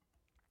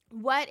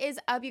What is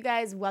up, you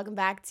guys? Welcome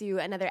back to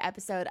another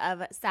episode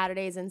of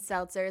Saturdays and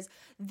Seltzers,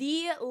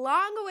 the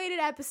long-awaited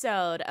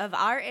episode of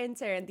our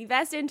intern, the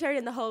best intern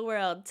in the whole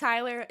world.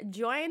 Tyler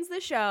joins the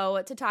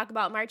show to talk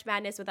about March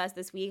Madness with us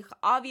this week.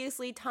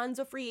 Obviously, tons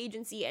of free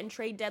agency and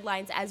trade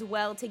deadlines as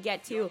well to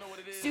get to.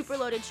 Super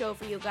loaded show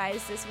for you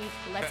guys this week.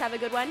 Let's have a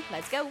good one.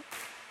 Let's go.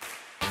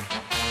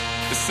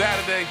 It's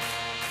Saturday.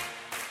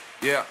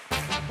 Yeah.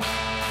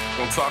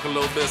 Gonna talk a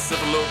little bit, sip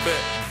a little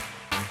bit.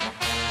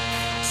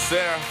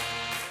 Sarah.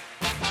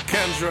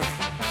 Kendra,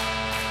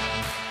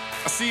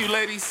 I see you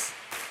ladies.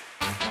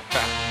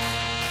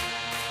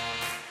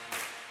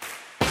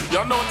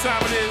 Y'all know what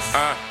time it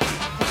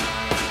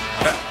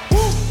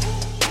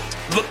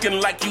is.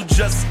 Looking like you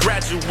just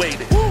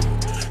graduated.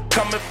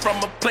 Coming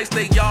from a place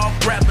they all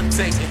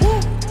gravitating.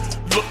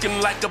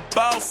 Looking like a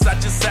boss, I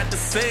just had to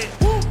say it.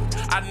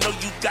 I know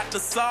you got the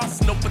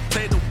sauce, no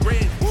potato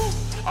bread.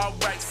 All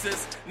right,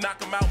 sis, knock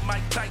 'em out,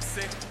 Mike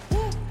Tyson.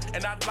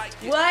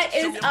 What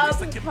is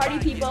up, party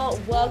people?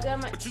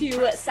 Welcome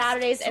to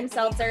Saturdays and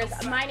Seltzers.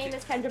 My name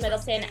is Kendra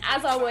Middleton.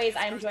 As always,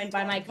 I am joined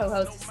by my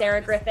co-host,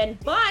 Sarah Griffin.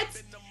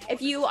 But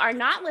if you are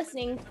not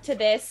listening to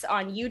this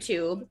on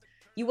YouTube,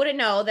 you wouldn't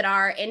know that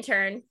our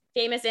intern,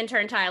 famous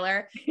intern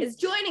Tyler, is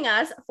joining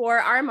us for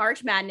our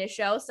March Madness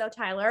show. So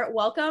Tyler,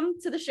 welcome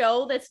to the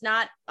show that's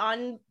not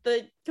on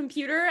the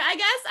computer, I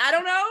guess. I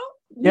don't know.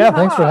 Yeah,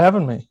 thanks for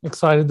having me.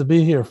 Excited to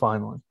be here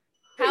finally.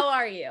 How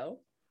are you?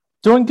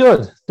 Doing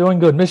good.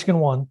 Michigan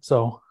won,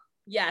 so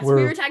yes, we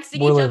were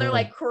texting each other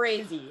like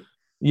crazy.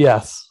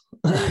 Yes.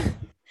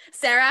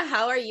 Sarah,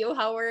 how are you?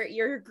 How are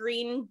your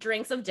green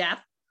drinks of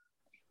death?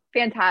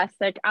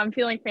 Fantastic. I'm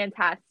feeling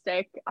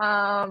fantastic.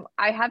 I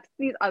have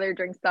these other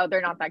drinks though.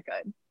 They're not that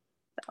good.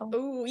 So.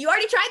 Ooh, you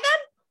already tried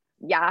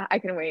them? Yeah, I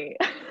can wait.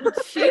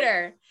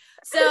 Cheater.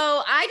 So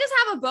I just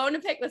have a bone to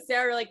pick with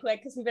Sarah really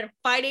quick because we've been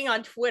fighting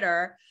on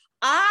Twitter.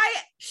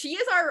 She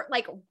is our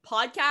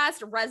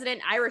podcast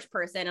resident Irish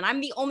person, and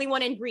I'm the only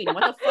one in green.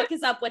 What the fuck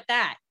is up with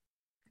that?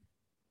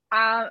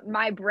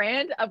 My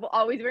brand of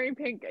always wearing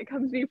pink, it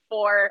comes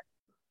before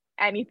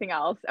anything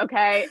else.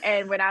 Okay.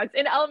 And when I was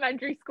in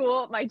elementary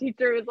school, my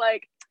teacher was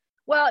like,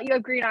 well, you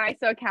have green eyes,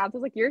 so it counts. I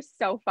was like, you're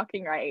so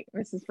fucking right,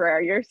 Mrs.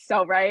 Ferrer. You're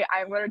so right.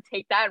 I'm going to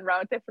take that and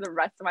run with it for the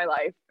rest of my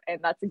life. And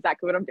that's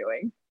exactly what I'm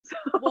doing.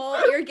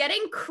 Well, you're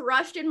getting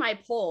crushed in my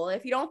poll.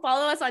 If you don't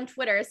follow us on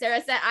Twitter,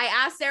 Sarah said, I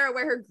asked Sarah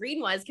where her green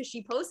was because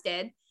she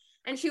posted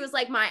and she was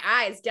like, my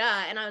eyes,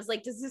 duh. And I was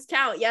like, does this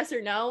count? Yes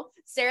or no?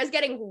 Sarah's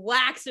getting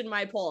waxed in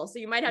my poll. So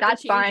you might have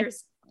to change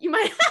you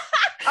might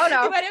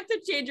have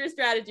to change your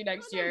strategy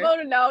next year. Vote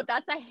no,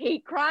 that's a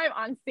hate crime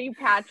on St.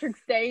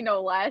 Patrick's Day,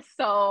 no less.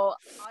 So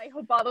I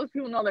hope all those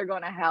people know they're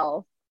going to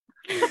hell.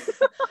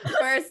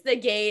 First the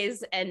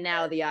gays and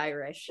now the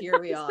Irish. Here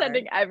we are.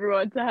 Sending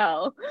everyone to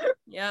hell.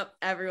 Yep,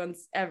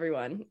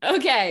 everyone.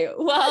 Okay,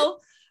 well,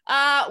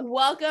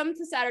 welcome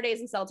to Saturdays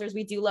and Seltzers.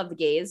 We do love the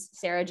gays.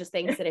 Sarah just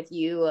thinks that if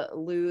you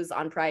lose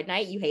on Pride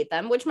Night, you hate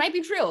them, which might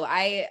be true.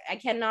 I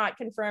cannot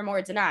confirm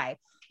or deny.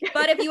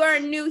 But if you are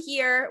new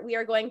here, we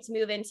are going to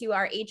move into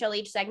our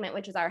HLH segment,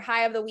 which is our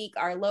high of the week,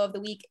 our low of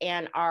the week,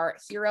 and our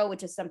hero,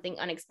 which is something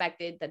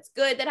unexpected that's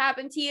good that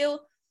happened to you.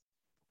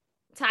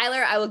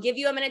 Tyler, I will give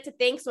you a minute to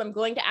think, so I'm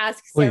going to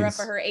ask Sarah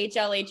for her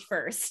HLH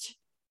first.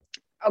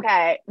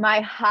 Okay,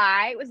 my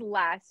high was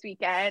last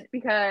weekend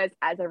because,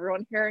 as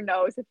everyone here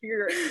knows, if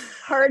you're a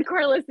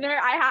hardcore listener,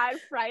 I had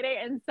Friday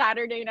and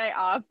Saturday night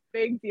off.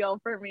 Big deal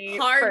for me.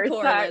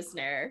 Hardcore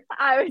listener.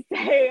 I would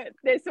say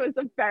this was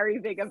a very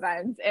big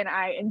event, and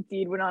I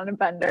indeed went on a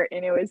bender,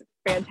 and it was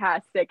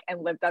fantastic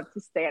and lived up to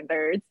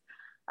standards.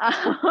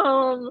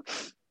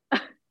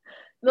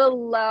 The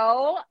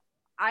low,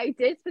 I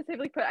did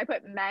specifically I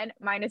put men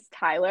minus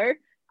Tyler.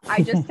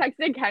 I just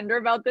texted Kendra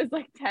about this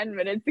 10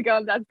 minutes ago,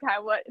 and that's kind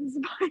of what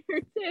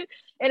inspired it.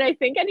 And I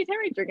think anytime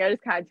I drink, I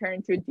just kind of turn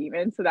into a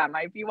demon, so that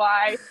might be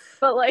why.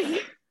 But I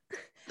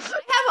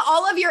have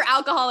all of your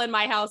alcohol in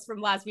my house from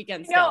last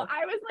weekend still. No,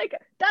 I was like,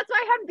 that's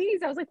why I have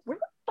these. I was like, where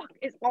the fuck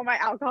is all my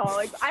alcohol?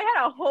 I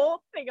had a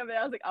whole thing of it.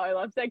 I was like, oh, I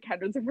love that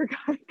Kendra's and forgot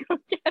to go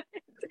get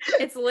it.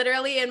 It's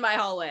literally in my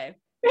hallway.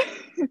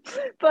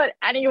 But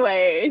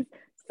anyways,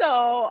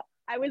 so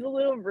I was a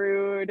little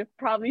rude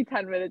probably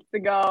 10 minutes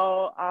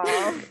ago.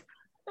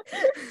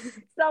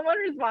 Someone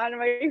responded to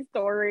my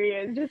story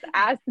and just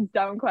asked a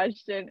dumb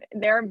question.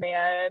 They're a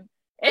man.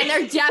 And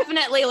they're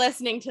definitely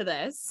listening to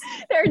this.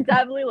 They're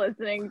definitely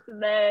listening to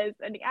this.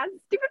 And he asked a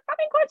stupid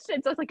fucking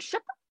question. So I was like,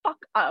 shut the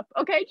fuck up.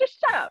 Okay, just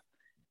shut up.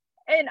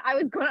 And I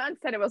was going on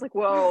set. I was like,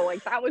 whoa,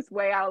 that was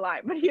way out of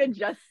line. But he had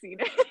just seen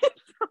it.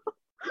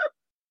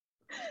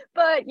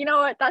 But you know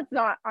what? That's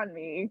not on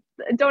me.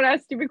 Don't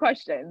ask stupid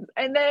questions.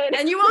 And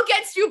you won't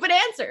get stupid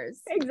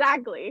answers.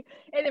 Exactly.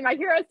 And then my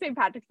hero is St.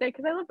 Patrick's Day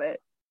because I love it.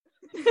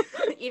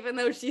 Even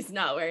though she's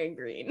not wearing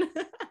green.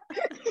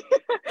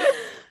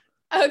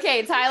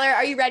 Okay, Tyler,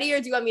 are you ready or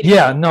do you want me to?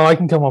 Yeah, no, I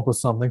can come up with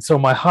something. So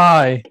my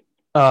high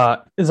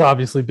is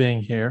obviously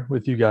being here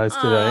with you guys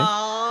today.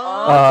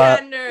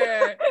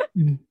 Tender.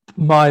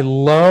 My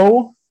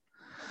low,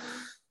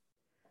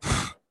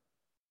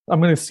 I'm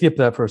going to skip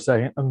that for a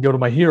second. I'm going to go to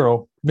my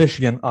hero.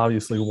 Michigan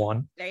obviously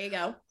won. There you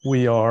go.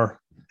 We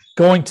are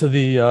going to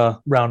the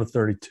round of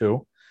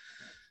 32.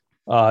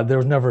 There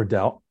was never a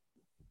doubt,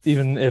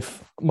 even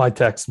if my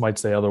text might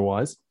say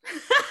otherwise.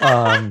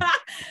 And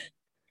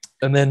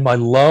then my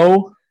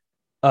low,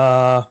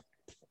 I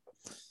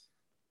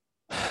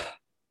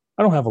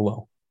don't have a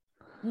low.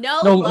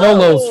 No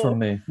lows from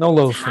me. No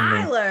lows from me.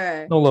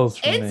 Tyler. No lows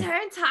from me.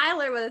 Intern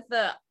Tyler with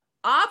the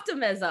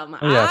optimism.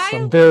 Yes, I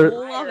I'm very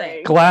love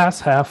it. glass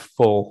half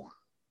full.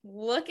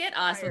 Look at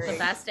us with the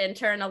best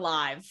intern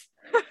alive.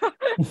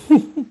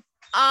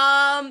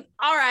 All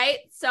right.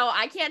 So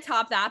I can't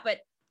top that, but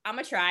I'm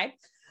gonna try.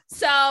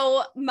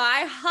 So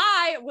my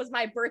high was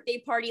my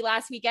birthday party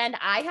last weekend.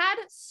 I had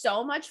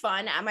so much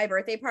fun at my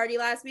birthday party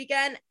last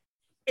weekend.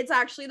 It's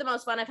actually the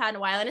most fun I've had in a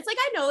while. And it's like,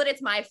 I know that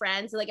it's my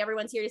friends, so like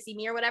everyone's here to see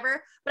me or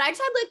whatever, but I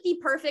just had like the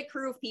perfect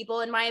crew of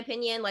people, in my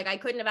opinion. Like I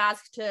couldn't have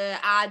asked to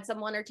add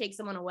someone or take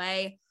someone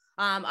away,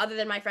 other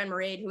than my friend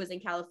Mairead, who was in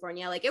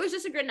California. Like it was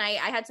just a good night.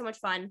 I had so much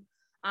fun.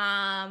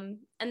 And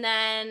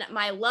then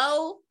my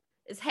low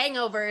is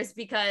hangovers,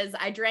 because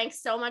I drank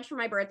so much for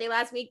my birthday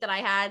last week that I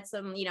had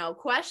some,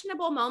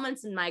 questionable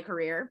moments in my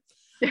career.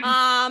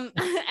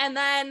 And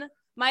then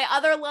my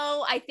other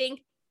low, I think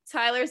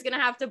Tyler's going to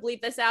have to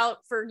bleep this out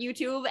for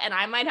YouTube, and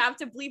I might have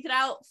to bleep it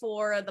out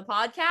for the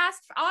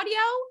podcast audio.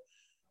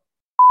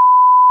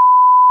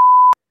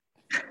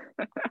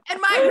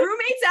 And my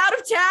roommate's out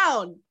of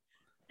town.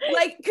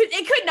 Like,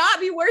 it could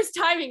not be worse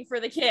timing for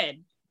the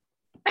kid.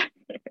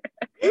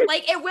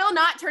 Like, it will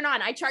not turn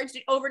on. I charged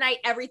it overnight,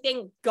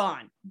 everything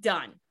gone,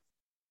 done.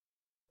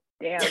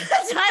 Damn.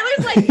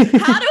 Tyler's like,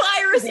 how do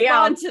I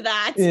respond to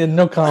that? Yeah,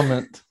 no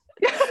comment.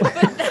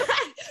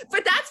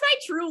 But that's my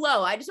true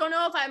low. I just don't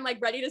know if I'm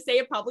like ready to say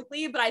it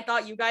publicly, but I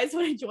thought you guys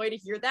would enjoy to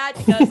hear that,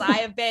 because I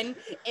have been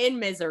in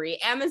misery.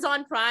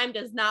 Amazon Prime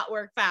does not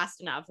work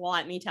fast enough,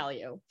 let me tell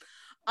you.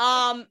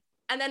 And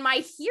then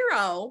my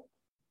hero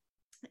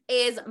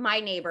is my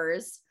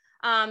neighbors.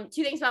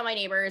 Two things about my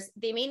neighbors.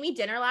 They made me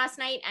dinner last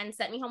night and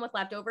sent me home with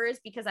leftovers,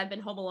 because I've been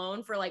home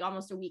alone for like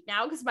almost a week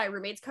now, because my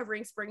roommate's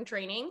covering spring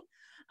training.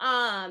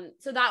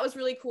 So that was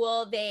really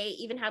cool. They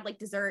even had like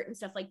dessert and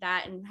stuff like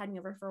that, and had me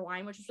over for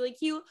wine, which was really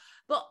cute.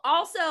 But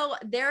also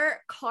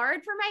their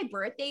card for my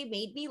birthday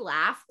made me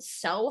laugh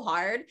so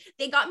hard.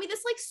 They got me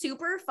this like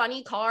super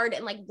funny card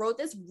and like wrote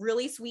this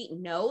really sweet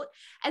note.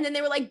 And then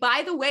they were like,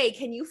 by the way,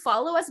 can you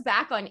follow us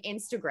back on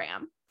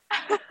Instagram?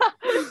 And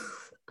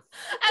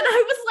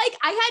I was like,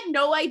 I had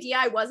no idea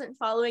I wasn't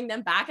following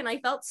them back, and I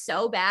felt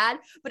so bad,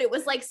 but it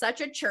was like such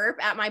a chirp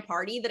at my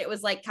party that it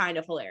was like kind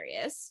of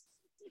hilarious.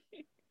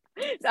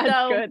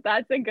 That's good.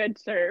 That's a good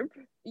chirp.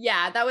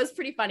 Yeah, that was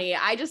pretty funny.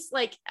 I just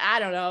like, I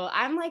don't know.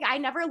 I'm like, I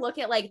never look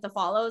at like the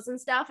follows and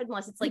stuff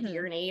unless it's like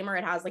your name or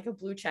it has like a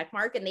blue check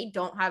mark, and they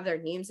don't have their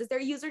names as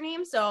their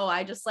username. So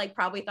I just like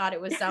probably thought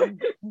it was some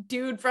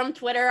dude from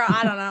Twitter.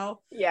 I don't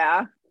know.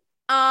 Yeah.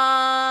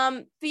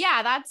 But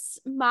yeah, that's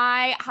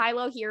my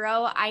high-low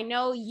hero. I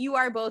know you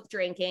are both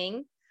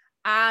drinking.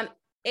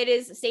 It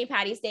is St.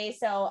 Patty's Day,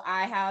 so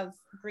I have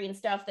green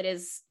stuff that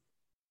is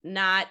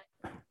not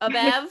a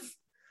bev.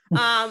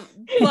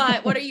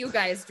 But what are you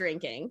guys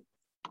drinking?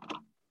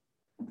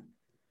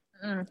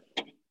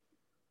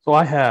 So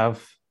I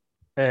have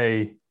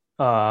a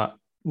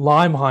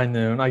lime high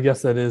noon. I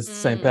guess that is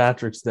St.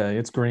 Patrick's Day.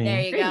 It's green. There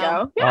you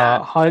go.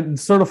 Yeah.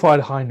 Certified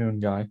high noon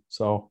guy.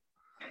 So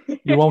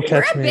you won't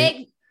catch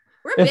me.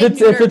 If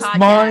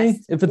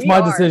it's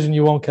my decision,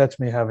 you won't catch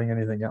me having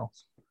anything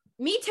else.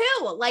 Me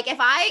too. Like if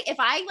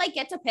I like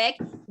get to pick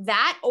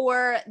that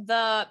or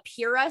the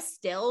Pura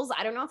stills,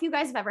 I don't know if you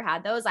guys have ever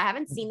had those. I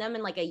haven't seen them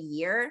in like a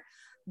year,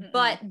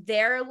 but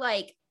they're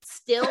like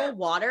still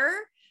water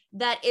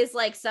that is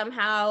like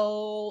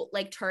somehow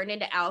like turned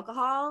into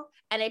alcohol,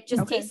 and it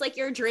just tastes like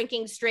you're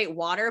drinking straight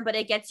water, but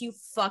it gets you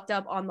fucked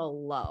up on the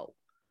low.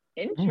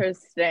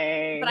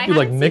 Interesting. But You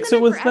like mix it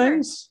with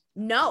things?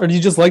 No. Or do you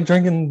just like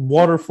drinking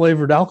water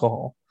flavored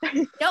alcohol?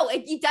 No,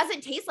 it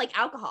doesn't taste like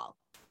alcohol.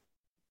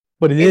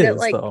 But it is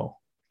like, though.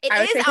 It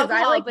I is alcohol,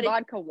 I like but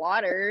vodka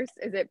waters.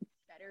 Is it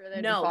better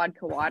than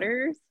vodka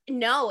waters?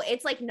 No,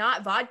 it's like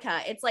not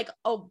vodka. It's like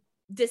a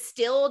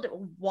distilled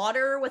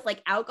water with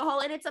like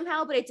alcohol in it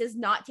somehow, but it does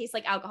not taste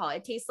like alcohol.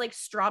 It tastes like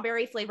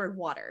strawberry flavored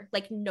water.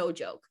 Like no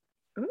joke.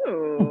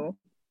 Ooh.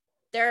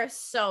 They're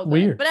so good.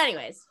 Weird. But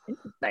anyways.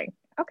 Interesting.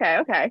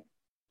 Okay.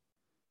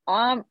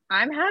 I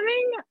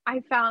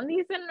found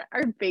these in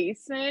our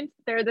basement.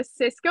 They're the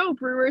Cisco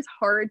Brewers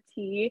Hard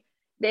Tea.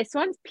 This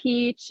one's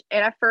peach.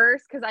 And at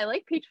first, because I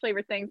like peach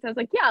flavored things, I was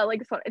like, yeah, I like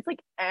this one. It's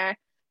like, eh.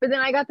 But then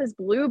I got this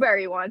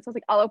blueberry one. So I was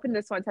like, I'll open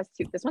this one, test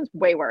two. This one's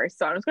way worse.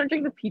 So I'm just going to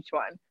drink the peach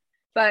one.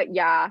 But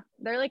yeah,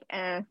 they're like,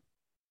 eh.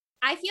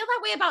 I feel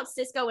that way about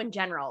Cisco in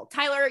general.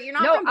 Tyler, you're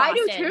not from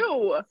Boston. I do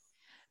too.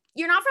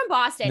 You're not from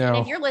Boston. No, and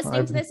if you're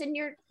listening to this and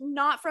you're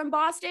not from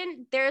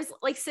Boston, there's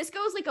like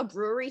Cisco's like a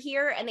brewery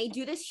here, and they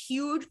do this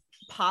huge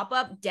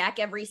pop-up deck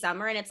every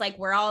summer. And it's like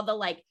where all the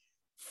like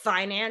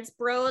finance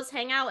bros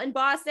hang out in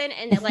Boston.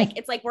 And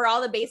it's like where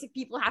all the basic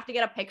people have to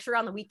get a picture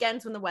on the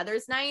weekends when the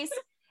weather's nice.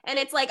 And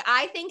it's like,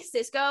 I think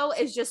Cisco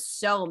is just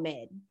so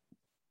mid.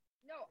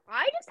 No,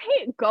 I just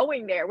hate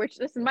going there, which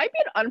this might be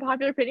an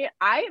unpopular opinion.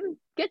 I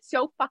get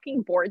so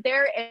fucking bored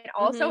there. And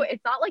also,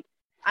 it's not like,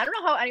 I don't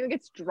know how anyone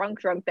gets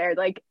drunk there.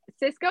 Like,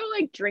 Cisco,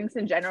 like, drinks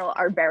in general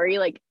are very,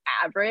 like,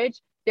 average.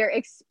 They're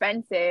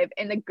expensive.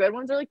 And the good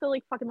ones are, like, the,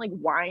 like, fucking, like,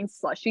 wine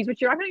slushies, but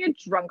you're not going to get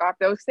drunk off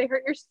those because they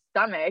hurt your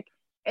stomach.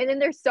 And then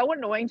they're so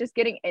annoying just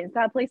getting into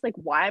that place. Like,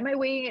 why am I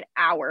waiting an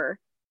hour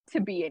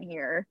to be in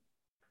here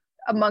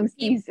amongst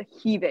these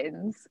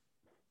heathens?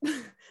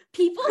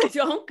 People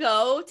don't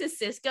go to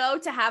Cisco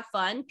to have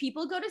fun.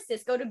 People go to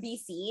Cisco to be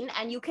seen,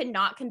 and you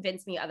cannot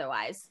convince me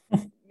otherwise.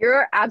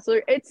 You're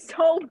absolutely, it's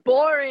so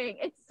boring.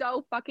 It's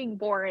so fucking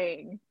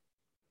boring.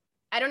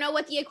 I don't know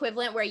what the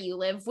equivalent where you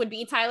live would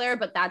be, Tyler,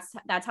 but that's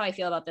how I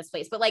feel about this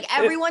place. But like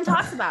everyone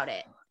talks about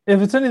it.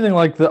 If it's anything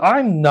like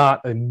I'm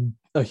not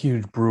a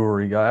huge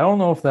brewery guy. I don't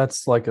know if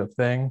that's like a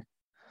thing.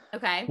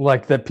 Okay.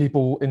 Like that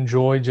people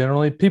enjoy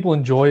generally. People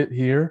enjoy it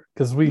here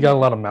because we got a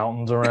lot of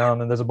mountains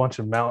around and there's a bunch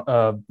of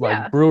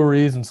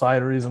breweries and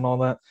cideries and all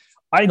that.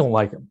 I don't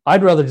like them.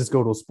 I'd rather just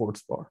go to a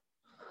sports bar.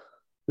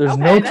 There's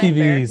no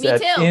TVs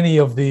at any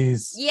of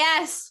these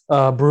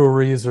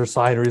breweries or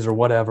cideries or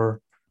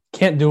whatever.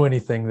 Can't do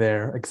anything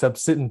there except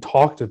sit and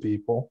talk to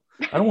people.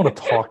 I don't want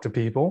to talk to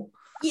people.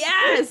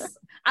 Yes.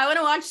 I want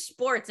to watch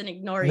sports and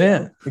ignore you.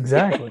 Yeah,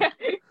 exactly.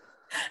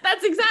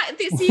 That's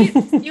exactly. See,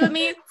 you and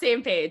me,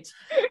 same page.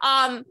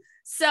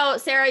 So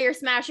Sarah, you're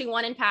smashing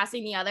one and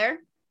passing the other.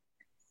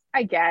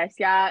 I guess,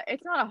 yeah.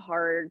 It's not a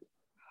hard,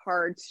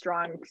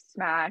 strong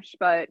smash,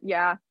 but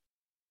yeah.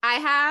 I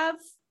have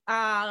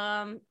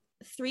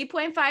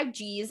 3.5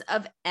 G's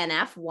of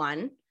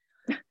NF1,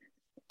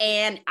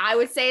 and I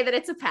would say that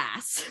it's a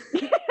pass.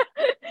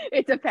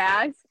 It's a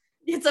pass.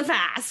 It's a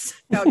pass.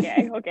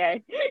 Okay.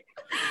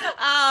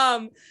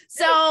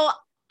 So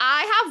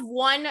I have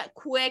one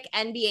quick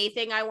NBA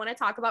thing I want to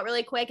talk about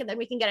really quick, and then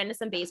we can get into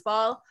some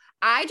baseball.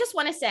 I just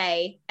want to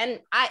say,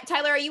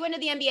 Tyler, are you into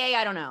the NBA?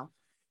 I don't know.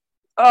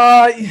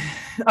 I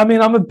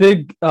mean, I'm a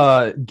big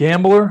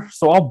gambler,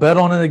 so I'll bet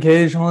on it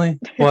occasionally,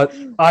 but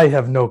I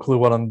have no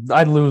clue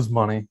I'd lose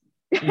money.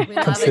 We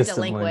love a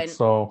delinquent.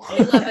 So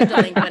we love a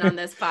delinquent on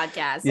this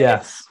podcast.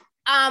 Yes.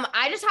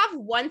 I just have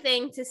one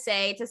thing to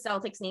say to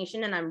Celtics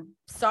Nation, and I'm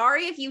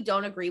sorry if you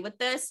don't agree with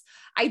this.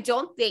 I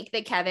don't think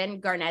that Kevin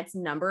Garnett's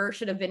number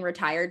should have been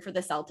retired for the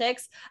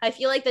Celtics. I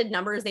feel like the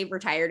numbers they've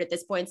retired at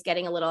this point is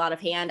getting a little out of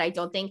hand. I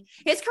don't think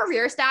his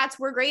career stats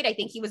were great. I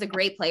think he was a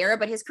great player,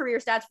 but his career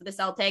stats for the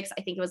Celtics,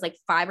 I think it was like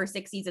 5 or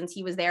 6 seasons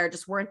he was there,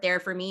 just weren't there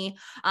for me.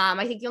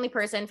 I think the only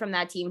person from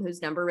that team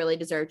whose number really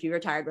deserved to be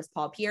retired was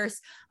Paul Pierce.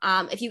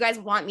 If you guys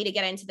want me to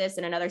get into this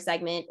in another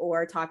segment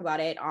or talk about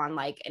it on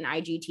like an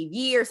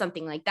IGTV or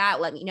something like that,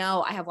 let me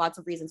know. I have lots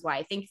of reasons why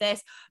I think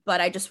this, but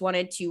I just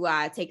wanted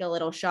to take a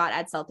little shot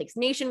at Celtics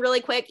Nation really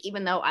quick.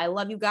 Even though I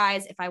love you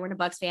guys, if I weren't a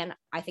Bucks fan,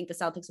 I think the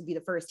Celtics would be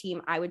the first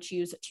team I would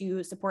choose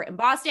to support in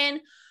Boston.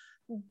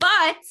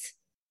 But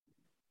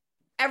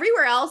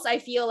everywhere else, I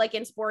feel like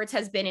in sports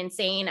has been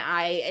insane.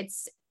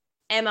 It's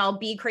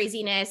MLB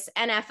craziness,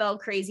 NFL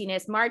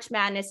craziness. March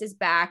Madness is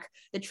back.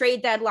 The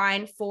trade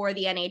deadline for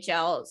the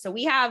NHL. So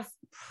we have,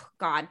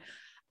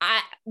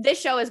 this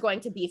show is going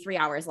to be 3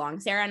 hours long.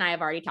 Sarah and I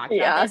have already talked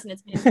about this, and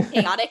it's been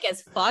chaotic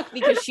as fuck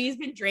because she's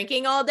been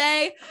drinking all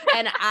day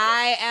and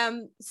I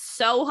am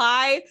so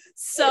high.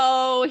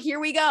 So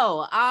here we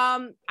go.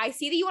 I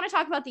see that you want to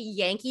talk about the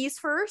Yankees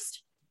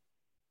first.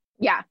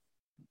 Yeah.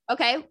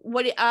 Okay.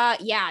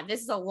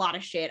 This is a lot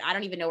of shit. I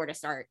don't even know where to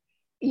start.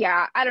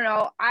 Yeah, I don't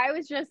know. I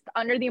was just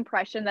under the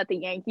impression that the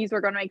Yankees were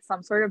going to make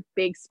some sort of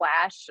big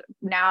splash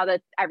now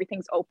that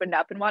everything's opened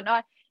up and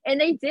whatnot. And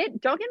they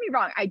did. Don't get me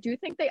wrong. I do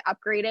think they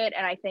upgraded.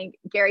 And I think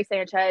Gary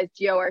Sanchez,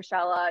 Gio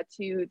Urshela,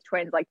 2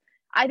 Twins, like,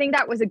 I think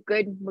that was a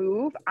good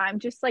move. I'm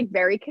just like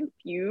very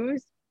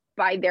confused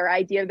by their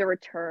idea of the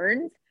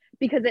returns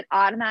because it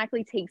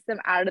automatically takes them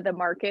out of the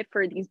market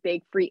for these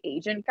big free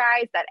agent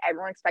guys that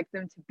everyone expects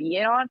them to be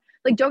in on.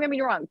 Like, don't get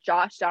me wrong.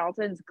 Josh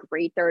Donaldson's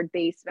great third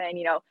baseman.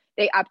 You know,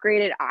 they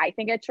upgraded, I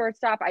think, at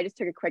shortstop. I just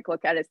took a quick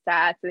look at his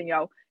stats and, you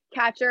know,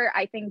 catcher,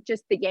 I think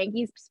just the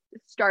Yankees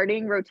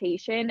starting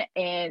rotation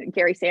and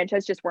Gary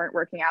Sanchez just weren't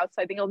working out.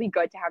 So I think it'll be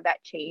good to have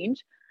that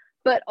change.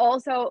 But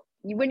also,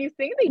 when you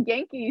think of the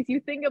Yankees, you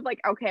think of like,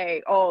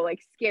 okay,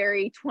 like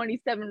scary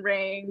 27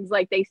 rings,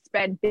 like they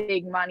spend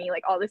big money,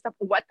 like all this stuff.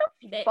 What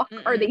the fuck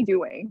are they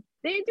doing?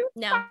 They do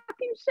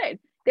fucking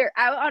shit. They're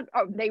out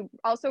on, they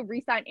also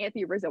re-signed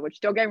Anthony Rizzo, which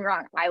don't get me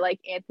wrong, I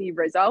like Anthony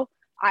Rizzo.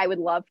 I would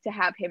love to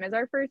have him as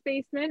our first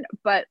baseman,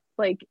 but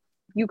like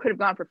you could have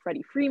gone for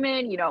Freddie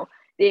Freeman, you know,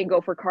 they didn't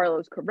go for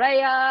Carlos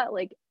Correa,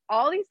 like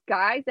all these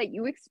guys that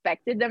you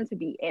expected them to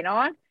be in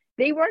on,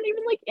 they weren't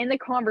even like in the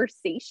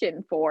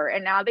conversation for,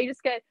 and now they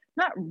just get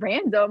not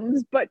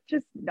randoms, but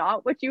just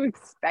not what you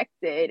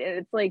expected. And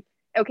it's like,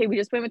 okay, we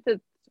just went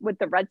with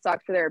the Red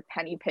Sox for their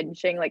penny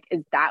pinching. Like,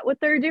 is that what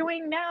they're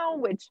doing now?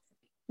 Which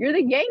you're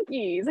the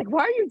Yankees. Like,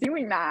 why are you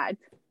doing that?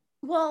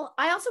 Well,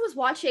 I also was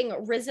watching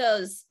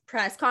Rizzo's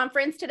press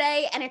conference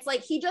today, and it's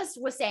like he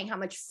just was saying how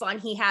much fun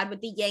he had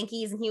with the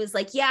Yankees, and he was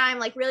like, "Yeah, I'm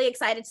like really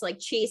excited to like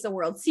chase a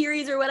World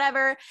Series or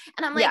whatever."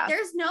 And I'm like, Yeah.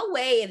 "There's no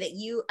way that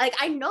you like.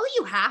 I know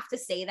you have to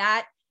say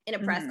that in a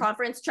press Mhm.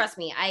 conference. Trust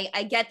me,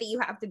 I get that you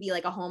have to be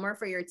like a homer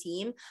for your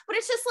team, but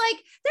it's just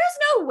like there's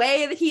no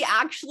way that he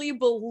actually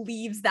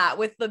believes that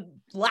with the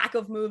lack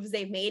of moves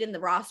they've made in the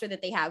roster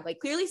that they have. Like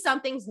clearly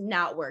something's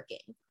not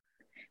working."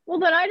 Well,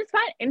 then I just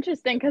find it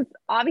interesting because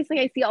obviously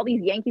I see all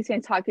these Yankees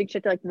fans talk big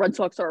shit. They're like, Red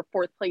Sox are a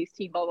fourth place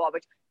team, blah, blah, blah.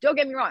 Which don't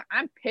get me wrong.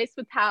 I'm pissed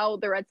with how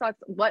the Red Sox,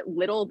 what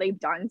little they've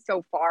done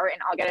so far. And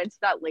I'll get into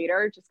that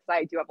later just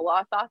because I do have a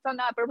lot of thoughts on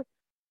that. But I'm like,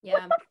 Yeah.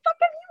 what the fuck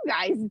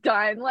have you guys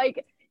done?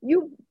 Like,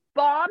 you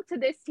bombed to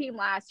this team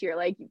last year.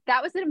 Like,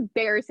 that was an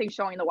embarrassing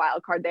showing the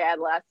wild card they had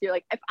last year.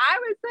 Like, if I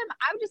was them,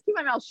 I would just keep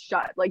my mouth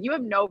shut. Like, you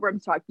have no room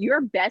to talk.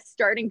 Your best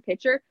starting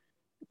pitcher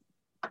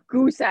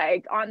goose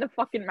egg on the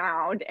fucking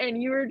mound,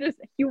 and you were just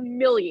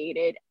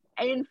humiliated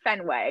in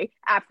Fenway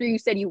after you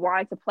said you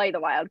wanted to play the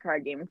wild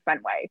card game in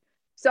Fenway.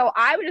 So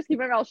I would just keep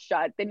my mouth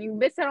shut. Then you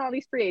miss out on all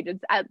these free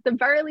agents. At the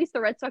very least,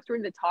 the Red Sox were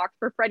in the talks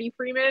for Freddie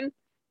Freeman.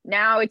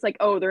 Now it's like,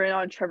 oh, they're in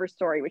on Trevor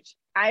Story, which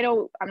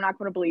I'm not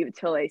going to believe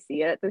until I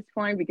see it at this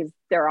point because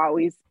they're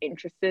always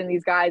interested in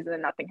these guys and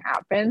then nothing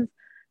happens.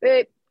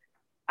 But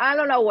I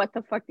don't know what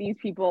the fuck these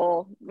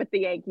people with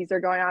the Yankees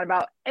are going on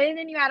about. And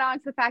then you add on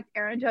to the fact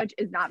Aaron Judge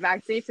is not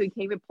vaccinated, so he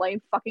can't even play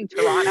in fucking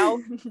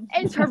Toronto.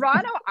 And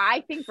Toronto,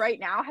 I think right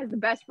now has the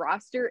best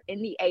roster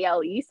in the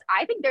AL East.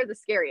 I think they're the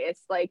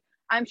scariest. Like,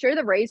 I'm sure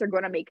the Rays are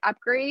going to make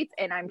upgrades,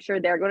 and I'm sure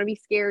they're going to be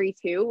scary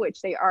too,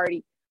 which they are.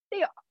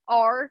 But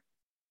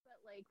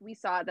like we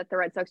saw that the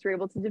Red Sox were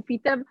able to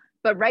defeat them.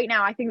 But right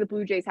now, I think the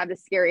Blue Jays have the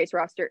scariest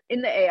roster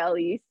in the AL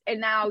East.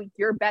 And now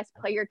your best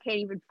player can't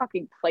even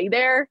fucking play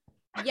there.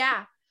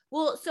 Yeah.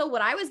 Well, so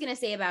what I was going to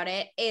say about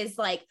it is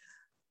like,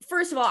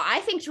 first of all, I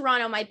think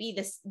Toronto might be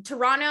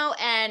Toronto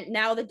and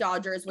now the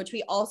Dodgers, which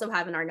we also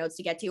have in our notes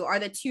to get to, are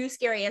the two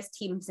scariest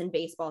teams in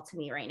baseball to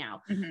me right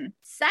now. Mm-hmm.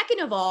 Second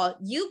of all,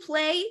 you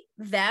play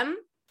them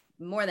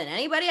more than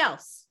anybody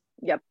else.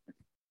 Yep.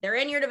 They're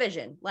in your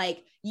division.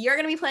 Like you're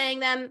going to be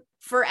playing them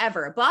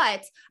forever.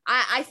 But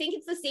I think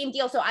it's the same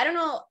deal. So I don't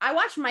know. I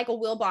watched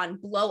Michael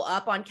Wilbon blow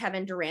up on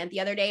Kevin Durant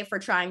the other day for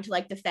trying to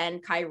like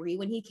defend Kyrie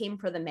when he came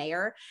for the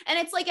mayor. And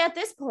it's like, at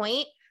this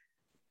point,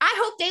 I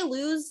hope they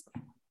lose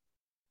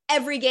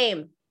every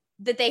game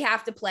that they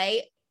have to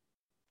play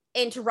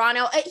in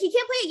Toronto. He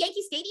can't play at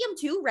Yankee Stadium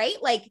too, right?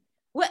 Like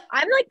what?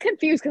 I'm like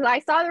confused because I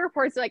saw the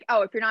reports like,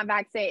 oh, if you're not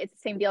vaccinated, it's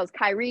the same deal as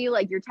Kyrie.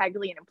 Like you're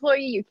technically an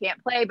employee, you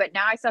can't play. But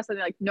now I saw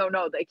something like, no,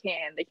 they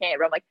can't. But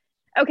I'm like,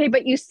 okay,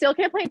 but you still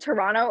can't play in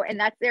Toronto, and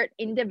that's their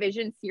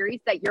in-division series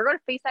that you're going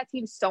to face that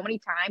team so many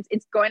times.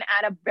 It's going to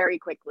add up very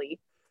quickly.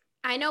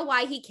 I know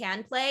why he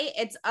can play.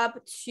 It's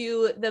up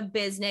to the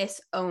business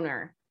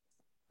owner.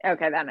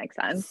 Okay, that makes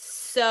sense.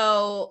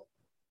 So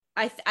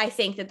I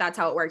think that's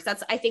how it works.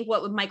 That's, I think,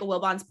 what Michael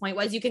Wilbon's point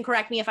was. You can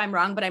correct me if I'm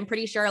wrong, but I'm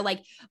pretty sure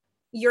like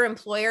your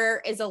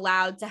employer is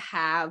allowed to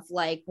have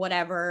like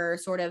whatever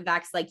sort of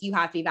like you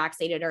have to be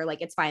vaccinated or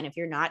like it's fine if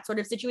you're not sort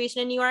of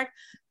situation in New York.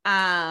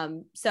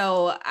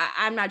 So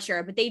I'm not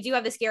sure, but they do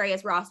have the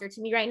scariest roster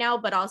to me right now,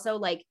 but also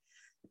like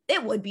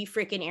it would be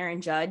freaking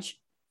Aaron Judge.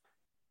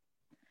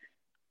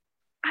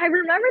 I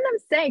remember them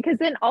saying, because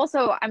then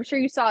also I'm sure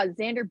you saw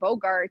Xander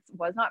Bogaerts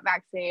was not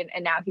vaccinated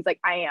and now he's like,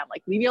 I am,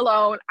 like, leave me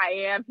alone.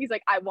 I am. He's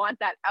like, I want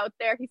that out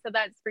there. He said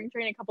that in spring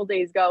training a couple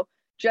days ago,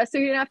 just so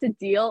he didn't have to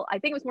deal. I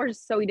think it was more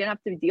just so he didn't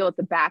have to deal with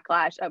the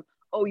backlash of,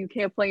 oh, you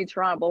can't play in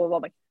Toronto, blah, blah, blah.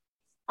 Like,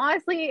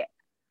 honestly,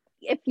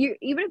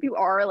 even if you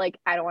are like,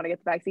 I don't want to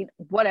get the vaccine,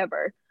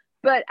 whatever.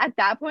 But at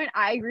that point,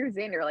 I agree with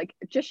Xander. Like,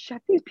 just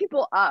shut these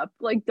people up.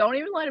 Like, don't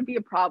even let it be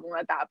a problem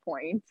at that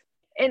point.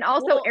 And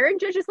also, well, Aaron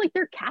Judge is like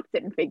their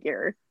captain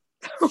figure.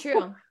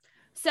 True.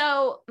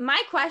 So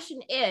my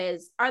question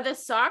is, are the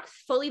Sox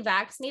fully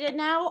vaccinated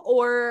now,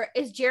 or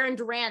is Jarren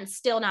Duran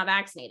still not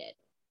vaccinated?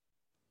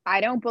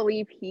 I don't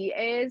believe he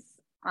is.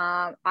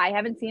 I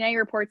haven't seen any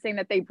reports saying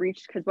that they've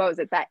reached, because what was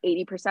it, that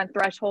 80%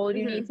 threshold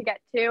you need to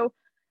get to?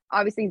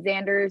 Obviously,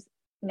 Xander's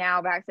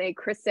now vaccinated.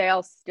 Chris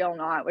Sale still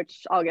not,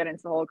 which I'll get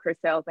into the whole Chris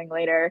Sale thing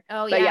later.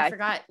 Oh, yeah, I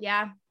forgot.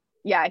 Yeah.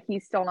 Yeah,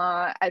 he's still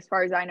not. As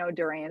far as I know,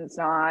 Duran's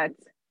not.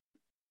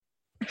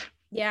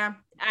 Yeah.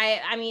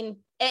 I mean,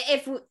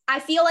 if I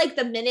feel like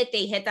the minute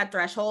they hit that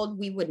threshold,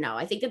 we would know.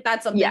 I think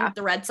that's something that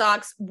the Red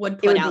Sox would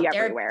put out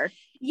there. Everywhere.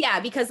 Yeah,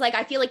 because like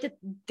I feel like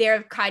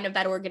they're kind of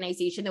that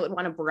organization that would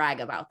want to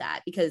brag about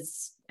that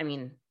because I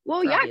mean,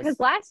 well, yeah, because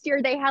last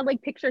year they had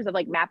like pictures of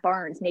like Matt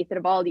Barnes,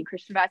 Nathan Eovaldi,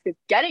 Christian Vasquez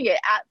getting it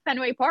at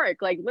Fenway Park,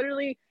 like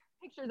literally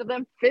pictures of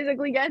them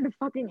physically getting the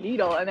fucking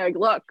needle, and they're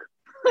like,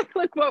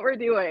 look what we're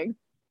doing.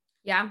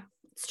 Yeah,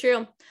 it's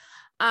true.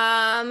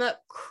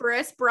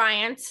 Chris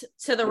Bryant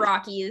to the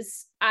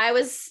Rockies. I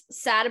was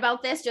sad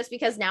about this just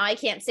because now I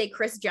can't say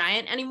Chris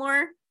Giant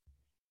anymore.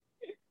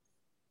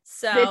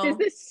 So this is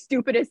the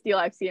stupidest deal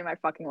I've seen in my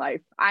fucking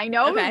life. I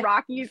know the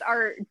Rockies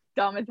are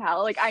dumb as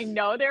hell. Like, I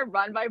know they're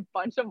run by a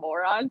bunch of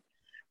morons,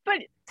 but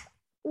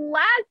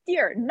last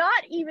year,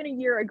 not even a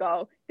year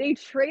ago, they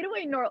trade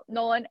away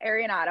Nolan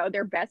Arenado,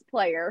 their best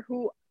player,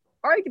 who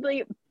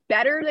arguably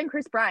better than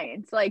Chris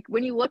Bryant. Like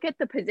when you look at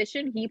the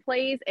position he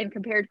plays and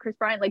compared to Chris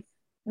Bryant, like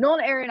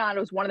Nolan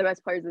Arenado is one of the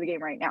best players of the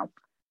game right now.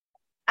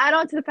 Add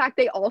on to the fact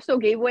they also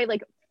gave away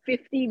like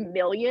 $50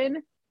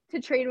 million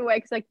to trade away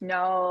because like,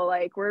 no,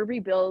 like we're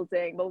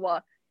rebuilding, blah,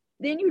 blah.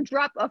 Then you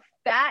drop a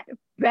fat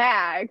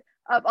bag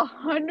of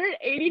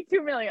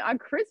 $182 million on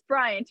Chris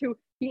Bryant, who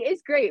he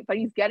is great, but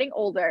he's getting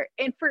older.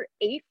 And for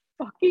 8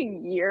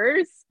 fucking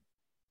years,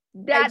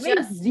 that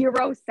makes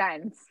zero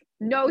sense.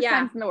 No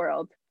sense in the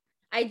world.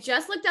 I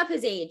just looked up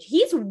his age.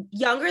 He's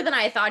younger than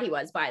I thought he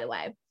was, by the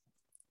way.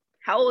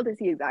 How old is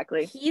he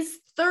exactly? He's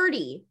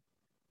 30.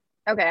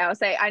 Okay, I would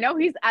say I know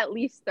he's at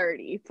least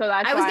 30. So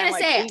that's I was gonna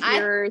say 8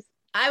 years.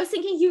 I was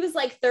thinking he was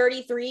like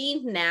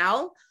 33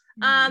 now.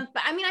 But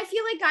I mean, I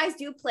feel like guys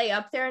do play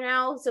up there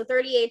now. So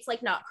 38's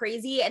like not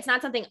crazy. It's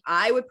not something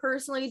I would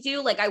personally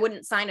do. Like I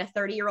wouldn't sign a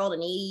 30-year-old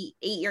an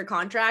 8-year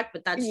contract,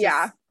 but that's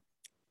just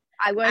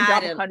I wouldn't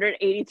drop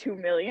 182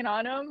 million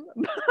on him.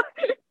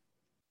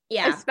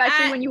 Yeah.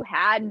 Especially when you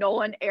had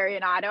Nolan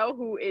Arenado,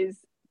 who is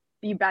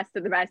the best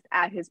of the best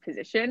at his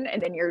position.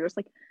 And then you're just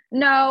like,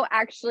 no,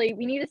 actually,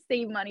 we need to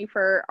save money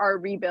for our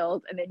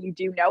rebuild. And then you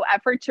do no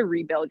effort to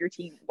rebuild your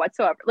team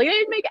whatsoever. Like, they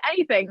didn't make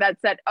anything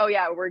that said, oh,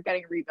 yeah, we're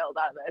getting a rebuild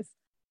out of this.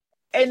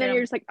 And then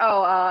you're just like,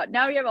 oh,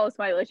 now we have all this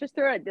money. Let's just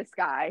throw it at this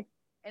guy.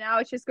 And now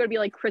it's just going to be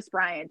like Chris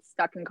Bryant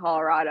stuck in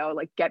Colorado.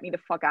 Like, get me the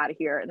fuck out of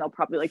here. And they'll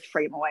probably like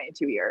trade him away in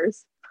 2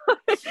 years.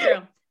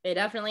 True. They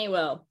definitely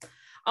will.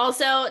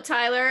 Also,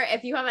 Tyler,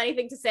 if you have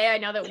anything to say, I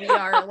know that we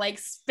are like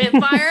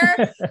spitfire,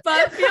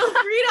 but feel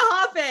free to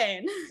hop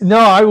in. No,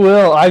 I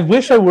will. I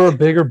wish I were a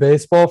bigger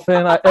baseball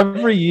fan.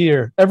 Every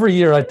year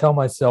I tell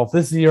myself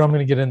this year I'm going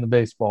to get into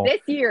baseball. This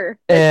year.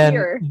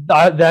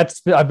 I've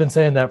been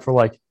saying that for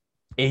like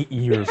 8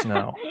 years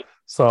now.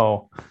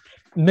 So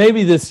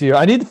maybe this year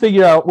I need to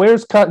figure out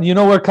you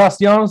know where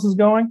Castellanos is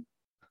going?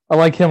 I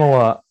like him a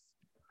lot.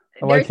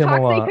 There's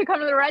talks he could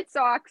come to the Red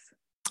Sox.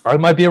 I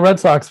might be a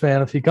Red Sox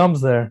fan if he comes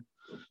there.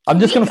 I'm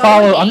just going to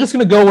follow. I'm just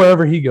going to go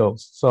wherever he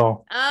goes.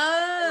 So.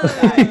 Oh.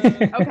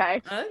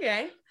 Okay.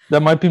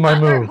 That might be my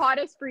move. Our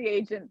hottest free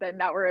agent then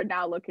that we're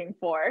now looking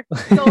for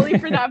solely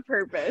for that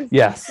purpose.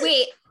 Yes.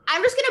 Wait,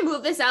 I'm just going to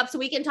move this up so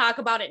we can talk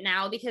about it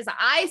now because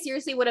I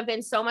seriously would have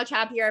been so much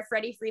happier if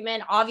Freddie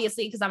Freeman,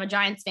 obviously because I'm a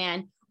Giants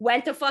fan,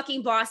 went to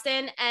fucking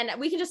Boston. And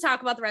we can just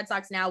talk about the Red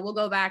Sox now. We'll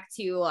go back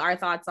to our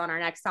thoughts on our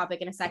next topic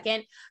in a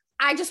second.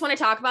 I just want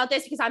to talk about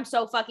this because I'm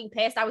so fucking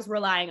pissed. I was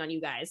relying on you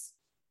guys.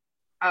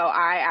 Oh,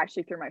 I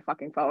actually threw my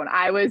fucking phone.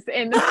 I was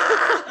I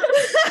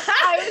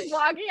was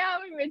walking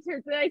out with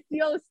Richards and I see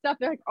all this stuff.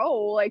 They're like,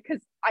 oh, like,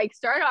 because I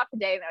started off the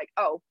day and they're like,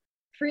 oh,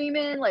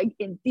 Freeman, like,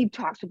 in deep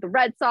talks with the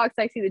Red Sox.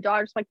 I see the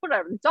Dodgers, like,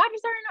 whatever. The Dodgers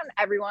are on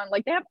everyone.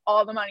 Like, they have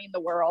all the money in the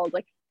world.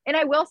 Like, and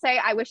I will say,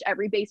 I wish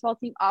every baseball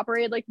team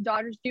operated like the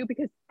Dodgers do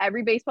because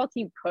every baseball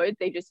team could.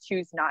 They just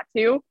choose not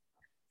to.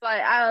 But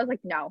I was like,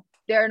 no,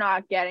 they're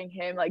not getting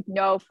him. Like,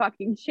 no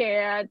fucking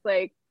chance.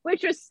 Like,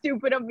 which was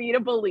stupid of me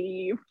to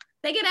believe.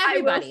 They get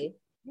everybody.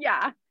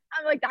 I'm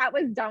like, that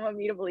was dumb of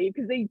me to believe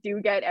because they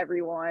do get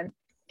everyone.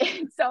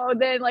 And so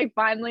then, like,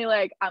 finally,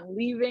 like, I'm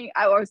leaving.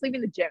 I was leaving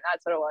the gym.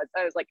 That's what it was.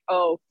 I was like,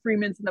 oh,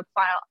 Freeman's in the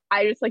final.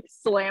 I just, like,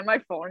 slammed my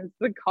phone into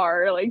the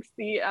car, like,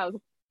 see, I was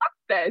like, fuck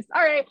this.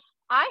 All right.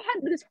 I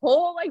had this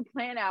whole, like,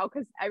 plan out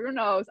because everyone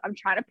knows I'm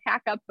trying to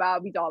pack up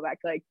Bobby Dahlbeck.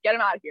 Like, get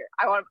him out of here.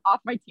 I want him off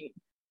my team,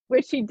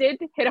 which he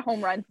did hit a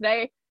home run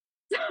today.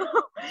 So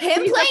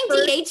him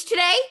playing DH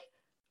today?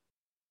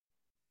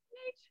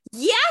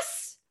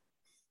 Yes.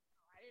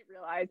 I didn't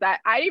realize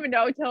that. I didn't even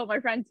know until my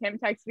friend Tim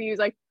texted me. He was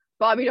like,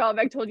 Bobby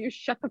Dahlbeck told you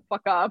shut the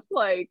fuck up.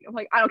 Like, I'm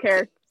like, I don't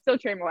care. Still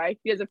trade him away.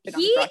 He doesn't fit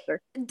on the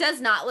roster. Does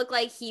not look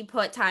like he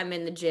put time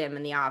in the gym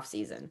in the off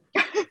season.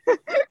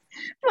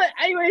 But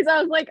anyways,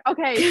 I was like,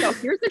 okay, so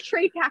here's the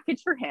trade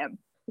package for him.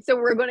 So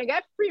we're going to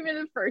get Freeman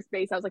in first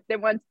base. I was like,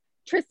 then once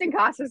Tristan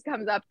Casas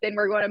comes up, then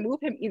we're going to move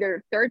him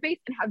either third base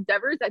and have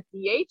Devers at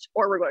DH,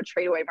 or we're going to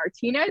trade away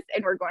Martinez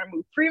and we're going to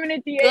move Freeman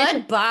at DH.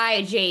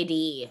 Goodbye,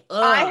 JD.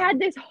 Ugh. I had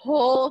this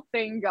whole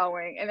thing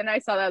going, and then I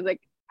saw that. I was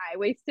like, I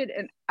wasted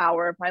an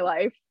hour of my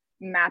life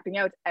mapping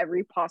out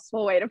every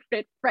possible way to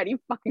fit Freddie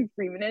fucking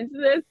Freeman into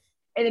this.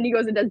 And then he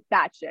goes and does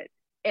that shit.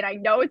 And I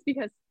know it's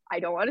because, I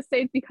don't want to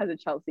say it's because of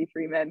Chelsea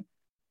Freeman,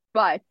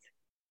 but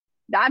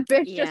that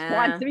bitch just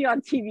wants to be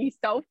on TV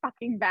so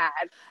fucking bad.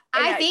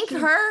 And I think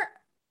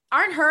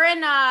aren't her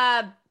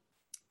and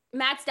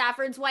Matt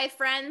Stafford's wife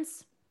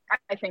friends?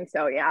 I think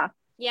so, yeah.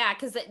 Yeah,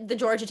 because the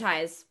Georgia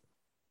ties.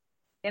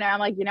 And I'm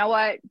like, you know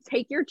what?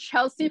 Take your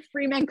Chelsea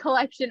Freeman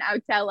collection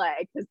out to LA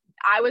because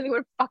I wasn't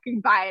going to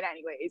fucking buy it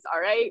anyways, all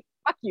right?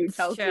 Fuck you,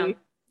 Chelsea.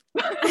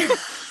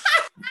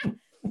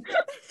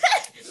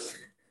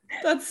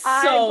 That's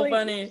so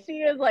funny. She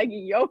is like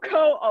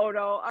Yoko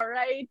Ono, all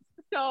right?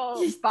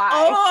 So, bye.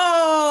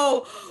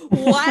 Oh,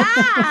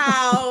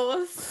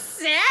 wow.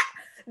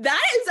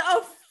 That is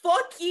a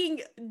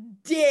fucking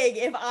dig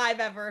if I've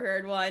ever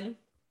heard one.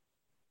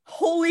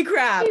 Holy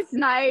crap. She's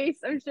nice.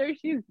 I'm sure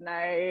she's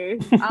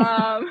nice.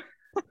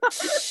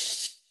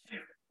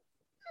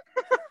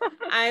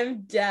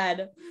 I'm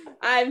dead.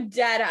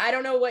 I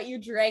don't know what you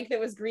drank that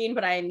was green,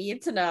 but I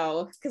need to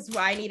know because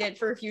I need it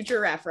for future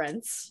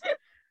reference.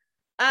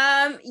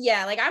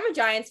 Yeah, like I'm a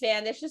Giants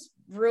fan. This just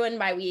ruined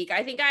my week.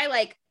 I think I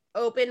like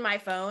opened my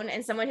phone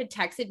and someone had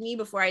texted me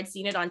before I'd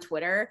seen it on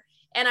Twitter.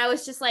 And I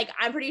was just like,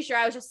 I'm pretty sure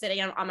I was just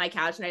sitting on my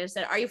couch and I just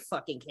said, are you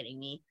fucking kidding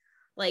me?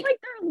 Like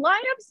their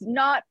lineup's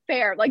not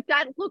fair. Like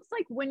that looks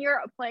like when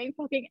you're playing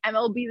fucking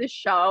MLB The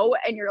Show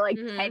and you're like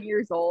 10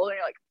 years old and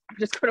you're like, I'm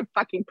just gonna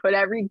fucking put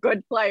every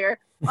good player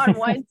on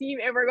one team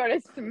and we're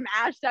gonna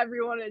smash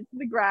everyone into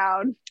the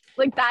ground.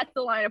 Like that's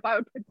the lineup I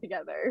would put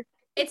together.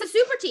 It's a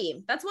super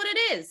team. That's what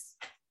it is.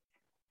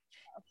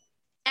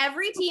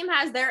 Every team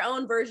has their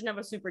own version of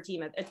a super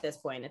team at this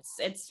point.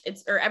 It's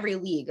or every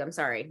league. I'm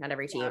sorry, not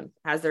every team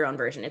has their own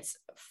version. It's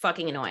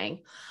fucking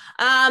annoying.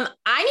 I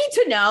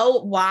need to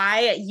know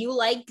why you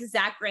like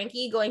Zach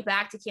Greinke going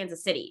back to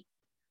Kansas City.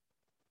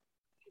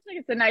 Like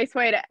it's a nice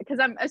way to, because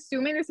I'm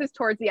assuming this is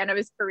towards the end of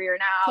his career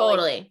now.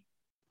 Totally. Like,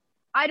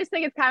 I just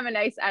think it's kind of a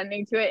nice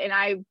ending to it, and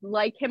I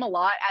like him a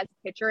lot as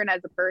a pitcher and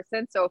as a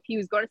person. So if he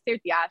was going to stay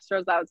with the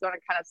Astros, that was going to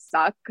kind of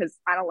suck because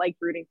I don't like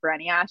rooting for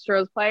any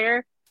Astros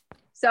player.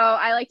 So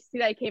I like to see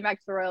that he came back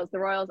to the Royals. The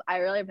Royals, I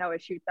really have no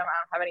issue with them. I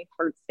don't have any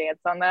hurt stance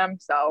on them.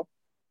 So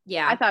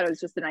yeah, I thought it was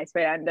just a nice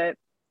way to end it.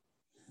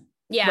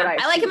 Yeah,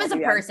 I like him as a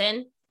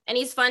person, and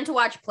he's fun to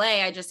watch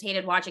play. I just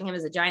hated watching him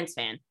as a Giants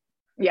fan.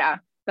 Yeah,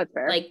 that's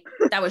fair. Like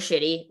that was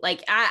shitty.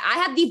 Like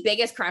I had the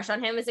biggest crush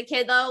on him as a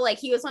kid, though. Like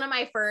he was one of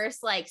my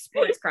first like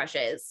sports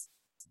crushes.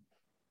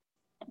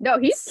 No,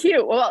 he's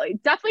cute. Well,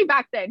 definitely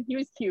back then he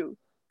was cute.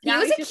 He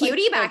was a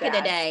cutie like, back in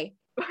the day.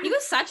 He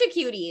was such a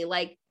cutie.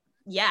 Like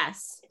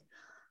yes.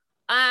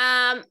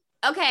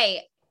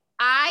 Okay.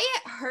 I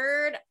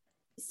heard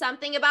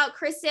something about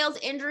Chris Sale's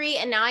injury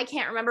and now I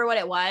can't remember what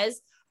it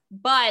was,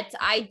 but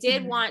I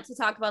did want to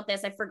talk about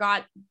this. I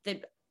forgot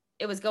that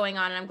it was going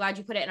on and I'm glad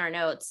you put it in our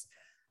notes.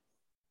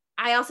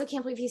 I also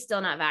can't believe he's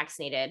still not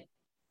vaccinated.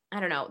 I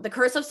don't know. The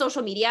curse of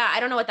social media. I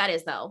don't know what that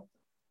is though.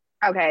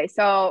 Okay.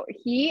 So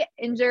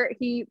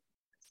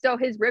so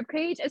his rib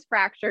cage is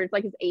fractured,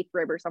 like his 8th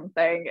rib or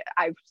something.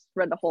 I've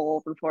read the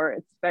whole report.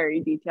 It's very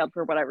detailed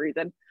for whatever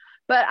reason.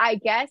 But I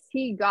guess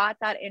he got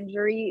that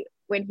injury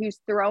when he was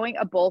throwing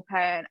a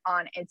bullpen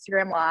on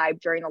Instagram Live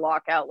during the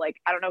lockout. Like,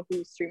 I don't know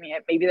who's streaming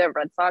it. Maybe the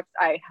Red Sox.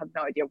 I have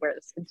no idea where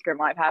this Instagram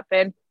Live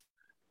happened.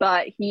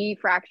 But he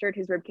fractured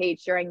his rib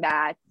cage during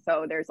that.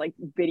 So there's like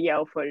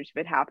video footage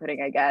of it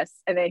happening, I guess.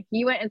 And then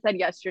he went and said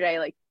yesterday,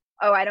 like,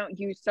 oh, I don't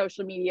use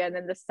social media. And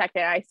then the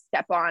second I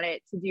step on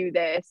it to do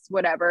this,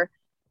 whatever,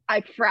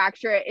 I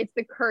fracture it. It's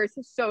the curse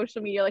of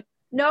social media. Like,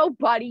 no,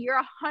 buddy, you're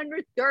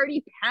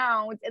 130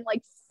 pounds and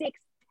like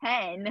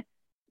 6'10".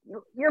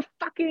 You're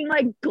fucking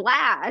like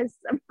glass.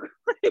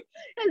 It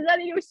has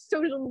nothing to do with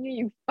social media,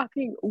 you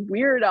fucking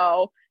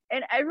weirdo.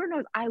 And everyone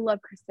knows I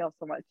love Chris Sale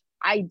so much.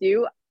 I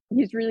do.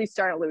 He's really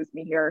starting to lose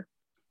me here.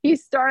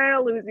 He's starting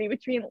to lose me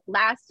between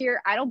last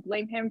year. I don't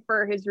blame him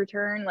for his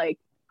return. Like,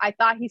 I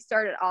thought he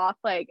started off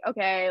like,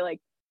 okay, like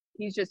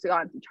he's just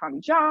gone through Tommy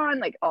John,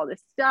 like all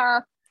this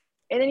stuff.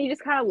 And then he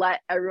just kind of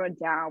let everyone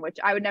down, which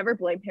I would never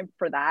blame him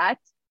for that.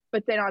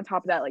 But then on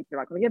top of that, like they're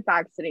not going to get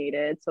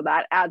vaccinated. So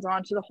that adds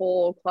on to the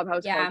whole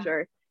clubhouse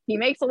culture. He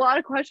makes a lot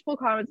of questionable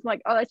comments. I'm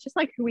like, oh, that's just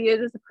like who he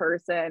is as a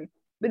person.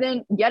 But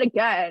then yet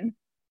again,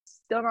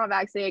 still not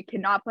vaccinated,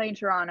 cannot play in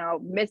Toronto,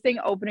 missing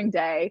opening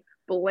day,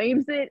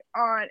 blames it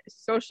on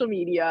social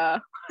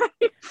media.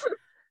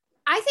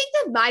 I think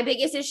that my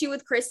biggest issue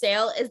with Chris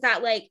Sale is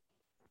that, like,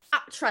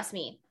 trust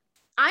me,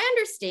 I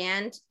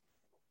understand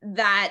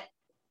that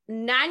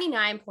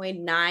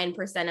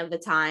 99.9% of the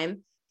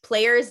time,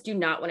 players do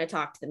not want to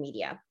talk to the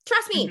media.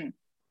 Trust me. Mm-hmm.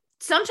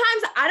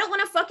 Sometimes I don't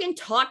want to fucking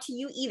talk to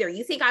you either.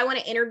 You think I want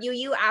to interview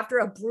you after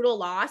a brutal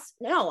loss?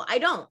 No, I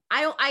don't.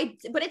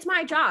 But it's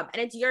my job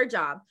and it's your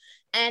job.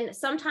 And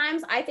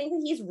sometimes I think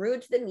that he's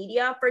rude to the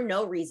media for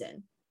no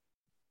reason.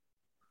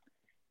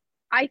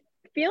 I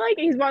feel like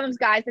he's one of those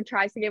guys that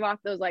tries to give off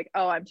those like,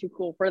 oh, I'm too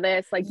cool for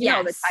this. Like, you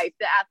know, the type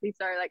that athletes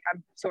are like,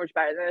 I'm so much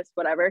better than this,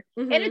 whatever.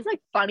 Mm-hmm. And it's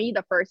like funny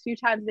the first few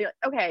times they're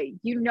like, okay,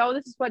 you know,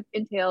 this is what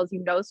entails.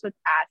 You know, this is what's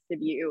asked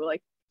of you.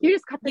 Like, you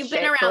just cut the You've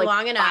shit been around for, like,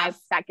 long enough. 5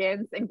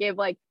 seconds and give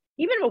like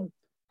even a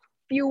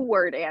few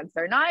word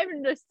answer. Not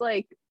even just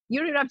like, you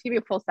don't even have to give me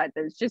a full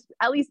sentence. Just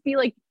at least be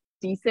like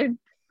decent.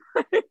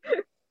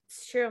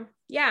 It's true.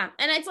 Yeah.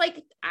 And it's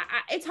like,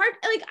 it's hard.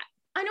 Like,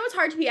 I know it's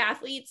hard to be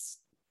athletes,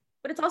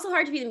 but it's also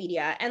hard to be the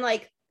media. And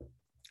like,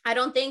 I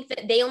don't think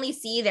that they only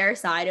see their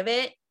side of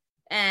it.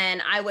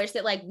 And I wish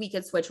that like we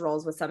could switch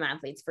roles with some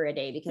athletes for a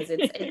day because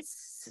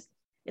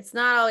it's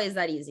not always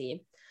that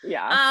easy.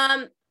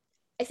 Yeah.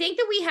 I think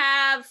that we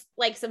have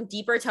like some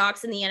deeper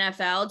talks in the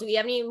NFL. Do we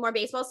have any more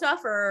baseball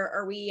stuff or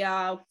are we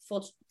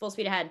full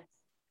speed ahead?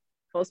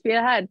 Full speed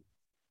ahead.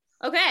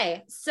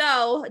 Okay.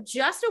 So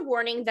just a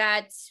warning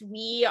that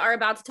we are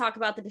about to talk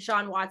about the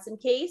Deshaun Watson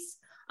case.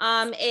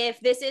 If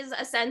this is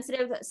a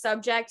sensitive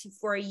subject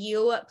for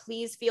you,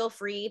 please feel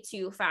free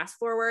to fast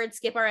forward,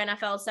 skip our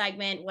NFL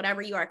segment,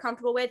 whatever you are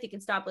comfortable with. You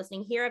can stop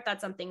listening here if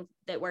that's something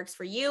that works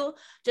for you.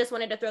 Just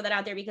wanted to throw that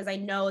out there because I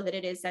know that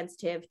it is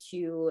sensitive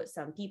to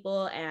some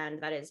people,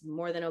 and that is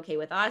more than okay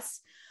with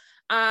us.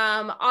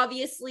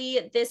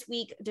 Obviously this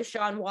week,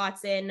 Deshaun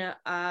Watson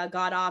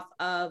got off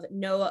of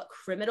no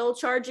criminal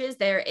charges.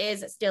 There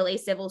is still a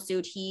civil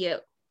suit. He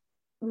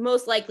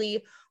most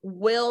likely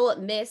will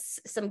miss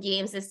some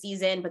games this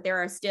season, but there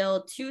are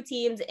still 2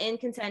 teams in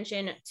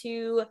contention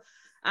to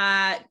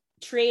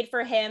trade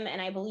for him.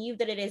 And I believe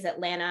that it is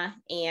Atlanta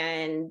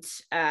and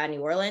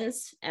New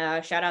Orleans.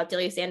 Shout out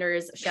Dilly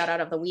Sanders, shout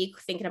out of the week.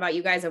 Thinking about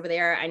you guys over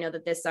there. I know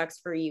that this sucks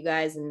for you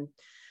guys and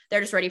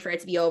they're just ready for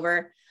it to be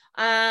over.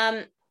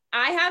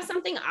 I have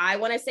something I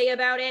want to say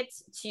about it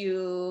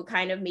to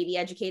kind of maybe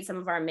educate some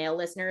of our male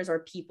listeners or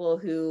people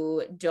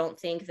who don't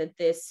think that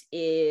this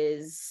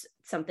is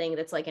something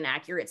that's like an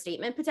accurate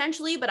statement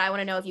potentially, but I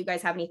want to know if you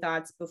guys have any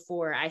thoughts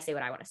before I say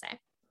what I want to say.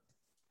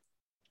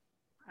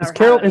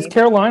 Is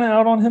Carolina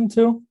out on him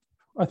too?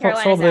 I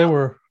thought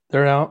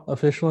they're out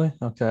officially.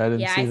 Okay, I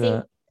didn't see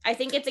that. I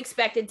think it's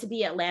expected to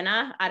be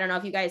Atlanta. I don't know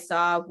if you guys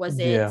saw. Was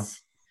it?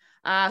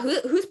 Yeah.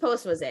 Whose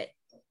post was it?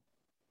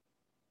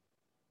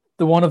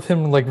 The one of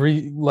him like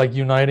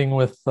uniting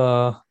with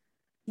no,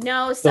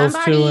 those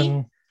somebody 2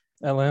 in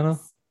Atlanta.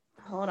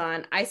 Hold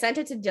on, I sent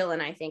it to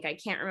Dylan. I think I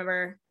can't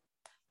remember.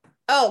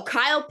 Oh,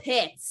 Kyle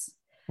Pitts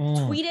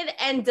tweeted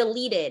and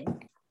deleted,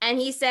 and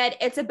he said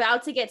it's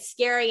about to get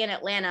scary in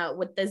Atlanta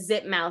with the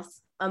zip mouth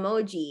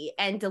emoji,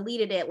 and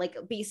deleted it like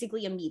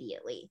basically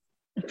immediately.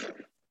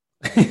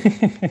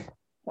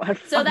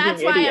 So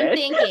that's why I'm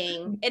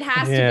thinking it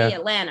has to be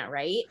Atlanta,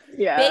 right?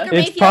 Yeah. Baker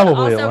Mayfield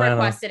also Atlanta.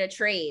 Requested a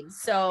trade,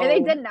 so and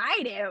they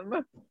denied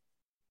him.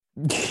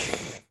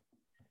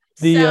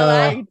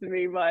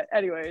 But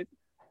anyways,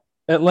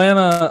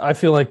 Atlanta, I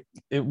feel like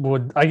it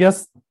would. I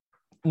guess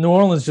New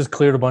Orleans just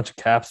cleared a bunch of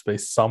cap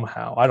space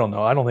somehow. I don't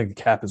know. I don't think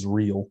the cap is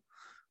real,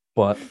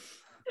 but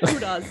who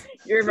does?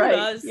 You're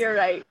right. You're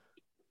right.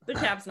 The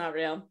cap's not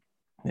real.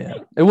 Yeah,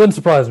 it wouldn't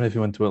surprise me if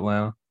you went to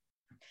Atlanta.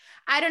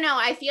 I don't know.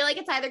 I feel like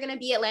it's either going to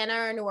be Atlanta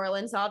or New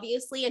Orleans,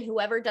 obviously, and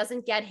whoever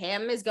doesn't get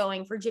him is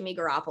going for Jimmy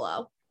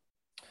Garoppolo.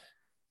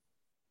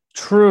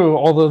 True,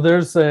 although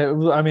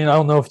I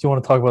don't know if you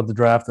want to talk about the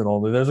draft at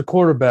all. There's a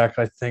quarterback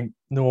I think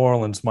New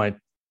Orleans might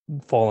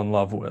fall in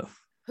love with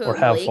or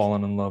have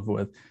fallen in love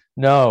with.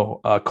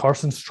 No,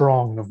 Carson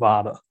Strong,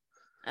 Nevada.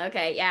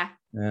 Okay, yeah.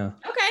 Yeah.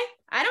 Okay,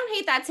 I don't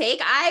hate that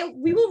take.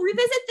 We will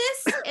revisit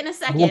this in a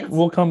second.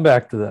 We'll come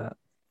back to that.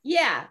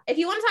 Yeah, if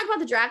you want to talk about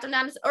the draft, I'm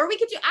down. Or we'll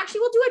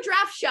do a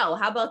draft show.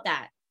 How about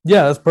that?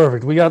 Yeah, that's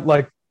perfect. We got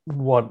a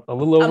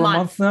little over a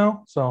month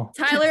now. So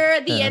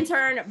Tyler, the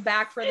intern,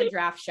 back for the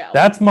draft show.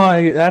 That's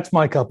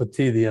my cup of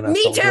tea. The NFL.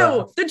 Me too.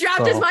 Draft. The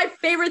draft is my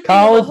favorite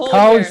thing.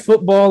 College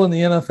football and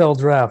the NFL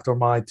draft are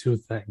my 2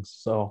 things.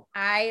 So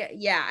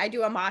I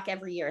do a mock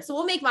every year. So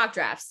we'll make mock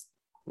drafts.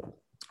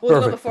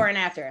 We'll do it before and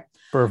after.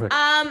 Perfect.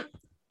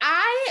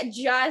 I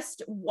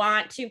just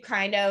want to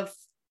kind of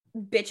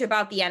bitch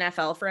about the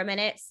NFL for a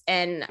minute,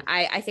 and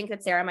I think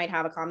that Sarah might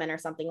have a comment or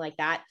something like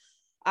that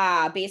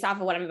based off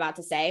of what I'm about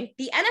to say.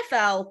 The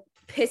NFL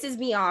pisses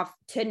me off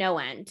to no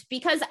end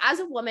because as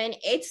a woman,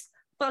 it's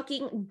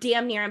fucking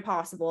damn near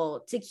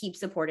impossible to keep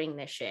supporting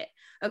this shit.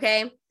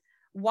 Okay,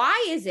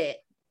 why is it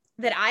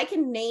that I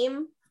can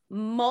name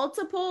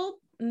multiple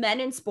men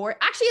in sport?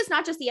 Actually, it's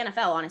not just the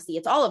NFL, honestly,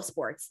 it's all of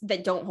sports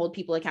that don't hold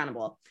people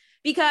accountable,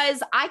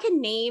 because I can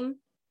name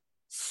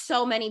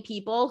so many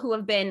people who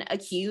have been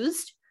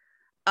accused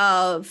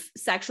of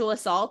sexual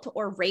assault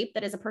or rape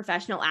that is a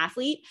professional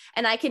athlete,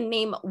 and I can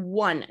name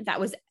one that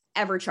was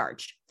ever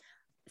charged.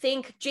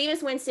 Think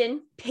Jameis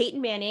Winston,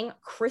 Peyton Manning,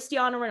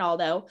 Cristiano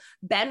Ronaldo,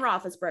 Ben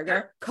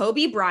Roethlisberger,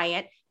 Kobe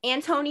Bryant,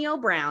 Antonio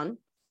Brown.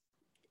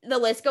 The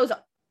list goes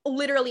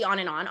literally on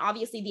and on.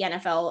 Obviously, the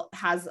NFL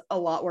has a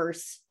lot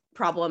worse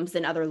problems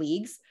than other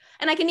leagues,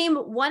 and I can name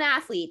one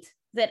athlete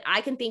that I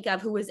can think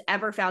of who was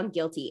ever found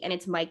guilty, and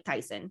it's Mike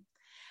Tyson.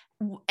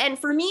 And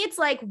for me, it's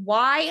like,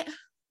 why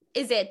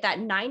is it that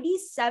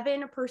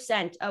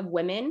 97% of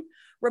women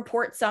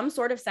report some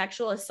sort of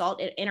sexual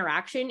assault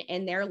interaction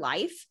in their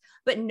life,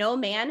 but no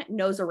man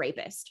knows a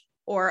rapist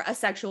or a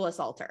sexual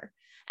assaulter?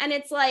 And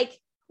it's like,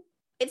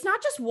 it's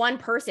not just one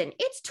person,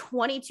 it's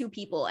 22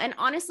 people. And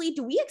honestly,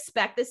 do we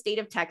expect the state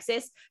of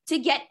Texas to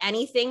get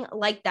anything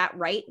like that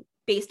right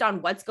based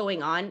on what's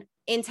going on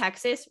in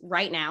Texas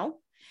right now?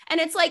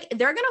 And it's like,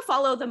 they're going to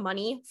follow the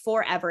money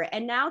forever.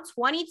 And now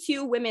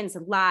 22 women's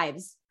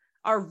lives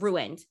are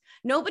ruined.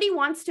 Nobody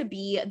wants to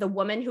be the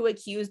woman who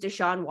accused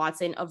Deshaun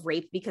Watson of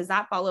rape because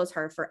that follows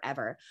her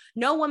forever.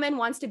 No woman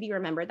wants to be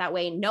remembered that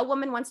way. No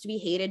woman wants to be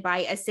hated by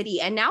a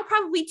city, and now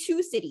probably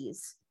 2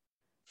 cities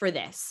for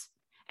this.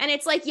 And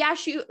it's like, yeah,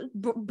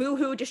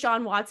 boo-hoo,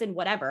 Deshaun Watson,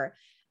 whatever.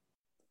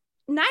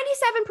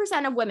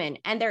 97% of women,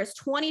 and there's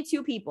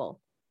 22 people.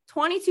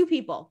 22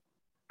 people.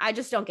 I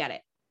just don't get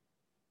it.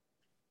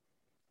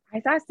 I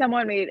saw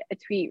someone made a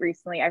tweet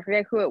recently. I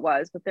forget who it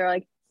was, but they're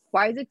like,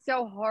 why is it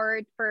so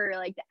hard for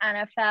like the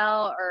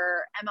NFL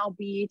or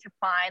MLB to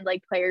find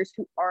like players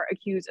who are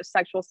accused of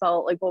sexual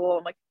assault? Like, blah, blah, blah.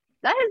 I'm like,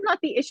 that is not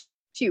the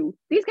issue.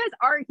 These guys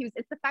are accused.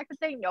 It's the fact that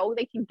they know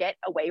they can get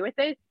away with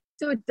it.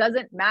 So it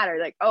doesn't matter.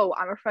 Like, oh,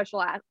 I'm a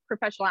professional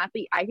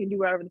athlete. I can do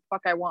whatever the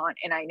fuck I want.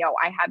 And I know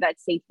I have that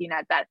safety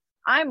net that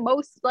I'm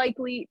most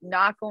likely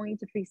not going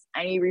to face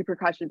any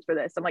repercussions for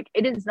this. I'm like,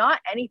 it is not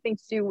anything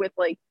to do with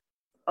like,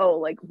 oh,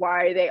 like,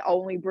 why are they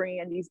only bringing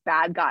in these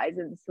bad guys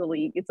into the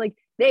league? It's like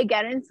they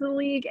get into the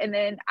league and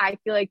then I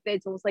feel like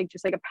it's almost like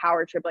just like a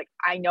power trip. Like,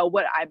 I know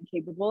what I'm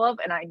capable of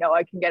and I know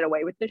I can get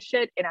away with this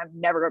shit and I'm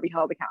never going to be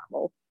held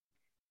accountable.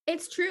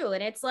 It's true.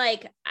 And it's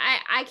like,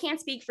 I can't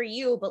speak for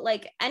you, but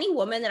like any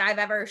woman that I've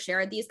ever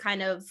shared these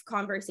kind of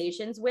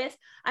conversations with,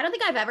 I don't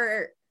think I've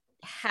ever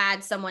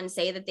had someone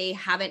say that they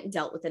haven't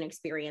dealt with an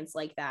experience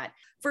like that.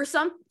 For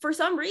some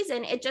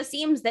reason, it just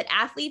seems that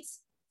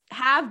athletes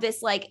have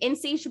this like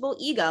insatiable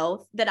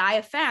ego that I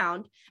have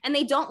found, and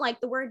they don't like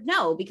the word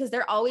no because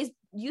they're always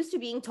used to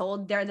being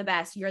told they're the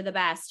best, you're the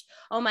best,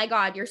 oh my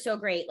god, you're so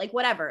great, like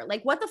whatever,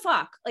 like what the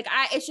fuck, like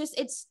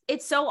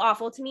it's so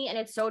awful to me and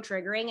it's so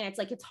triggering, and it's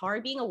like it's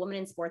hard being a woman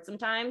in sports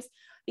sometimes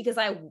because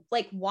I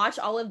like watch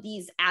all of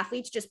these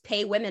athletes just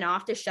pay women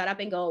off to shut up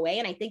and go away,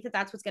 and I think that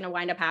that's what's going to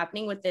wind up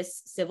happening with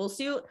this civil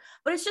suit,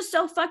 but it's just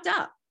so fucked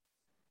up.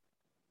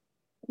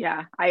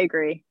 Yeah, I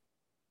agree.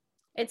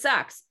 It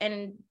sucks.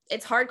 And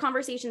it's hard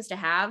conversations to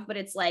have, but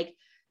it's like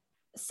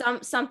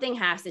something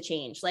has to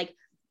change. Like,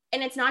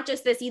 and it's not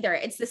just this either.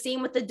 It's the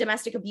same with the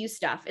domestic abuse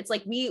stuff. It's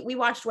like, we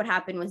watched what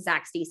happened with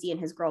Zach Stacey and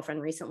his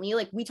girlfriend recently.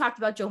 Like we talked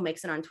about Joe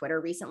Mixon on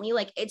Twitter recently.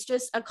 Like it's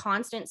just a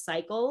constant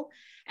cycle.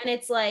 And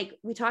it's like,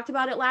 we talked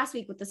about it last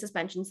week with the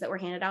suspensions that were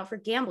handed out for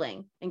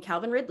gambling and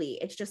Calvin Ridley.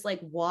 It's just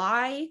like,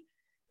 why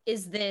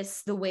is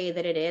this the way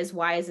that it is?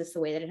 Why is this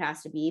the way that it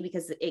has to be?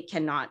 Because it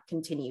cannot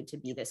continue to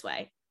be this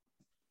way.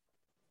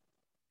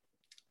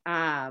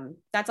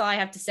 That's all I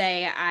have to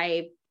say.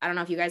 I don't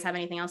know if you guys have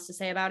anything else to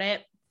say about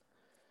it.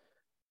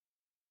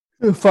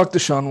 Fuck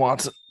Deshaun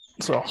Watson.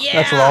 So yeah.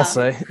 That's what I'll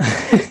say.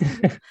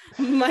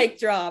 Mic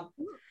drop.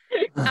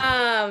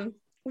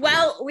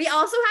 Well, we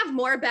also have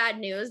more bad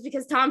news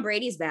because Tom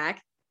Brady's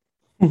back.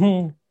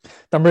 Tom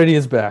Brady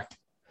is back.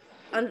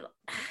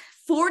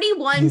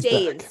 41 He's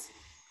days. Back.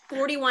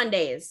 41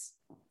 days.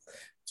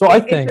 So I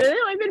think it's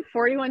really only been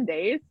 41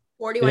 days.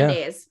 41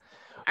 days.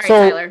 All right,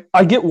 so Tyler.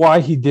 I get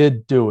why he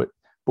did do it,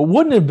 but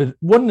wouldn't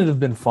it have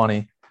been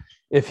funny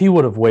if he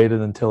would have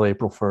waited until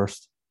April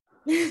 1st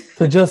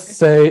to just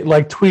say,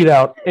 like, tweet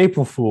out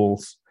April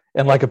Fools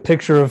and like a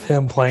picture of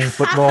him playing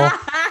football?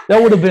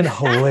 That would have been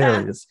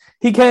hilarious.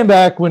 He came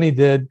back when he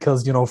did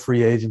because,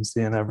 free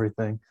agency and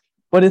everything.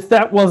 But if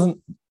that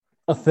wasn't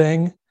a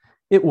thing,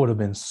 it would have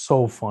been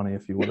so funny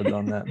if he would have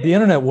done that. The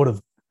internet would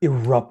have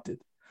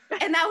erupted.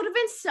 And that would have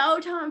been so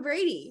Tom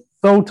Brady.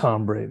 So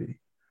Tom Brady.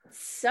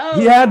 So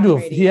he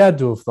had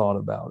to have thought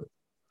about it.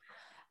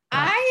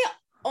 I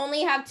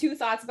only have two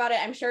thoughts about it.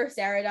 I'm sure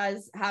Sarah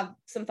does have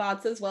some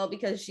thoughts as well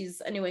because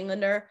she's a New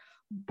Englander.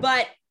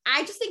 But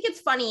I just think it's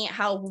funny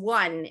how,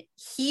 one,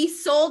 he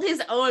sold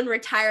his own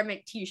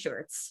retirement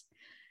t-shirts.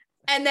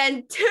 And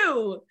then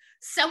two,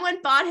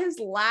 someone bought his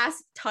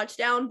last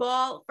touchdown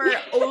ball for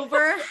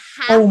over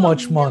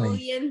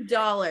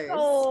 $500,000.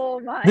 Oh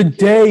my! The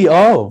day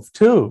of,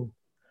 too.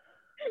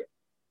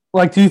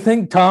 Like, do you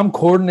think Tom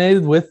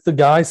coordinated with the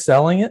guy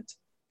selling it?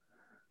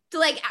 To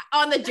like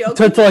on the joke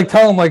to like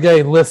tell him like,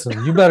 hey,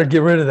 listen, you better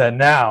get rid of that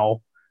now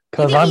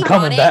because I'm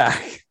coming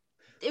back.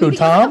 Who,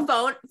 Tom?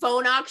 Like a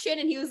phone auction,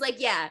 and he was like,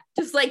 yeah,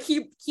 just like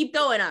keep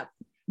going up.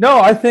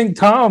 No, I think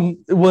Tom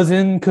was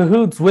in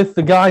cahoots with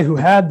the guy who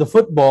had the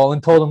football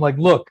and told him like,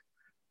 look,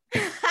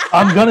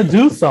 I'm gonna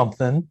do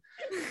something,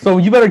 so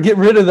you better get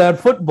rid of that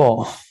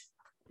football.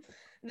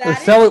 Or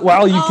sell it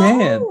while you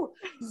can.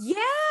 Yeah.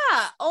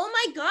 Oh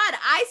my God.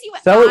 I see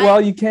what. Sell it while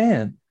you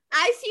can.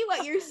 I see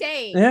what you're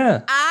saying.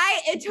 Yeah.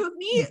 It took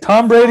me.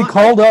 Tom Brady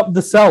called up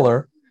the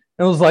seller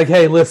and was like,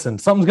 hey, listen,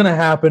 something's going to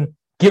happen.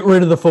 Get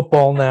rid of the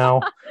football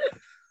now.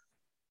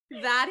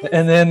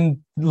 And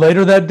then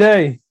later that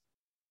day,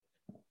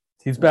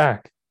 he's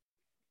back.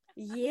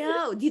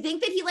 Yo, do you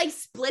think that he like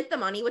split the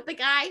money with the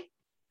guy?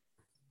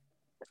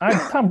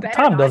 Tom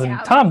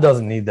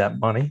doesn't need that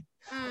money.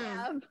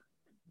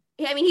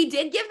 Yeah, I mean, he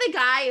did give the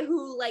guy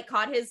who like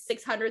caught his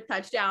 600th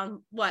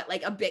touchdown,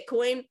 like a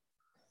Bitcoin?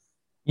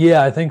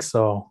 Yeah, I think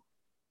so.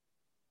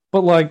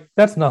 But like,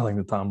 that's nothing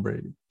to Tom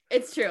Brady.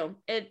 It's true.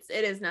 It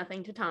is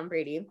nothing to Tom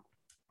Brady.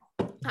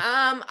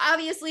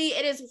 Obviously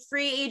it is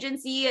free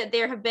agency.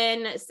 There have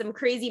been some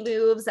crazy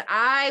moves.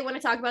 I want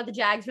to talk about the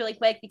Jags really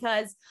quick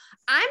because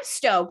I'm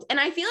stoked. And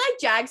I feel like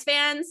Jags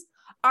fans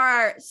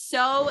are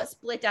so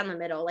split down the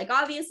middle. Like,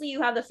 obviously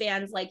you have the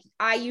fans like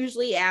I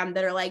usually am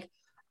that are like,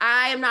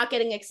 I am not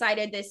getting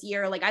excited this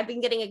year. Like, I've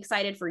been getting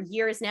excited for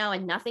years now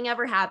and nothing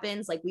ever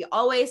happens. Like, we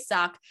always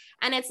suck.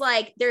 And it's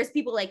like, there's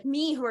people like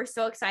me who are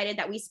so excited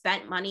that we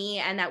spent money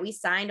and that we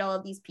signed all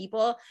of these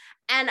people.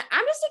 And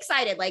I'm just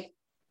excited. Like,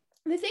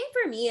 the thing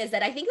for me is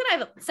that I think that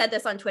I've said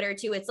this on Twitter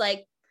too. It's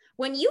like,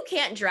 when you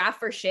can't draft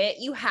for shit,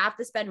 you have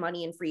to spend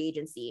money in free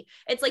agency.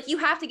 It's like you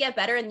have to get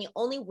better. And the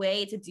only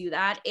way to do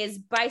that is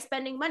by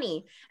spending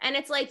money. And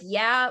it's like,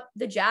 yeah,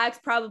 the Jags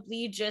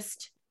probably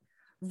just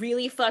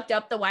really fucked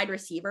up the wide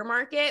receiver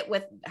market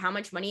with how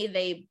much money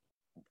they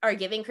are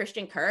giving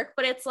Christian Kirk.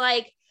 But it's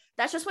like,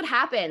 that's just what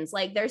happens.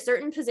 Like there's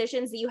certain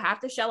positions that you have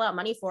to shell out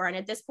money for. And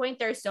at this point,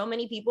 there's so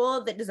many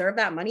people that deserve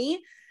that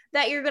money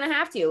that you're going to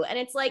have to. And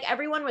it's like,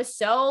 everyone was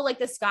so like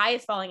the sky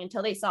is falling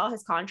until they saw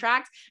his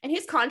contract, and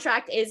his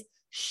contract is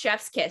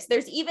chef's kiss.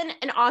 There's even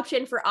an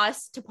option for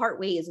us to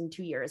part ways in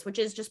 2 years, which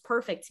is just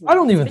perfect to me. I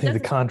don't even think the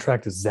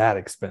contract is that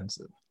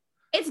expensive.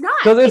 It's not.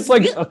 Because it's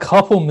like a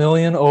couple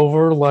million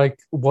over like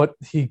what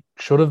he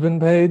should have been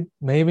paid,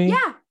 maybe.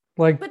 Yeah.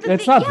 Like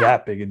it's not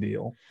that big a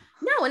deal.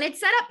 No, and it's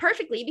set up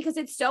perfectly because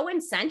it's so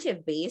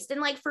incentive based. And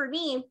like for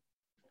me,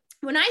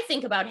 when I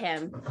think about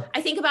him,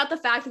 I think about the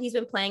fact that he's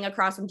been playing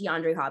across from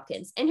DeAndre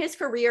Hopkins. In his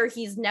career,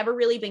 he's never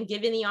really been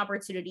given the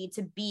opportunity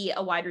to be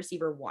a wide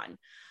receiver one.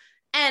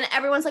 And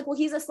everyone's like, well,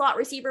 he's a slot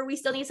receiver. We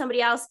still need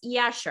somebody else.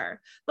 Yeah, sure.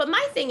 But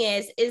my thing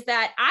is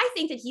that I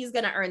think that he's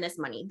going to earn this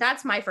money.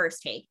 That's my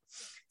first take.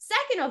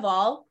 Second of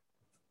all,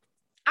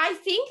 I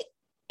think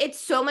it's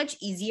so much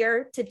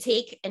easier to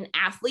take an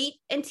athlete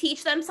and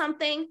teach them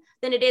something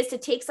than it is to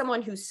take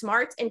someone who's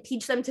smart and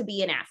teach them to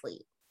be an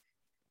athlete.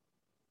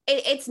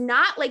 It's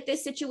not like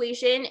this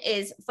situation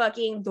is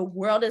fucking the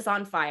world is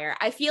on fire.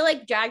 I feel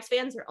like Jags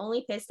fans are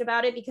only pissed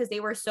about it because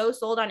they were so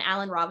sold on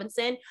Allen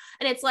Robinson.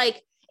 And it's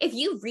like, if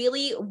you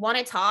really want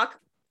to talk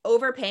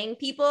overpaying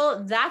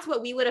people, that's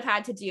what we would have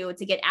had to do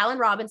to get Allen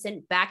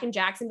Robinson back in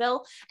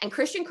Jacksonville. And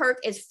Christian Kirk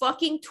is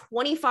fucking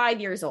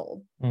 25 years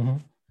old.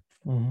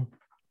 Mm-hmm. Mm-hmm.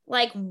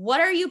 Like, what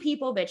are you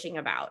people bitching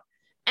about?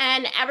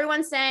 And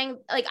everyone's saying,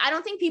 like, I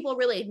don't think people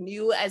really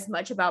knew as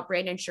much about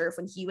Brandon Scherff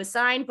when he was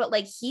signed, but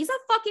like, he's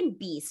a fucking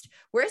beast.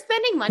 We're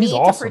spending money. He's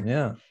awesome,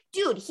 yeah.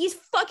 Dude, he's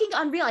fucking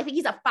unreal. I think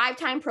he's a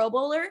 5-time Pro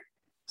Bowler.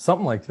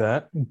 Something like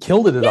that. He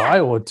killed it at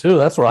Iowa too.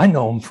 That's where I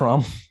know him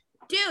from.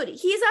 Dude,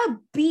 he's a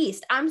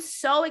beast. I'm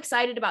so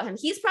excited about him.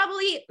 He's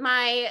probably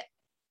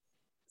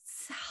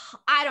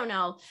I don't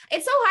know.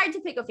 It's so hard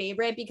to pick a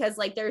favorite because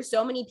like there's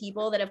so many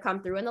people that have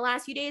come through in the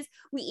last few days.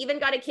 We even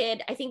got a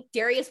kid, I think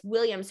Darius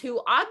Williams,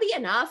 who oddly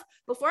enough,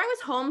 before I was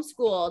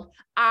homeschooled,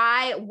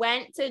 I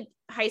went to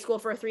high school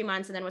for 3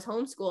 months and then was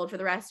homeschooled for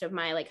the rest of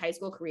my like high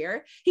school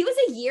career. He was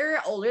a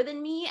year older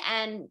than me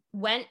and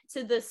went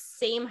to the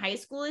same high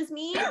school as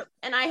me.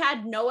 And I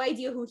had no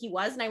idea who he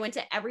was. And I went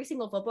to every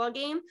single football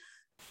game,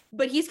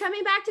 but he's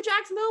coming back to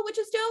Jacksonville, which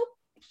is dope.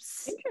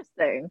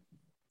 Interesting.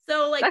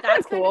 So like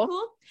that's kind of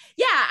cool.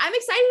 Yeah, I'm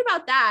excited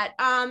about that.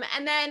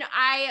 And then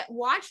I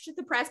watched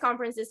the press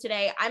conferences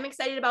today. I'm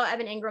excited about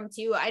Evan Ingram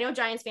too. I know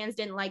Giants fans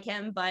didn't like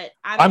him, but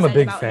I'm a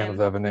big fan of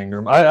Evan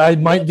Ingram. I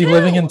might be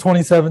living in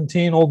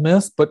 2017 Ole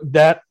Miss, but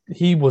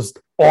he was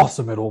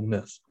awesome at Ole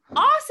Miss.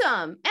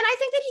 Awesome. And I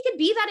think that he could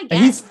be that again.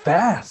 And he's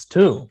fast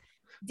too.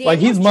 Daniel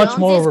he's Jones much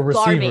more of a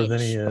receiver garbage. than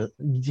he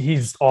is.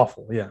 He's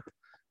awful. Yeah.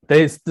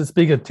 They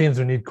speak of teams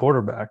who need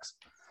quarterbacks.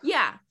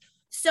 Yeah.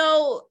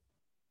 So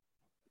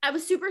I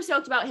was super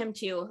stoked about him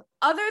too.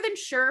 Other than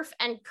Scherff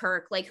and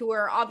Kirk, like who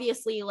are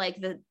obviously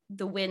like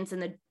the wins in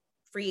the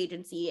free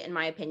agency, in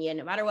my opinion,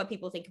 no matter what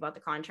people think about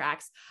the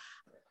contracts.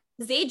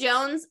 Zay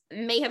Jones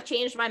may have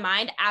changed my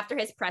mind after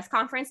his press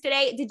conference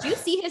today. Did you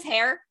see his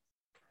hair?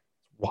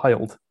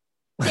 Wild.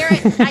 Sarah,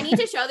 I need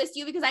to show this to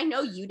you because I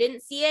know you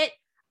didn't see it.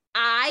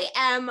 I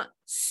am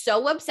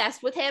so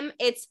obsessed with him.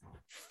 It's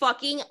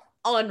fucking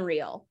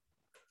unreal.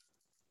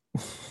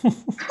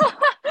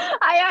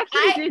 I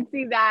actually did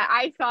see that.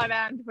 I saw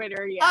that on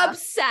Twitter. Yeah.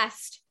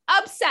 Obsessed.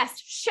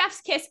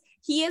 Chef's kiss.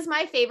 He is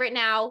my favorite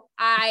now.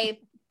 I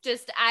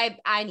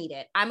need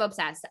it. I'm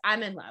obsessed.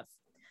 I'm in love.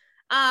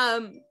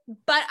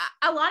 But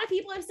a lot of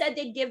people have said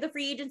they'd give the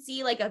free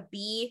agency like a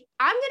B.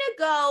 I'm going to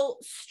go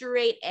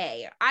straight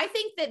A. I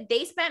think that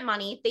they spent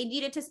money. They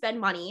needed to spend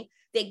money.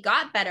 They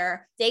got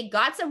better. They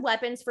got some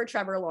weapons for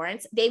Trevor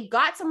Lawrence. They've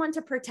got someone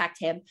to protect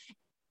him.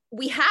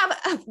 We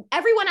have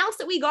everyone else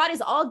that we got is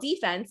all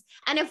defense.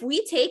 And if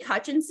we take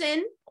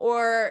Hutchinson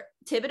or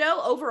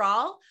Thibodeau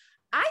overall,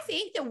 I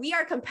think that we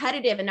are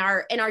competitive in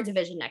our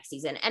division next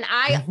season. And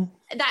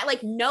that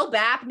like no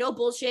BAP, no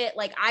bullshit.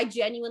 Like I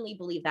genuinely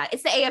believe that.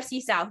 It's the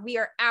AFC South. We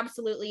are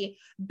absolutely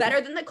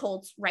better than the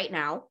Colts right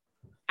now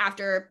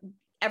after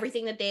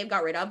everything that they've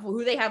got rid of.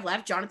 Who they have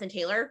left, Jonathan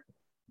Taylor.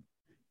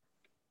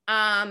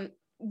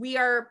 We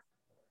are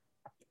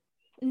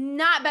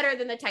not better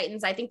than the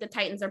Titans. I think the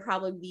Titans are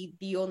probably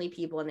the only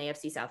people in the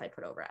AFC South I'd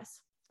put over us.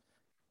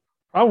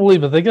 Probably,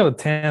 but they got a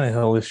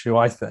Tannehill issue,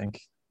 I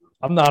think.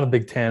 I'm not a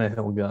big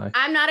Tannehill guy.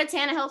 I'm not a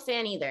Tannehill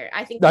fan either.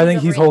 I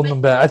think he's holding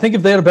them back. I think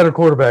if they had a better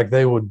quarterback,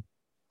 they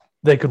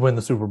could win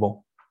the Super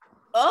Bowl.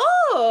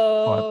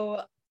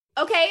 Oh,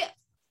 okay.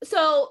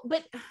 So,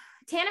 but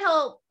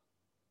Tannehill,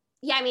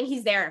 yeah, I mean,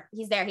 he's there.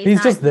 He's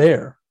just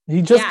there.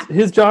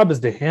 His job is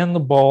to hand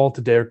the ball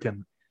to Derrick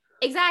Henry.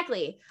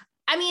 Exactly.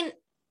 I mean,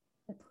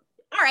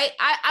 all right.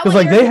 Because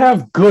like they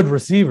have good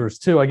receivers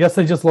too. I guess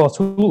they just lost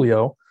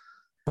Julio,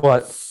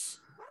 but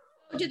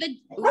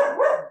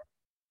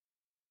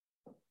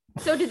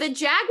So do the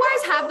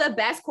Jaguars have the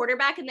best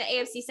quarterback in the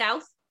AFC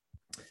South?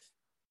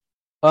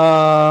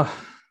 Oh,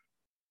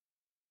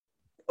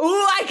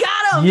 I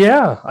got him.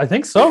 Yeah, I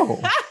think so,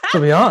 to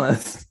be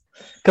honest.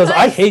 Because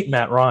I hate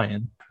Matt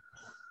Ryan.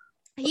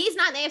 He's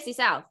not in the AFC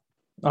South.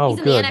 Oh, he's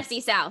in good. the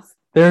NFC South.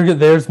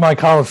 There's my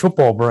college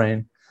football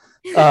brain.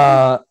 Who's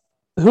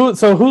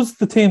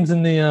the teams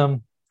in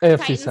the AFC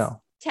Titans, South?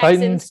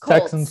 Texans,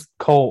 Colts. Texans,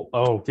 Colts.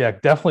 Oh, yeah,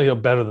 definitely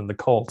better than the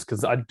Colts.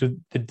 Because do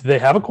they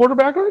have a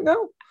quarterback right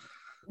now?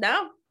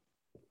 No.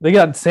 They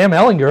got Sam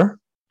Ellinger.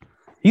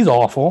 He's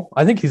awful.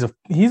 I think he's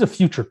a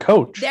future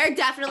coach. They're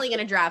definitely going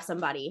to draft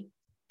somebody.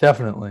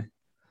 Definitely.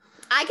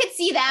 I could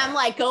see them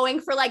like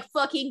going for like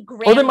fucking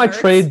Graham. Or they might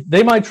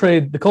Mertz.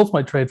 trade. The Colts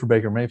might trade for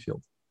Baker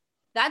Mayfield.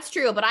 That's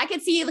true, but I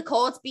could see the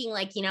Colts being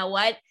like, you know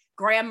what?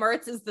 Graham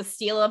Mertz is the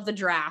steal of the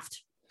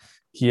draft.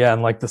 Yeah,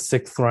 in like the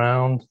 6th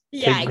round.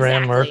 Yeah, take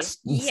Graham exactly. Mertz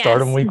and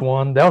start him week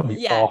 1. That would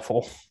be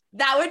awful.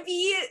 That would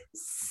be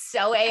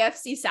so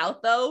AFC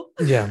South though.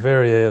 Yeah,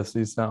 very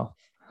AFC South.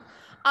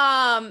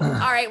 All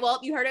right. Well,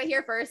 you heard it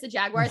here first. The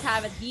Jaguars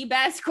have the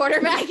best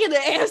quarterback in the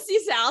AFC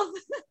South.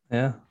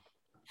 Yeah.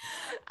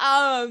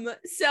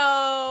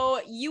 So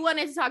you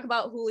wanted to talk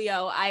about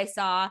Julio. I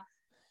saw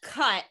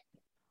cut.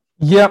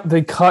 Yep,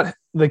 they cut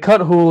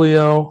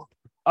Julio.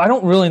 I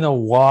don't really know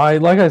why.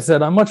 Like I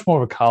said, I'm much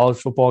more of a college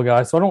football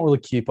guy, so I don't really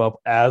keep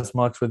up as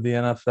much with the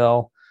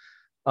NFL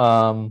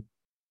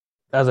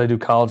as I do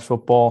college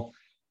football.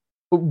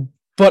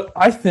 But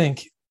I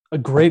think a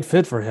great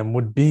fit for him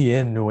would be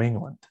in New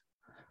England.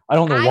 I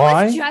don't know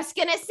why. I was just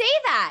gonna say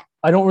that.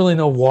 I don't really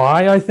know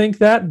why I think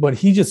that, but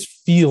he just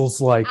feels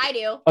like I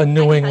do. a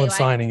New England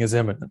signing is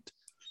imminent.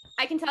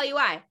 I can tell you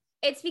why.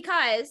 It's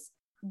because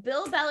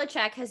Bill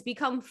Belichick has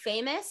become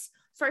famous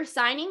for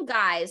signing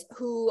guys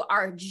who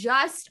are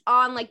just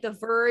on like the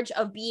verge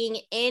of being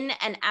in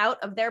and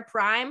out of their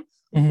prime,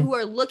 who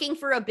are looking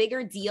for a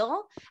bigger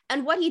deal.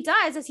 And what he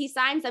does is he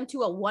signs them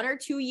to a 1 or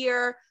 2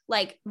 year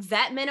like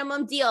vet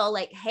minimum deal,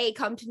 like, hey,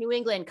 come to New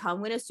England,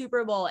 come win a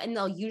Super Bowl. And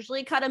they'll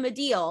usually cut him a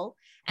deal.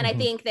 And I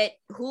think that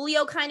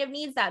Julio kind of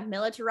needs that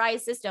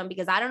militarized system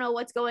because I don't know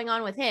what's going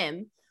on with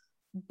him.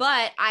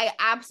 But I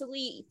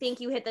absolutely think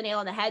you hit the nail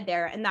on the head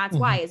there. And that's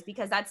why, is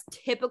because that's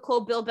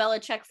typical Bill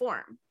Belichick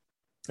form.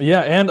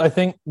 Yeah, and I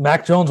think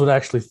Mac Jones would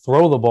actually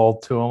throw the ball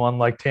to him,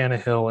 unlike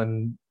Tannehill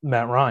and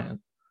Matt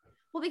Ryan.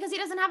 Well, because he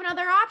doesn't have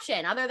another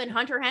option other than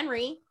Hunter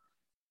Henry.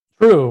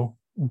 True,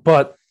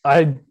 but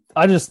I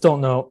just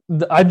don't know.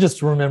 I'm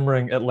just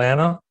remembering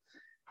Atlanta.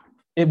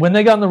 When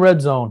they got in the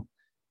red zone,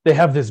 they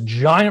have this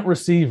giant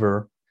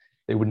receiver.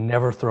 They would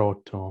never throw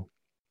it to him.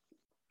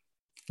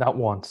 Not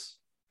once.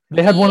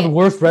 They had one of the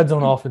worst red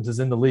zone offenses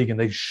in the league, and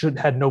they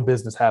had no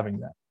business having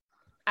that.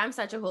 I'm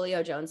such a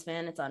Julio Jones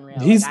fan. It's unreal.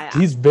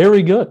 He's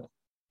very good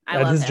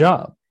at his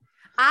job.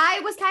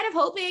 I was kind of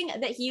hoping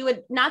that he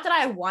would, not that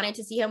I wanted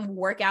to see him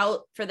work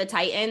out for the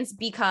Titans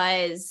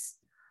because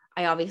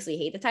I obviously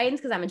hate the Titans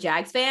because I'm a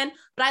Jags fan,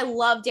 but I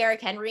love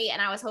Derrick Henry.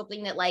 And I was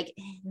hoping that like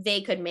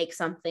they could make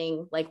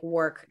something like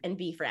work and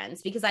be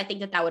friends because I think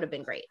that would have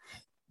been great.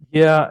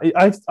 Yeah.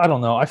 I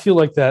don't know. I feel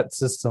like that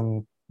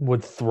system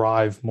would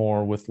thrive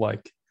more with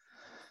like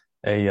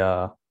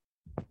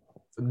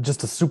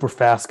just a super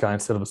fast guy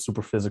instead of a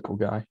super physical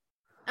guy.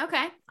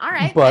 Okay. All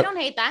right. But I don't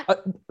hate that.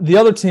 The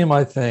other team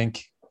I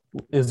think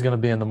is going to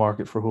be in the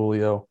market for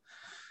Julio,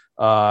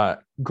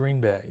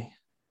 Green Bay.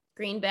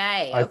 Green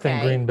Bay. I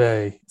think Green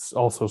Bay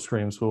also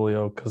screams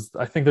Julio because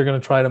I think they're going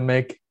to try to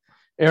make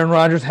Aaron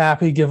Rodgers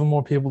happy, give him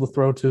more people to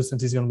throw to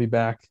since he's going to be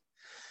back.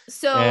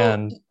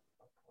 And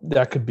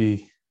that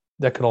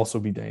could also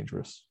be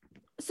dangerous.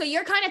 So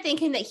you're kind of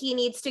thinking that he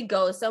needs to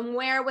go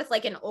somewhere with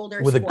like an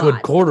older with squad. A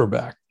good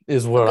quarterback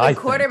is what I think.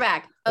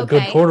 Quarterback. Okay. A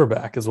good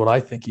quarterback is what I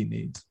think he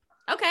needs.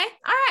 Okay.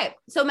 All right.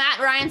 So Matt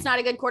Ryan's not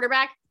a good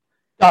quarterback?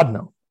 God,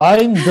 no.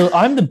 I'm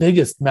the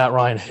biggest Matt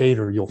Ryan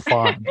hater you'll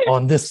find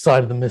on this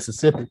side of the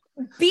Mississippi.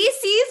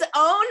 BC's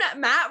own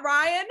Matt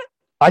Ryan?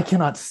 I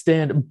cannot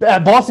stand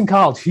at Boston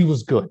College. He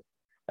was good.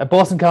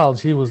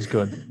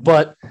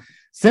 But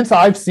since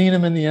I've seen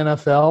him in the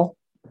NFL,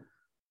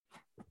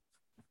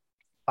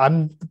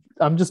 I'm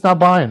just not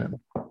buying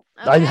him. Okay.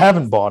 I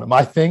haven't bought him.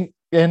 I think,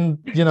 and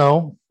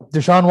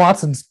Deshaun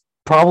Watson's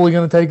probably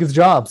going to take his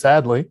job,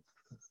 sadly.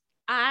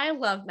 I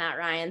love Matt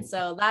Ryan,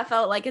 so that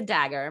felt like a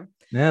dagger.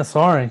 Yeah,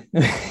 sorry.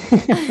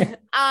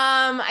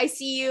 I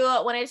see you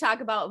wanted to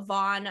talk about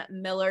Von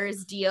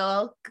Miller's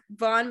deal.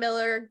 Von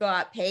Miller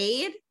got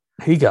paid.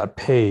 He got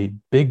paid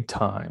big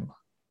time.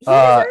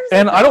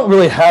 And I don't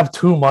really have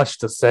too much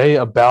to say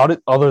about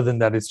it other than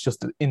that it's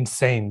just an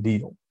insane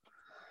deal.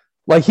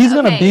 Like he's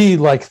going to be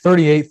like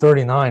 38,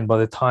 39 by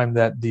the time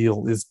that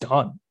deal is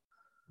done.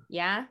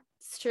 Yeah,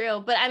 it's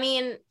true. But I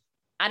mean,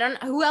 I don't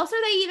know. Who else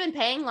are they even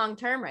paying long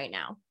term right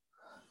now?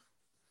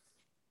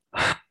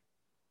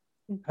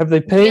 Have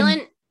they paid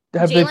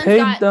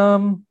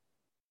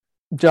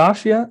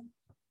Josh yet?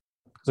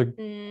 They're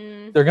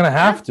going to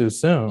have to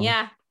soon.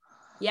 Yeah,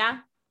 I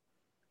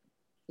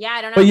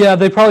don't know. But yeah,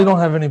 they probably don't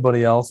have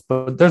anybody else,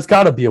 but there's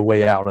got to be a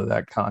way out of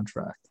that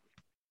contract.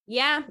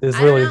 Yeah. is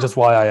I don't really know. just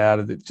why I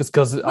added it. Just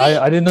because Wait.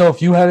 I didn't know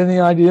if you had any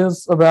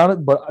ideas about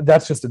it, but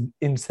that's just an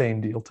insane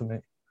deal to me.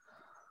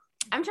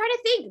 I'm trying to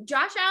think.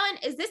 Josh Allen,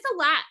 is this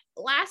the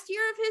last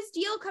year of his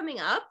deal coming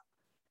up?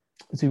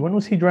 See, when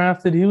was he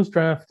drafted? He was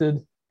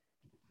drafted.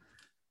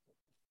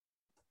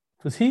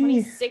 Was he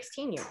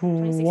 2016 year.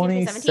 2016,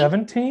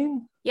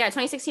 2017? Yeah,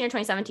 2016 or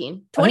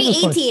 2017. I think it was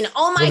 2018.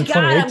 Oh my was it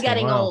God, I'm 2018?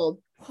 getting Wow. old.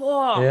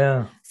 Oh.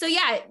 Yeah. So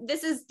yeah,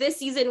 this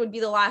season would be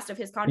the last of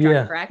his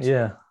contract, correct?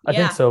 Yeah. I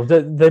Yeah. think so.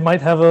 They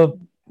might have a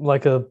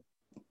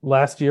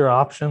last year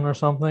option or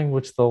something,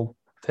 which they'll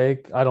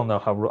take. I don't know.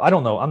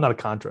 I'm not a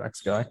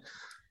contracts guy,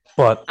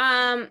 but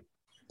yeah,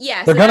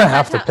 they're so gonna that's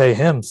have to pay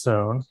him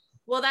soon.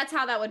 Well, that's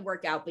how that would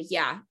work out. But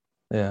yeah.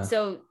 Yeah.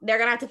 So they're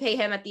gonna have to pay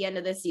him at the end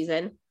of this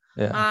season.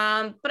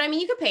 Yeah. But I mean,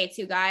 you could pay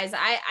two guys.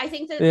 I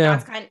think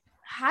that's kind of,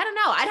 I don't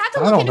know. I'd have to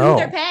I look don't into know. who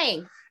they're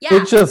paying. Yeah.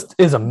 It just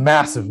is a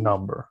massive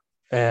number.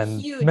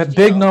 And Huge big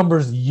deal.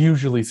 numbers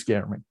usually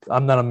scare me.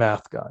 I'm not a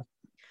math guy.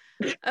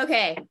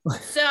 Okay.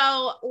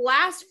 So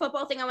last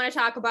football thing I want to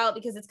talk about,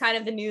 because it's kind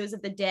of the news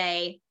of the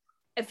day.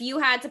 If you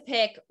had to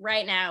pick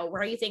right now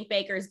where you think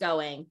Baker's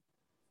going.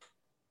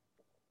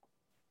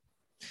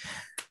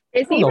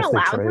 Is he know even if they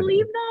allowed to traded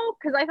leave him. though?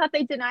 Because I thought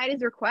they denied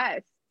his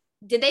request.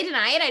 Did they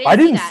deny it? I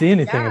didn't that. see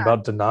anything Yeah.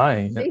 about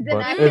denying They it, but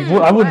denied it.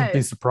 I wouldn't be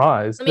What?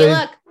 surprised. Let me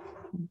look.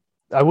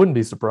 I wouldn't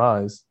be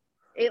surprised.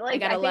 It like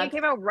gotta I think look. it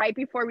came out right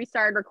before we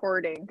started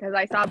recording because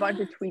I saw a bunch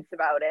of tweets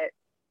about it.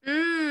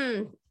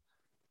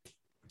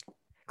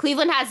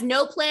 Cleveland has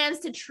no plans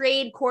to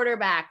trade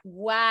quarterback.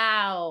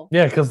 Wow.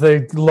 Yeah, because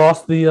they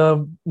lost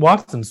the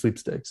Watson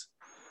sweepstakes.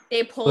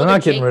 They pulled They're a not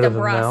Jake getting rid of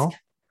him DeBrusque. now.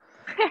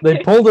 They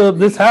pulled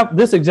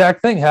this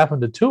exact thing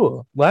happened to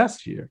Tua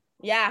last year.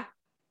 Yeah.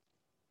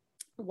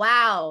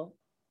 Wow.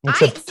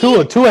 Except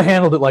Tua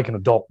handled it like an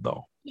adult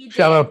though. He did.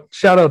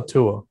 Shout out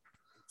Tua.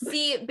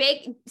 See,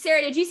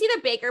 Sarah, did you see the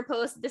Baker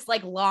post this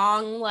like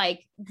long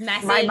like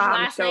message My mom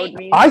last showed night?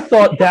 me. I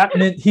thought that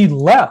meant he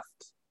left.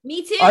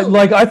 Me too.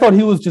 I thought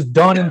he was just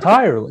done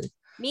entirely.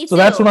 Me too. So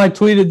that's when I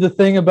tweeted the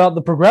thing about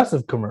the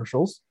progressive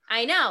commercials.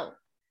 I know.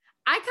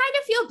 I kind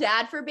of feel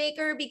bad for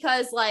Baker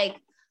because like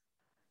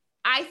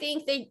I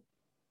think the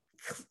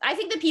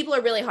people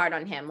are really hard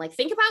on him. Like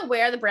think about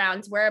where the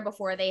Browns were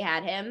before they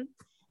had him.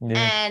 Yeah.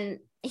 And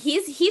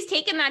he's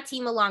taken that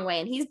team a long way,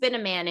 and he's been a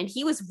man, and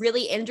he was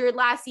really injured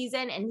last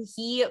season, and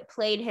he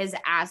played his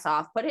ass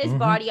off, put his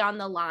body on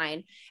the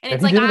line. And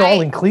it's he like did it all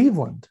in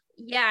Cleveland.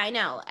 Yeah, I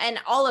know. And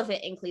all of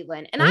it in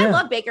Cleveland. And I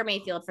love Baker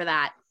Mayfield for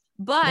that.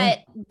 But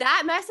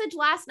that message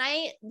last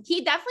night,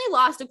 he definitely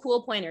lost a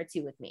cool point or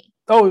two with me.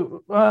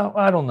 Oh, well,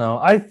 I don't know.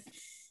 I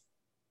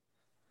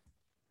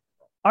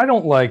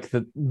don't like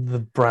that the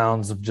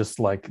Browns have just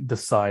like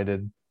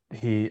decided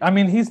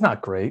he's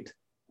not great,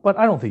 but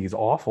I don't think he's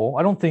awful.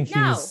 I don't think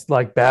he's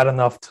like bad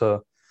enough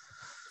to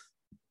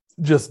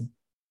just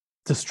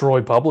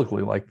destroy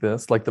publicly like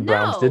this, like the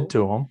Browns did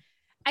to him.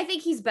 I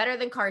think he's better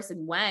than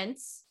Carson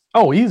Wentz.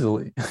 Oh,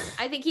 easily.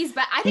 I think he's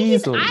I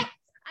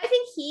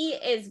think he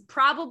is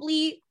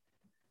probably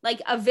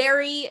like a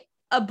very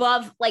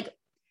above, like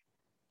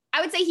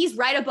I would say he's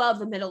right above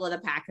the middle of the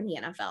pack in the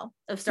NFL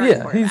of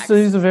starting quarterbacks.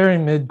 He's a very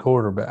mid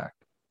quarterback,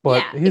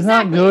 but he's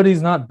not good.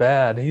 He's not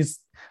bad.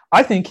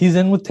 I think he's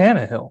in with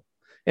Tannehill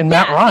and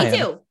Matt Ryan. Me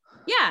too.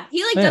 Yeah,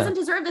 he doesn't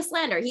deserve the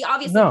slander. He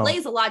obviously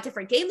plays a lot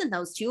different game than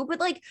those two, but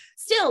like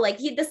still, like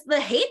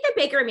the hate that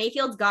Baker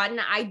Mayfield's gotten,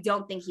 I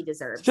don't think he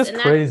deserves. It's just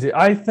crazy.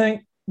 I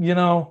think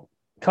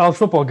college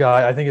football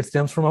guy. I think it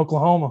stems from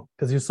Oklahoma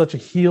because he was such a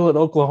heel at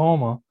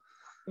Oklahoma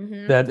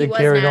that it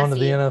carried on to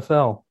the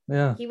NFL.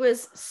 Yeah, he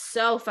was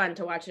so fun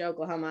to watch at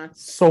Oklahoma.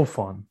 So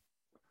fun.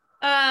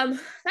 That's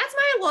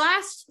my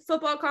last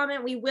football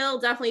comment. We will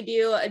definitely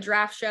do a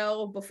draft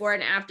show before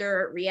and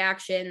after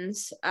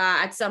reactions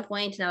at some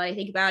point. Now that I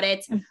think about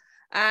it,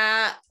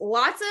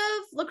 lots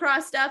of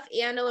lacrosse stuff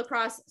and a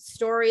lacrosse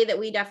story that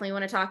we definitely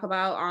want to talk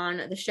about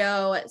on the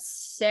show.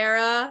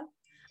 Sarah,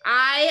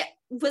 I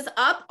was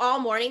up all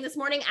morning this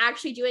morning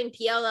actually doing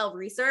PLL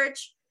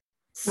research.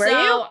 Were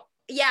you?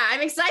 Yeah,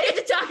 I'm excited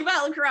to talk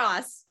about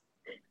lacrosse.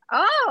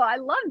 Oh, I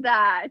love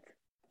that.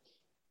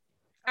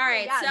 All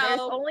right, there's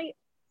so only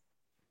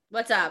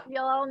what's up?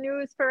 PLL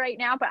news for right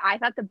now, but I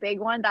thought the big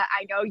one that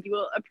I know you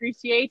will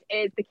appreciate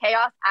is the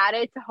Chaos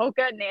added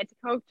Tehoka and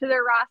Nanticoke to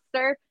their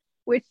roster,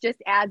 which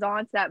just adds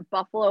on to that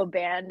Buffalo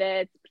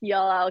Bandits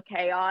PLL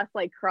Chaos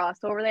like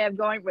crossover they have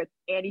going with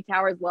Andy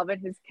Towers loving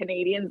his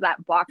Canadians,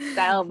 that box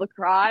style of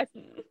lacrosse.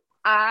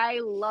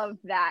 I love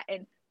that.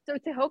 And so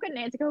Tehoka and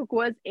Nanticoke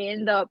was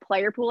in the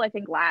player pool, I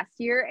think, last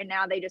year, and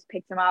now they just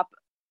picked him up,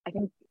 I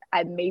think,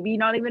 maybe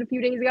not even a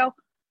few days ago.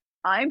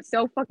 I'm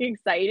so fucking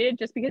excited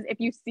just because if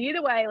you see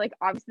the way, like,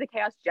 obviously the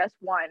Chaos just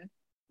won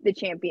the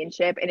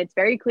championship and it's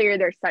very clear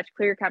there's such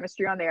clear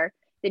chemistry on there.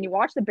 Then you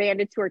watch the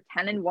Bandits who are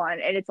 10-1,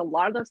 and it's a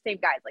lot of those same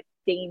guys like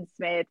Dane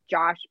Smith,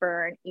 Josh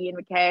Byrne, Ian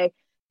McKay,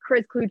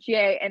 Chris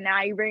Cloutier, and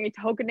now you bring in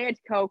Tehoka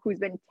Nanticoke, who's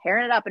been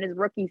tearing it up in his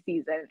rookie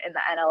season in the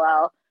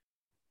NLL.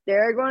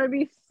 They're going to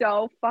be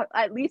so fun.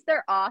 At least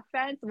their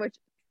offense, which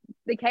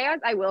the Chaos,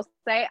 I will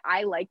say,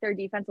 I like their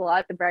defense a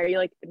lot. They're very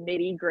like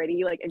nitty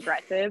gritty, like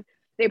aggressive.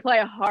 They play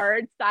a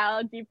hard style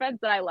of defense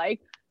that I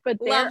like, but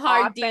their Love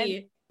hard offense,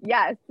 D.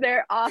 yes,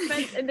 their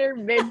offense and their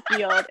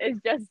midfield is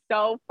just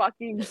so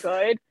fucking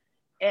good.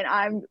 And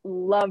I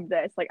love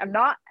this. Like, I'm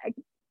not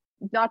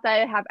that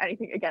I have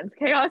anything against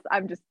Chaos.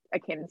 I'm just a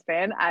Cannons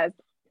fan, as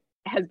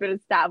has been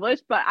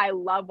established, but I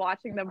love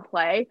watching them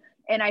play.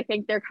 And I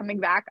think they're coming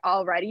back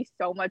already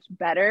so much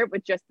better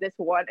with just this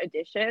one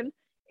addition.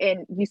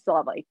 And you still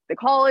have like the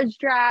college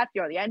draft,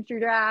 the entry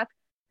draft.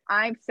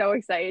 I'm so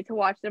excited to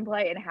watch them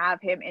play and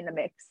have him in the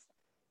mix.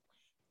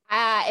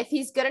 If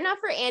he's good enough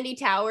for Andy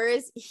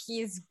Towers,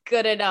 he's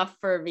good enough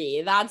for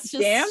me. That's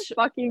just damn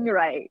fucking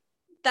right.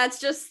 That's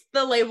just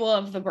the label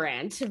of the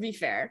brand, to be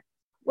fair.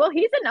 Well,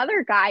 he's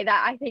another guy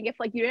that I think if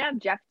like you didn't have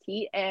Jeff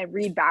Teat and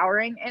Reed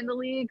Bowering in the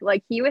league,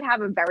 like he would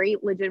have a very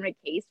legitimate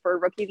case for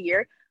Rookie of the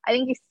Year. I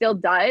think he still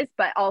does,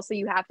 but also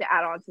you have to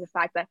add on to the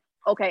fact that,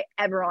 okay,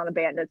 everyone on the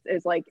Bandits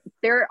is like,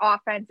 their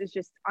offense is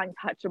just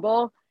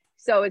untouchable.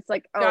 So it's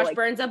like, Josh like,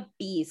 Byrne's a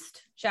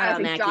beast. Shout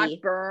out, like Mackie.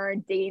 Josh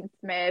Byrne, Dane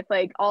Smith,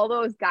 like all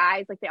those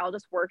guys, like they all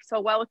just work so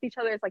well with each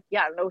other. It's like,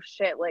 yeah, no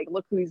shit. Like,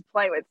 look who he's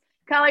playing with.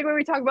 Kind of like when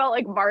we talk about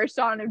like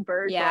Marshawn and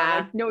Bergeron.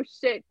 Yeah. Like, no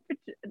shit.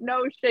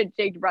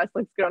 Jake DeBrusk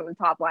looks good on the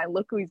top line.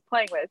 Look who he's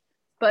playing with.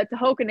 But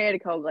Tehoka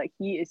Nanticoke, like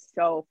he is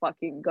so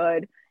fucking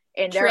good.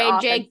 And their Trade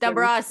offense Jake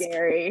DeBrusk.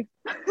 scary.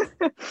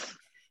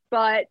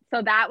 But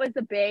so that was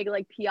the big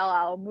like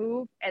PLL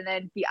move. And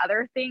then the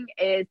other thing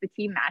is the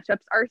team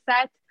matchups are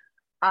set.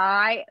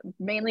 I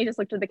mainly just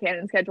looked at the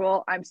Cannon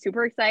schedule. I'm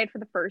super excited for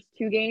the first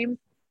two games.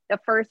 The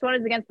first one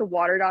is against the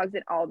Water Dogs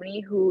in Albany,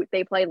 who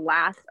they played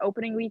last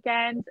opening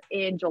weekend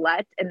in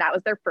Gillette, and that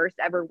was their first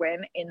ever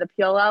win in the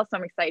PLL. So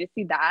I'm excited to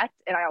see that.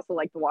 And I also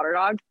like the Water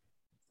Dogs.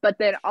 But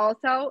then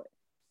also,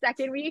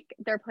 second week,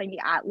 they're playing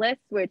the Atlas,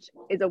 which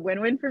is a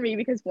win-win for me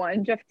because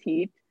one, Jeff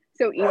Teat.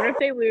 So even if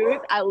they lose,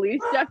 at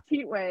least Jeff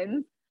Teat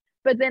wins.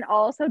 But then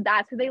also,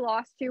 that's who they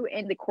lost to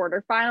in the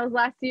quarterfinals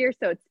last year.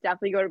 So it's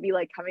definitely going to be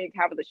like coming to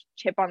have with a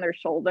chip on their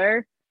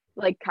shoulder,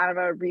 like kind of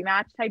a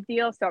rematch type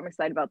deal. So I'm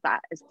excited about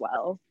that as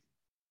well.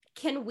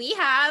 Can we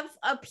have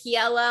a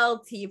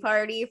PLL tea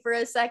party for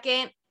a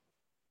second?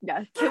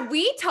 Yes. Can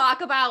we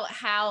talk about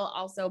how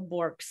also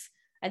Borks,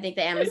 I think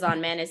the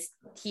Amazon man, is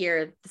here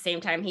at the same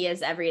time he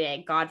is every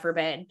day, God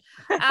forbid.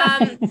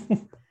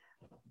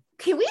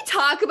 Can we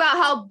talk about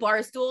how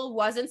Barstool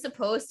wasn't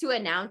supposed to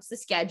announce the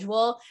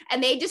schedule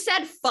and they just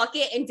said fuck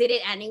it and did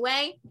it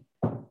anyway?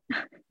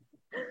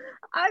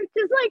 I'm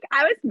just like,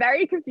 I was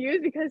very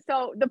confused because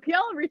so the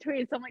PLL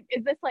retweeted, so I'm like,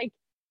 is this like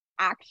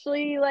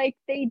actually like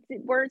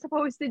weren't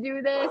supposed to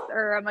do this?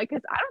 Or I'm like,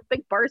 because I don't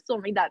think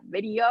Barstool made that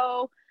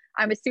video.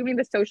 I'm assuming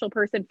the social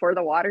person for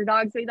the Water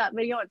Dogs made that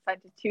video and sent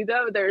it to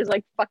them. There's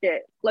like, fuck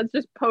it, let's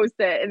just post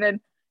it. And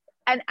then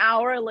an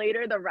hour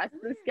later, the rest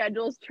of the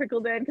schedules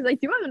trickled in because I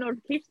do have the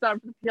notifications on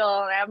for the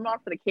PLL and I have them on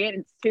for the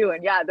Cannons too.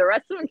 And yeah, the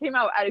rest of them came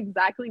out at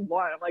exactly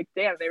 1. I'm like,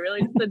 damn, they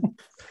really just said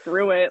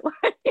screw it.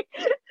 Like,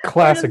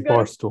 classic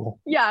Barstool.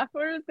 Yeah,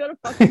 we're just gonna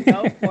fucking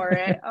go for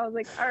it. I was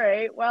like, all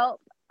right, well,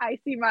 I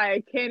see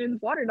my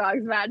Cannons Water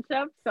Dogs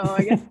matchup, so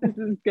I guess this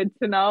is good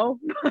to know.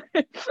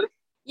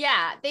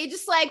 Yeah, they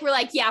just like were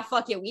like, yeah,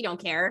 fuck it, we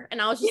don't care.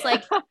 And I was just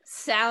like,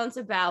 sounds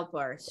about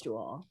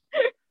Barstool.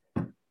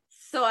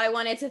 So I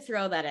wanted to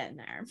throw that in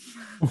there.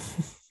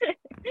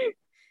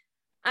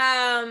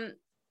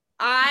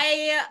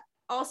 I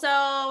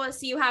also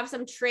see you have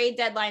some trade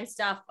deadline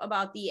stuff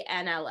about the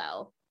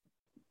NLL.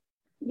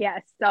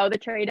 Yes, so the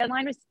trade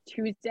deadline was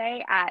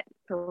Tuesday at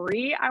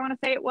 3, I want to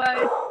say it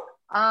was.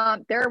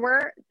 There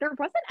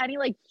wasn't any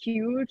like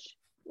huge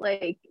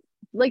like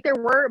there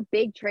were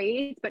big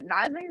trades, but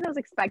not as many as I was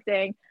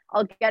expecting.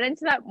 I'll get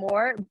into that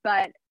more,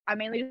 but I'm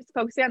mainly just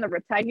focusing on the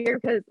Riptide here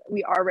because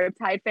we are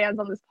Riptide fans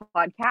on this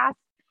podcast,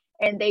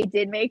 and they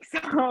did make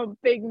some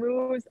big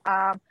moves.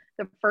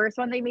 The first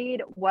one they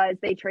made was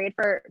they traded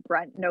for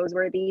Brent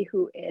Noseworthy,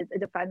 who is a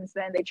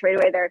defenseman. They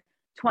traded away their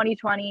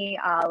 2020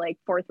 like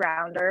 4th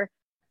rounder,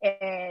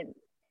 and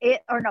they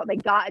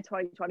got a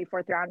 2020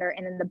 4th rounder,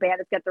 and then the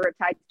Bandits get the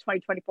Riptide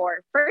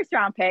 2024 1st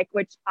round pick,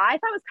 which I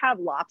thought was kind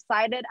of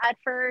lopsided at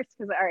first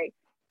because all right,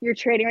 you're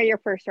trading away your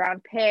 1st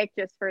round pick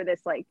just for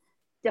this like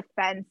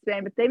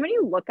defenseman, but then when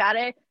you look at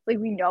it, like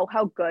we know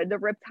how good the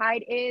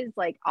Riptide is,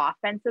 like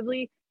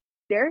offensively.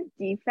 Their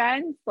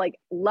defense, like,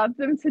 love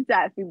them to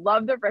death. We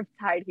love the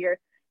Riptide here.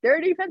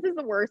 Their defense is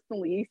the worst in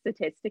the league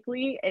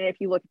statistically. And if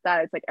you look at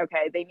that, it's like,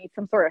 okay, they need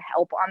some sort of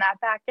help on that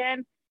back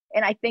end.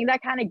 And I think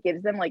that kind of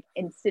gives them like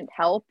instant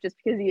help just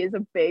because he is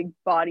a big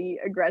body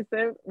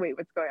aggressive. Wait,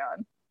 what's going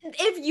on?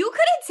 If you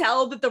couldn't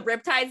tell that the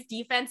Riptide's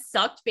defense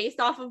sucked based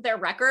off of their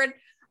record,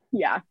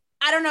 yeah,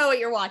 I don't know what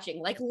you're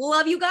watching. Like,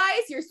 love you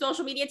guys, your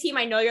social media team.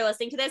 I know you're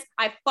listening to this.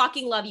 I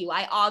fucking love you.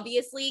 I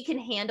obviously can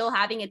handle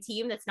having a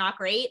team that's not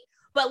great.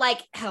 But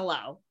like,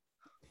 hello.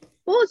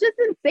 Well, it's just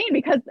insane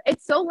because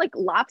it's so like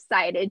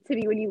lopsided to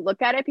me when you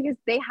look at it because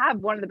they have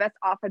one of the best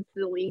offenses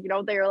in the league. You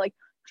know, they're like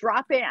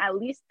dropping at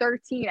least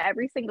 13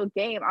 every single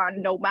game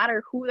on no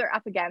matter who they're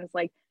up against.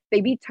 Like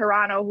They beat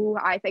Toronto, who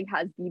I think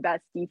has the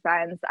best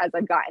defense as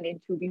I've gotten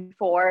into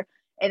before.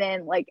 And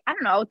then, like, I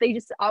don't know, they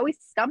just always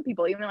stump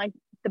people, even like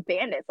the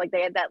Bandits. Like,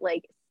 they had that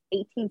like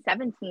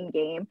 18-17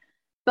 game.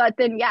 But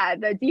then, yeah,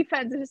 the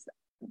defense is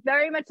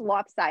very much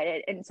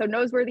lopsided. And so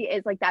Noseworthy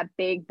is like that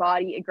big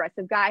body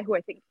aggressive guy who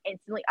I think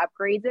instantly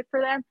upgrades it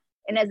for them.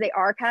 And as they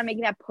are kind of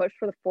making that push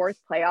for the fourth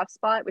playoff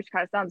spot, which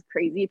kind of sounds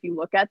crazy if you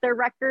look at their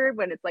record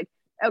when it's like,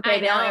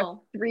 okay, they only have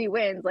 3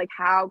 wins. Like,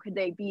 how could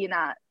they be in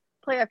that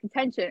playoff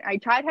contention? I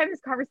tried having this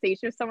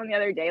conversation with someone the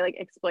other day, like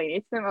explaining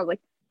it to them. I was like,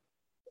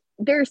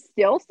 there's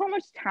still so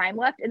much time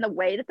left in the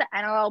way that the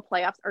NLL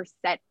playoffs are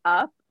set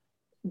up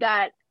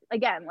that,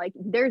 again, like,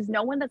 there's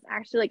no one that's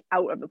actually like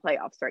out of the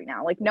playoffs right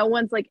now. Like, no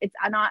one's like, it's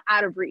not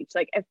out of reach.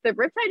 Like, if the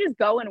Riptide just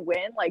go and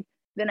win like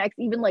the next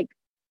even like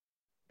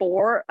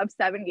 4 of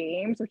 7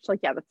 games, which, like,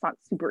 yeah, that's not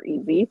super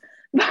easy,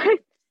 but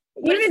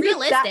it's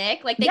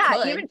realistic. Like, they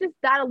could. Even just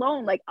that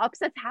alone, like,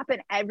 upsets happen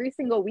every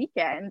single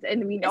weekend,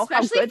 and we know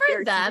especially how good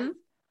for them.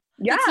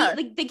 Yeah,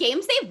 the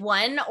games they've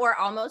won or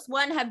almost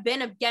won have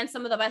been against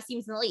some of the best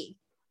teams in the league.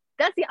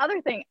 That's the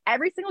other thing.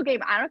 Every single game,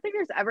 I don't think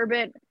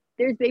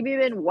there's maybe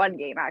been one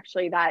game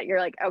actually that you're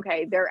like,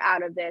 okay, they're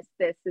out of this.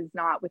 This is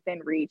not within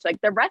reach. Like,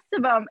 the rest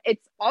of them,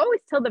 it's always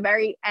till the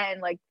very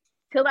end, like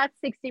till that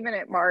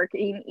 60-minute mark,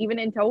 even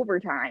into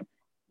overtime.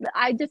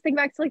 I just think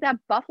back to like that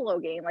Buffalo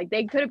game. Like,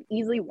 they could have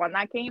easily won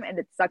that game, and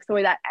it sucks the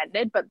way that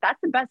ended. But that's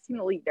the best team in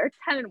the league. They're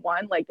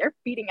 10-1. Like, they're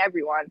beating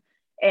everyone,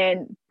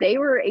 and they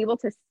were able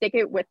to stick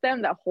it with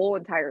them the whole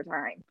entire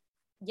time.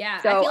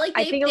 Yeah, so I feel like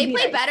they play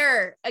nice.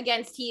 better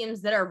against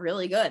teams that are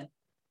really good.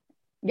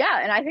 Yeah,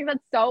 and I think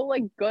that's so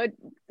like good.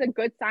 It's a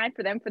good sign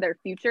for them for their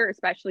future,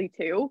 especially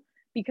too,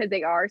 because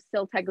they are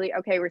still technically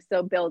okay. We're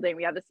still building.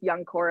 We have this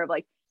young core of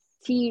like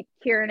Teat,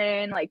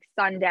 Kiernan, like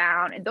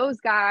Sundown, and those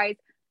guys.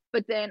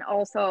 But then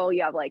also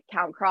you have like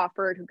Cal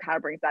Crawford, who kind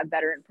of brings that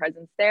veteran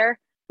presence there,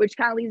 which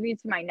kind of leads me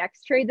to my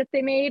next trade that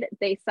they made.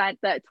 They sent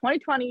the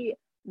 2020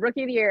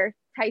 Rookie of the Year,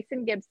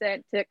 Tyson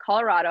Gibson, to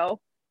Colorado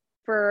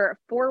for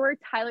forward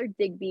Tyler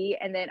Digby,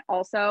 and then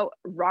also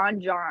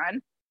Ron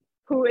John,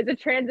 who is a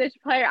transition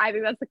player. I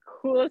think that's the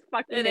coolest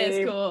fucking name. It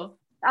is cool.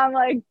 I'm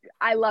like,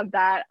 I love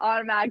that.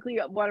 Automatically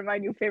one of my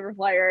new favorite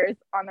players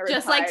on the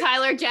just Riptide. like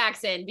Tyler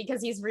Jackson,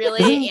 because he's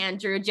really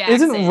Andrew Jackson.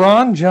 Isn't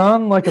Ron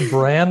John like a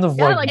brand of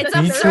like it's a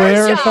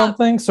beachwear or surf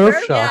something? Surf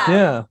Surf shop, shop.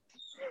 yeah.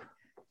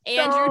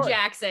 Andrew So-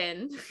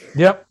 Jackson.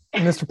 Yep,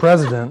 Mr.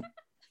 President.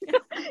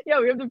 Yeah,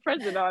 we have the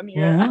president on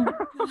here. Mhm.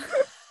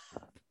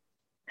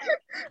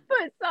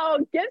 But so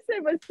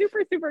Gibson was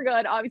super, super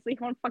good. Obviously,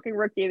 he won fucking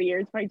Rookie of the Year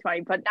in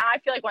 2020. But now I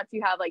feel like once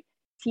you have like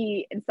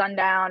T and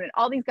Sundown and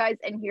all these guys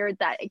in here,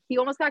 that he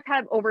almost got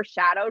kind of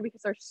overshadowed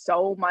because there's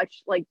so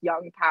much like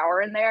young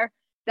power in there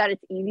that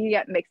it's easy to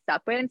get mixed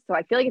up in. So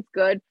I feel like it's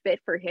good fit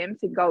for him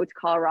to go to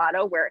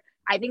Colorado, where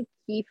I think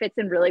he fits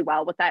in really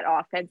well with that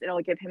offense, and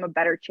it'll give him a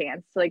better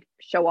chance to like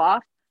show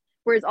off.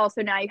 Whereas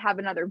also now you have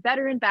another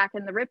veteran back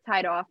in the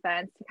Riptide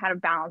offense to kind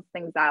of balance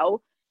things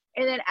out.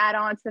 And then add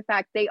on to the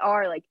fact they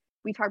are like,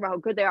 we talk about how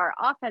good they are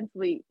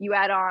offensively. You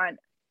add on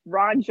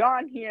Ron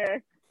John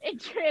here in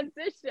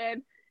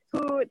transition,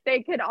 who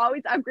they could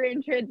always upgrade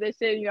in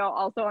transition, you know,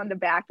 also on the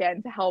back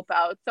end to help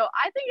out. So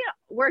I think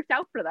it worked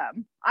out for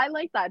them. I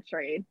like that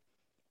trade.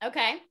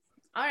 Okay.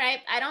 All right.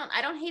 I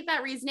don't hate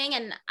that reasoning.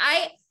 And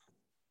I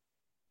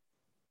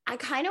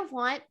kind of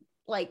want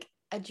like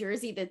a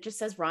jersey that just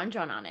says Ron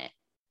John on it.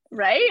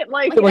 Right?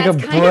 Like Like a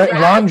that's kind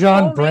of Ron John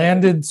homemade.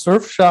 branded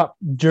surf shop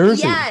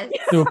jersey. Yes.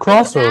 Do a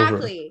crossover.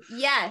 Exactly.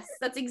 Yes.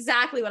 That's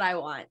exactly what I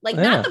want. Like,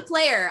 Yeah. not the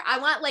player. I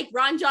want like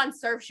Ron John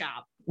Surf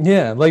Shop.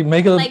 Yeah, like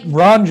make a Like-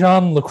 Ron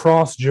John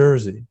lacrosse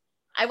jersey.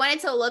 I want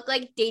it to look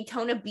like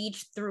Daytona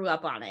Beach threw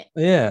up on it.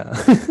 Yeah.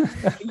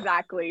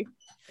 exactly.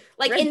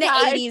 Like in the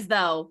Riptide. 80s,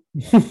 though.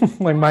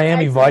 Like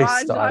Miami Nice Vice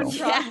Ron style.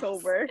 John Yes.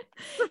 crossover.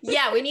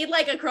 Yeah, we need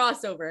like a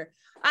crossover.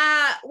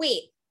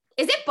 Wait,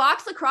 is it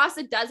Box Lacrosse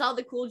that does all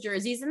the cool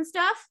jerseys and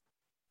stuff?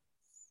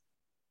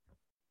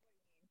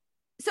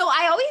 So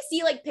I always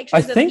see like I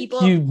pictures of think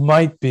people. you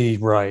might be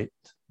right.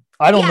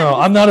 I don't Yeah, know.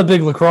 because- I'm not a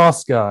big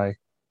lacrosse guy,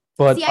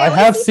 but See, I I always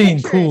have see seen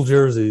pictures. cool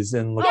jerseys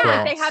in lacrosse.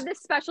 Yeah, they have this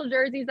special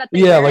jerseys that they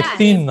Yeah, wear. like Yes.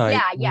 theme night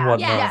Yeah, and yeah,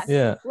 whatnot. yes.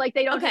 Yeah. Like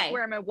they don't Okay. just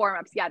wear them in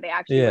warm-ups. Yeah, they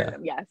actually Yeah. wear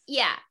them.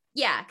 Yes.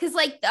 Yeah, because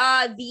like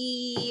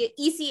the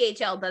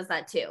ECHL does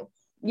that too.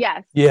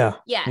 Yes. Yeah.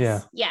 Yes,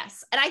 Yeah.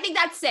 yes, and I think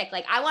that's sick.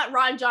 Like I want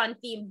Ron John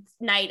themed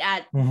night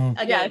at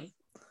Mhm. a Yes. game.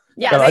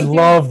 Yeah. But I they do.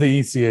 love the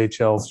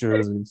ECHL's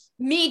jerseys.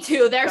 Me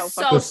too. They're So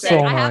so, fucking They're sick.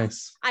 so I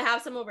nice.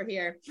 have some over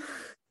here.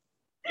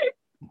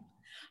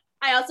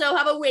 I also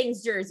have a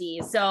Wings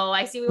jersey, so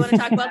I see we want to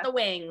talk about the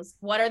Wings.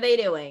 What are they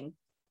doing?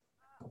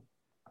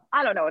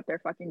 I don't know what they're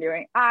fucking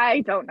doing.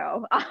 I don't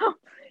know.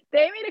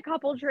 They made a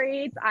couple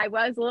trades. I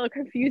was a little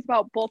confused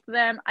about both of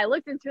them. I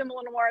looked into them a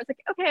little more. I was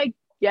like, okay,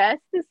 yes,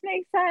 this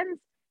makes sense.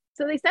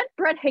 So they sent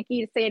Brett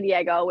Hickey to San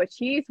Diego, which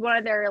he's one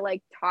of their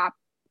like top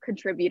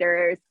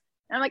contributors.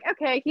 And I'm like,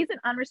 okay, he's an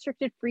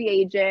unrestricted free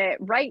agent.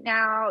 Right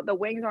now, the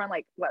Wings are on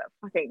like what a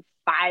fucking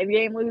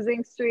 5-game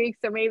losing streak.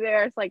 So maybe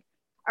there's like,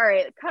 all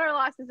right, cut our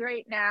losses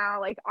right now.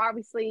 Like,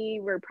 obviously,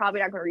 we're probably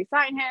not going to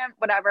re-sign him,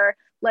 whatever.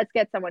 Let's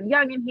get someone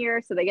young in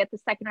here. So they get the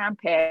second round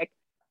pick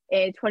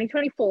in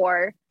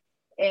 2024.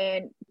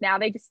 And now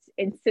they just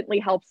instantly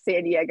help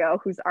San Diego,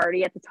 who's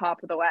already at the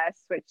top of the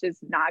West, which is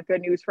not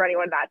good news for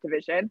anyone in that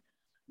division.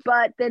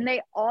 But then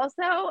they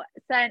also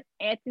sent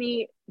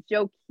Anthony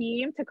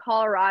Joakim to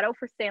Colorado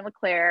for St.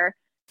 Leclerc.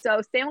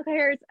 So St.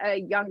 Leclerc is a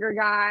younger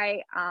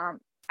guy.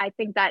 I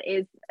think that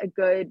is a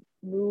good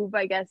move,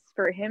 I guess,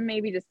 for him,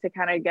 maybe just to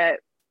kind of get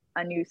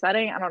a new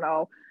setting. I don't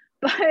know.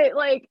 But,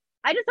 like,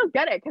 I just don't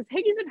get it because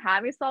Hickey's been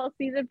having a solid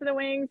season for the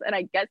Wings. And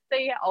I guess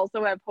they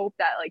also have hope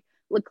that, like,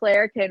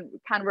 Leclerc can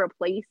kind of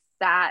replace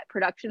that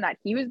production that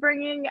he was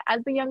bringing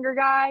as the younger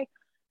guy.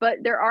 But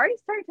they're already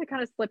starting to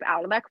kind of slip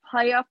out of that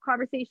playoff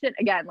conversation.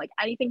 Again, like,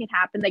 anything can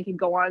happen. They can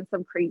go on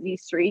some crazy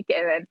streak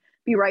and then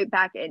be right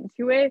back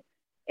into it.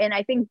 And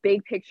I think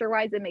big picture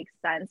wise, it makes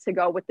sense to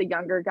go with the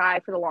younger guy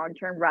for the long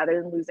term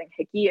rather than losing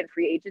Hickey in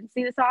free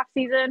agency this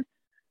offseason.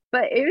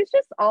 But it was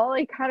just all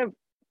like kind of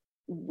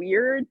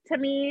weird to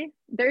me.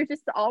 There's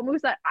just all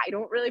moves that I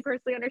don't really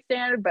personally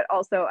understand. But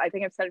also, I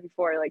think I've said it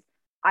before, like,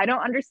 I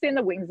don't understand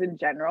the Wings in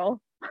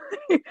general.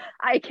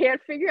 I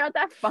can't figure out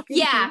that fucking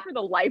team for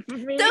the life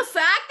of me. The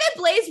fact that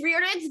Blaze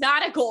Reardon's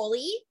not a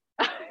goalie.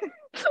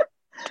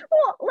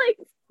 Well, like,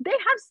 they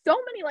have so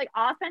many like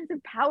offensive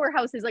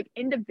powerhouses like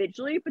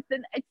individually, but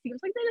then it seems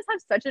like they just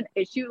have such an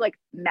issue like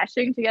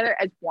meshing together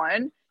as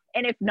one.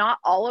 And if not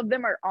all of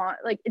them are on,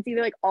 like, it's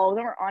either like all of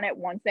them are on at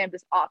once, they have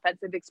this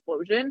offensive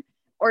explosion,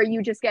 or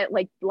you just get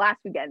like last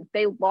weekend,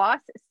 they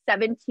lost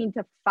 17-5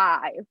 to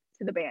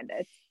the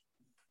Bandits.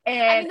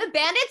 And I mean, the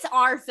Bandits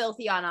are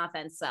filthy on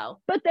offense, though.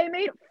 But they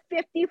made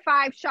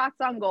 55 shots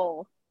on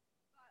goal.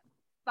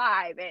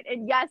 5.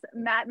 And yes,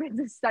 Matt Vince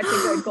is such a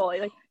good goalie.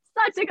 Like,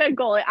 such a good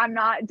goalie. I'm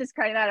not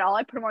discrediting that at all.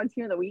 I put him on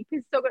team of the week.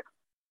 He's so good.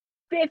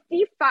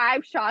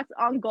 55 shots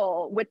on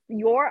goal with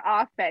your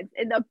offense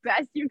and the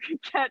best you could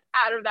get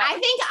out of that. I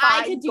think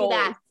I could do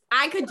that.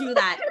 I could do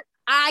that.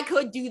 I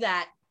could do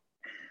that.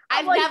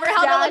 I've like, never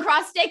held a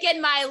lacrosse stick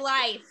in my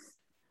life.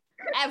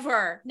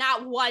 Ever.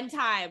 Not one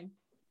time.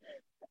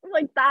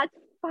 Like, that's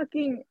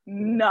fucking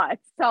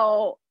nuts.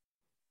 So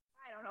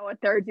I don't know what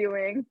they're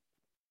doing.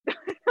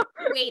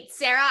 Wait,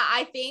 Sarah,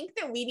 I think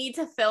that we need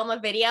to film a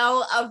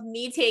video of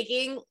me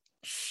taking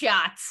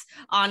shots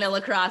on a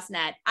lacrosse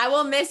net. I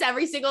will miss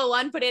every single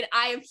one, but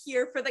I am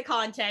here for the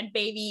content,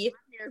 baby.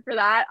 I'm here for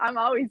that. I'm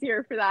always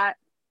here for that.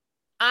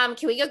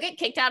 Can we go get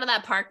kicked out of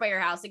that park by your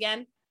house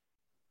again?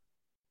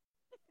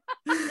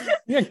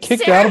 You got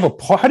kicked out of a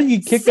park? How do you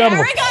get kicked out of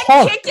a park?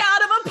 Sarah got kicked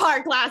out of a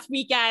park last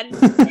weekend.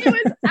 It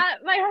was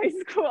at my high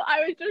school.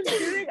 I was just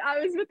shooting. I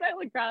was with that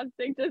lacrosse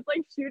stick, just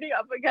like shooting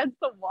up against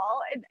the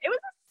wall. And it was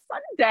a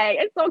Sunday.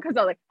 And so, because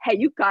I was like, hey,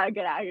 you gotta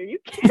get out of here. You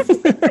can't.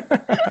 Like,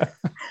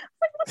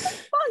 what the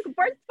fuck?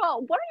 First of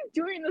all, what are you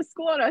doing in the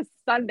school on a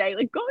Sunday?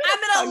 Like, go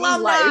I'm an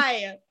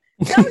alumni.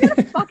 Go get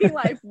a fucking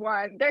life,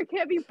 one. There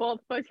can't be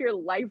both of us here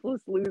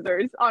lifeless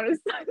losers on a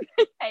Sunday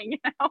hanging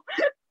out.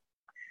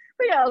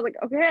 But yeah, I was like,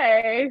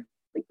 okay,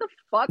 like the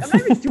fuck? I'm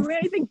not even doing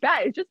anything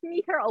bad. It's just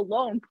me here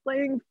alone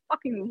playing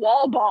fucking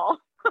wall ball.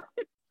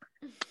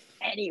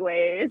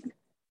 Anyways,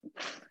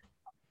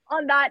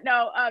 on that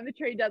note, the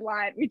trade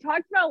deadline, we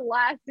talked about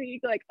last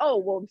week, like, oh,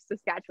 will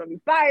Saskatchewan be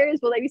buyers?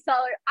 Will they be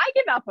sellers? I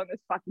give up on this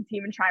fucking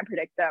team and try and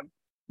predict them.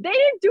 They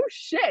didn't do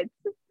shit.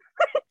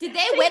 Did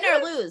they win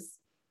or lose?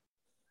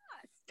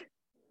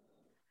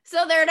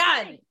 So they're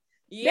done.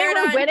 They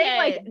were winning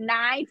like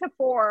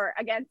 9-4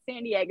 against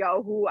San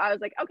Diego, who I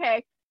was like,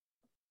 okay.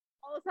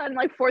 All of a sudden,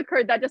 like, fourth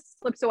quarter, that just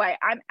slips away.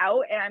 I'm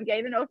out and I'm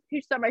getting the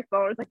notification on my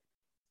phone. It's like,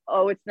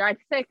 oh, it's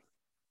 9-6.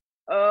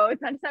 Oh,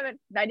 it's 97,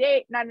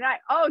 98, 99.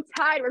 Oh,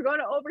 tied. We're going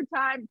to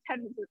overtime.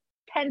 10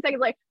 seconds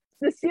like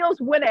the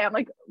Seals win it. I'm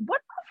like, what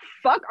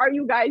the fuck are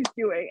you guys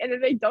doing? And then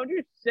they don't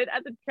do shit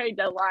at the trade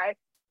deadline,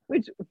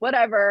 which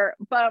whatever.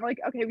 But I'm like,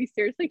 okay, we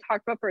seriously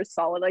talked about for a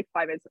solid like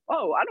 5 minutes.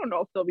 Oh, I don't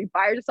know if they'll be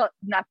buyers or something.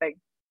 Nothing.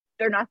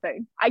 They're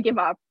nothing. I give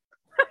up.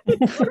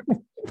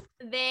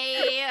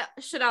 They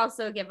should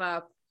also give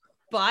up.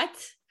 But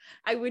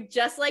I would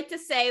just like to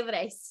say that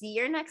I see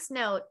your next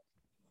note.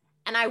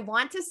 And I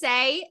want to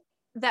say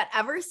that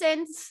ever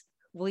since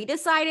we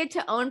decided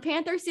to own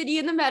Panther City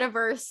in the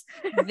metaverse,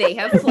 they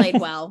have played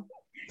well.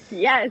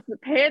 Yes,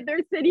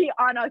 Panther City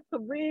on a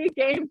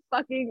 3-game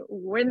fucking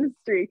win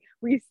streak.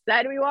 We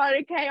said we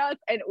wanted chaos,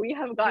 and we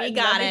have gotten we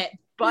got it.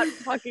 But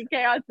fucking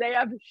chaos. They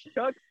have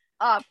shook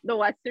up the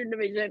Western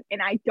Division,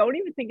 and I don't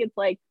even think it's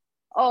like,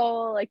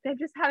 oh, like they've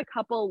just had a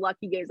couple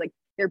lucky games. Like,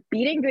 they're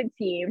beating good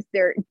teams.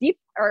 Their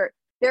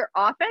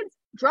offense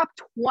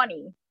dropped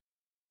 20.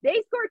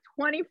 They scored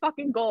 20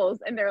 fucking goals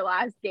in their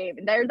last game,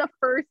 and they're the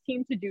first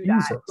team to do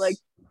that. Jesus. Like,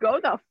 go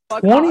the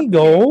fuck 20 off.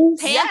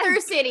 goals?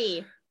 Panther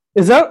City.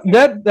 Is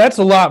that's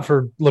a lot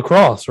for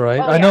lacrosse,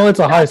 right? Oh, I know yeah, it's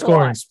a that's high a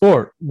scoring lot.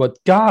 sport, but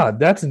God,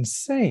 that's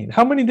insane.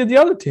 How many did the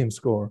other team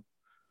score?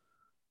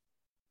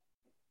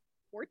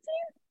 14?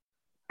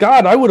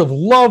 God, I would have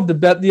loved to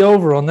bet the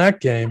over on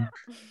that game.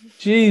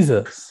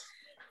 Jesus.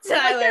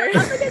 Tyler. Like,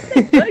 they're up against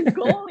a good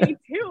goalie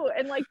too,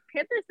 and like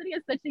Panther he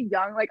has such a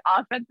young like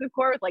offensive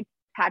core with like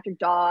Patrick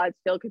Dodds,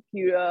 Phil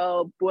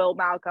Caputo, Will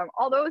Malcolm,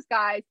 all those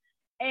guys.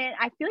 And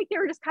I feel like they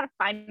were just kind of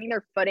finding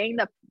their footing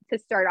to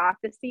start off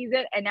the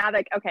season. And now,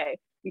 like, okay,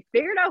 we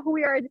figured out who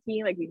we are as a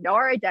team. Like, we know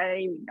our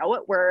identity. We know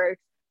it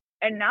works.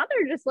 And now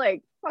they're just,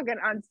 like, fucking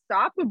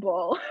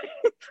unstoppable.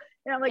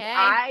 And I'm like, okay.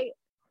 I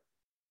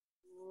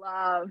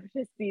love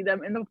to see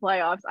them in the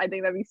playoffs. I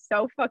think that'd be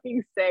so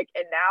fucking sick.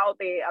 And now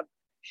they have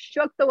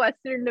shook the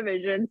Western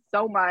Division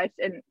so much.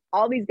 And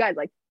all these guys,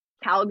 like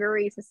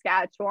Calgary,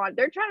 Saskatchewan,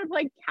 they're trying to,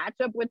 like, catch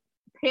up with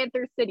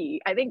Panther City.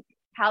 I think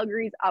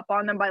Calgary's up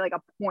on them by, like,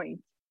 a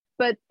point.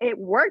 But it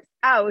works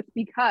out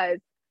because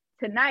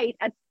tonight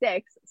at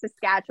 6,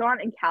 Saskatchewan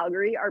and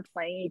Calgary are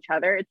playing each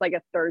other. It's like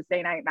a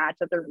Thursday night match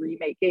that they're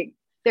remaking.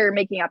 They're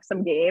making up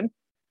some game.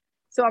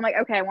 So I'm like,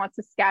 okay, I want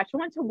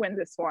Saskatchewan to win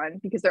this one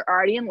because they're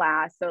already in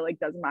last. So like,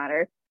 doesn't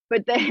matter.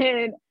 But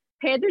then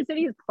Panther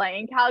City is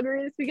playing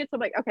Calgary this weekend. So I'm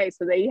like, okay,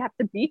 so they have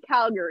to beat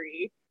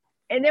Calgary.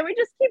 And then we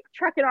just keep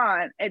trucking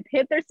on. And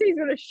Panther City's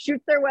going to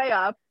shoot their way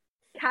up,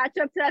 catch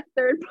up to that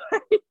third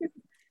place,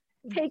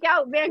 take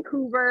out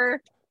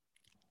Vancouver.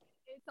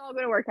 It's all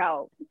going to work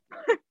out.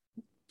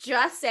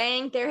 Just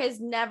saying, there has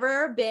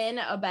never been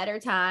a better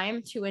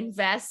time to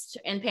invest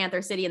in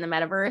Panther City in the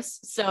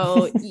metaverse.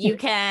 So you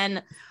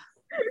can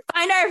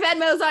find our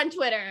Venmos on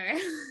Twitter.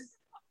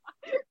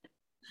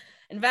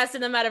 Invest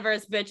in the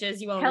metaverse, bitches.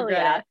 You won't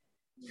regret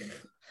it.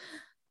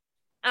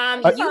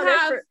 You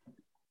have.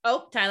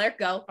 Oh, Tyler,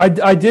 go.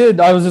 I did.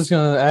 I was just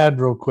going to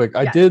add real quick.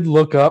 I did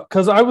look up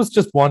because I was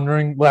just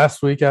wondering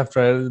last week after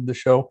I edited the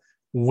show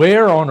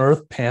where on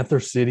earth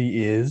Panther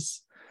City is.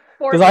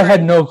 Because I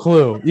had no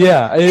clue.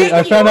 Yeah,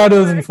 I found out it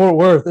was in Fort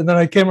Worth, and then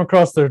I came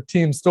across their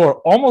team store.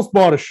 Almost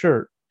bought a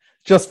shirt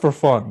just for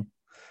fun,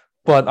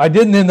 but I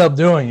didn't end up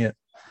doing it.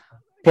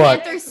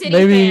 But Panther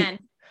City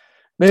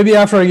maybe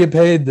after I get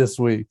paid this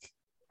week,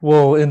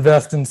 we'll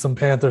invest in some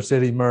Panther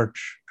City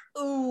merch.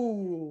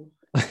 Ooh.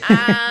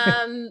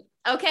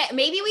 Okay,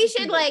 maybe we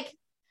should.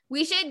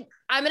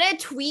 I'm gonna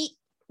tweet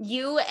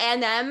you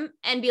and them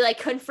and be like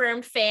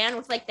confirmed fan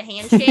with like the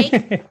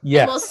handshake.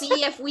 Yes. And we'll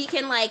see if we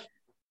can like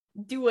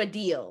do a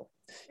deal.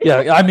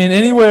 Yeah, I mean,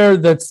 anywhere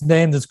that's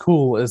named as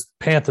cool as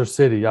Panther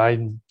City,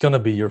 I'm gonna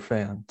be your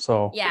fan.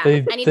 So yeah,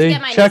 they I need to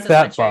get my check niece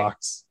that sweatshirt.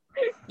 box.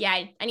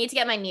 Yeah, I need to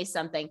get my niece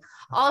something.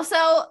 Also,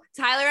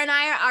 Tyler and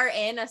I are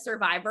in a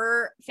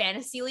Survivor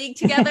fantasy league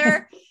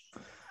together,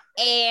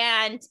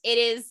 and it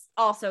is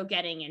also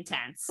getting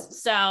intense.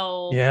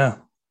 So yeah,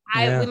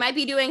 we might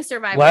be doing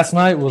Survivor. Last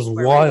night was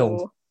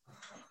wild.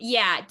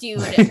 Yeah,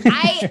 dude.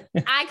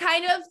 I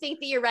kind of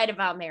think that you're right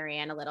about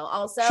Marianne a little.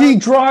 Also, she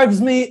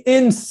drives me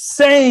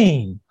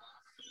insane.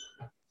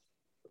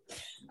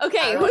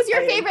 Okay, who's your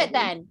favorite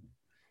then?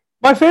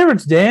 My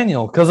favorite's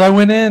Daniel because I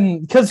went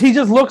in because he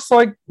just looks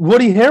like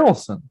Woody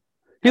Harrelson.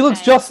 He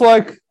looks just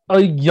like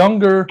a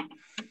younger,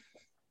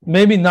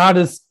 maybe not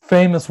as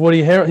famous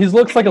Woody Harrelson. He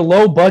looks like a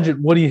low budget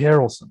Woody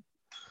Harrelson.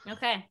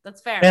 Okay,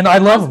 that's fair. And I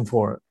love him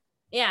for it.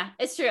 Yeah,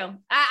 it's true.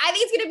 I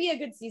think it's gonna be a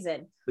good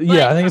season.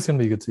 Yeah, I think it's gonna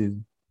be a good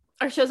season.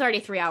 Our show's already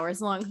 3 hours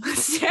long.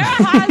 Sarah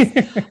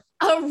has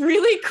a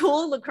really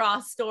cool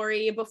lacrosse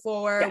story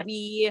before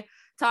we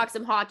talk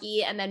some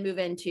hockey and then move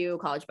into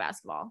college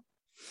basketball.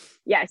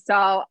 Yeah,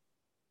 so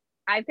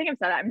I think I've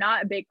said I'm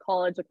not a big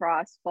college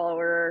lacrosse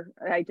follower.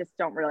 I just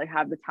don't really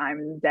have the time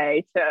in the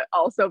day to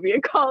also be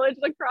a college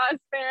lacrosse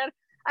fan.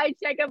 I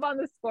check up on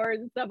the scores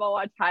and stuff. I'll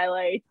watch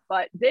highlights,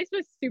 but this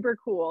was super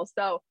cool.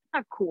 So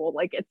not cool,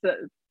 like it's a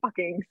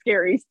fucking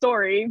scary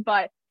story,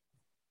 but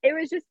it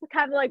was just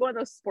kind of like one of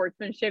those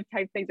sportsmanship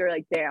type things where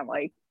like, damn,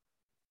 like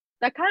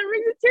that kind of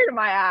brings a tear to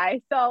my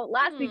eye. So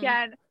last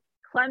weekend,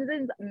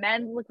 Clemson's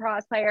men's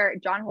lacrosse player,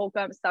 John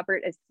Holcomb,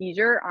 suffered a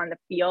seizure on the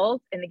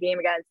field in the game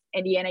against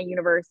Indiana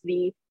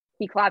University.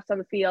 He collapsed on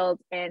the field.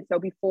 And so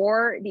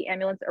before the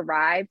ambulance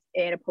arrived,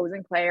 an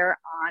opposing player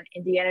on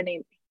Indiana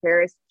named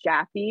Harris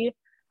Jaffe,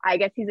 I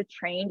guess he's a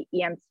trained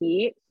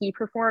EMT, he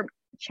performed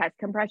chest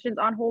compressions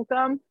on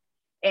Holcomb.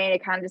 And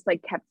it kind of just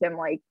like kept him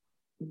like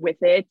with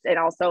it, and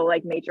also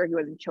like made sure he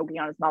wasn't choking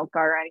on his mouth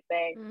guard or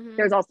anything.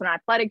 There was also an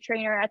athletic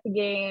trainer at the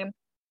game,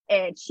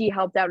 and she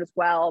helped out as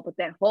well. But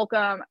then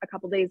Holcomb a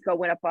couple days ago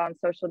went up on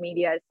social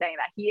media saying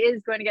that he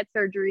is going to get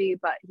surgery,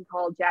 but he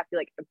called Jaffe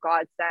like a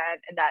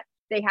godsend, and that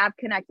they have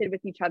connected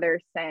with each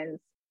other since.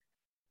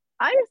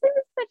 I just think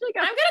it's such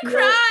like a I'm gonna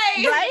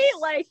cry, right?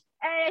 Like,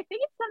 and I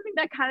think it's something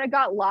that kind of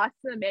got lost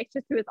in the mix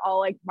just with all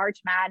like March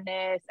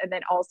Madness, and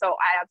then also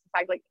I have the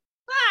fact like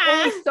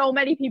only so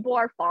many people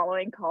are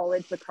following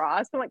college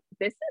lacrosse. I'm like,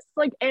 this is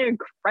like an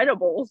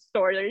incredible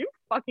story. Are you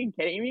fucking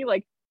kidding me?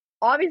 Like,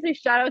 obviously,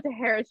 shout out to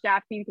Harris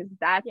Jaffe because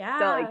that's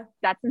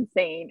that's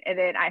insane. And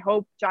then I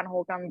hope John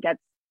Holcomb gets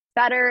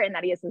better and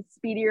that he has a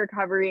speedy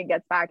recovery and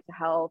gets back to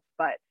health.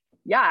 But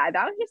yeah,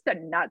 that was just a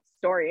nuts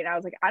story. And I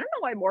was like, I don't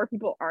know why more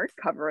people aren't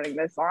covering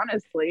this,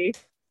 honestly.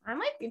 I'm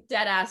like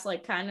dead ass,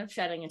 like kind of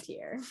shedding a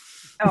tear.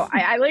 Oh,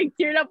 I like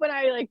teared up when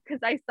I like,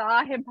 because I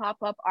saw him pop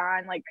up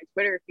on like my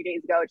Twitter a few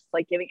days ago, just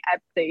like giving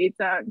updates.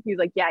 He was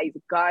like, yeah, he's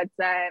a godsend.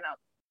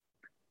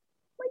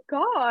 Oh my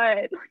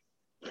God.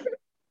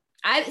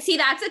 I see.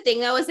 That's the thing,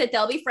 though, is that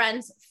they'll be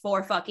friends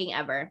for fucking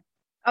ever.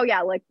 Oh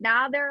yeah, like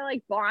now they're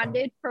like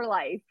bonded for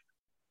life.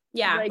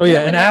 Yeah. Like, Oh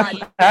yeah, no and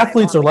one-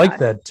 athletes oh are my like God.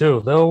 that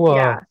too.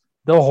 Yeah.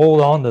 They'll hold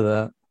on to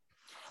that.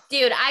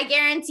 Dude, I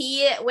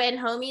guarantee when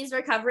homie's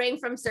recovering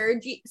from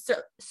surgery,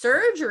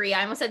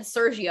 I almost said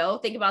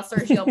Sergio. Think about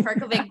Sergio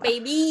Perkovic,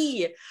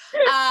 baby.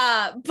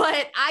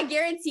 But I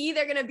guarantee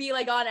they're gonna be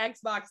like on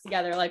Xbox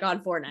together, like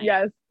on Fortnite.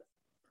 Yes,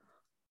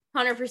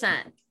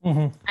 100%.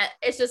 Mm-hmm.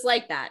 It's just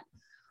like that.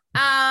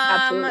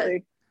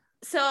 absolutely.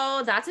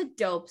 So that's a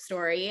dope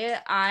story.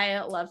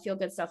 I love feel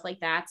good stuff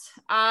like that.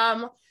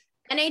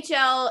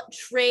 NHL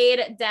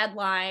trade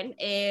deadline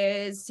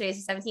is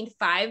today's the 17th,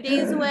 5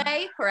 days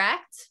away,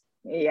 correct?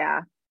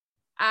 Yeah.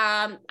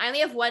 I only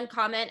have one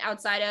comment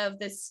outside of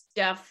the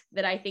stuff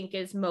that I think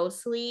is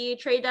mostly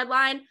trade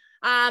deadline.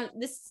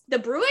 The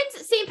Bruins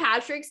St.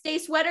 Patrick's Day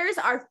sweaters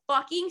are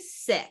fucking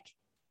sick.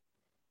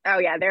 Oh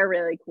yeah, they're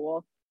really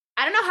cool.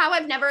 I don't know how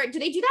do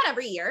they do that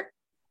every year?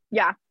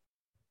 Yeah.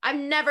 I've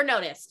never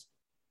noticed.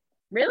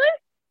 Really?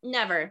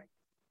 Never.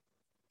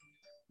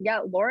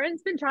 Yeah,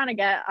 Lauren's been trying to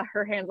get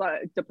her hands on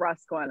a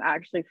DeBrusque one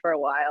actually for a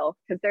while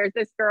because there's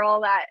this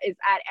girl that is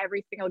at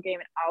every single game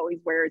and always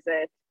wears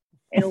it.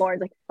 And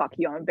Lauren's like, fuck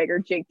you, I'm a bigger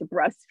Jake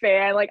DeBrusque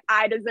fan. Like,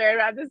 I deserve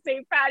to have the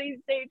St. Patty's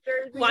Day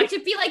jersey. Watch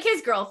it be like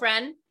his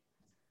girlfriend.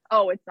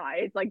 Oh, it's not.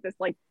 It's like this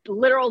like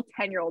literal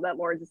 10-year-old that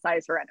Lauren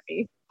decides her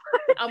enemy.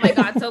 Oh my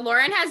God. So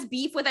Lauren has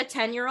beef with a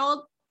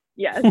 10-year-old.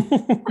 Yes.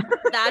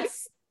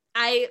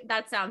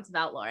 That sounds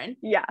about Lauren.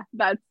 Yeah,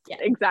 that's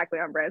exactly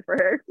on brand for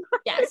her.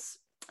 Yes.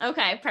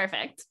 Okay,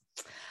 perfect.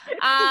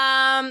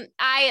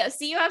 I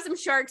see you have some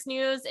Sharks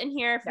news in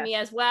here for me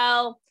as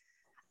well.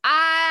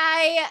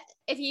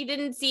 If you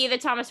didn't see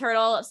that Thomas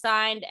Hertl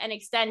signed an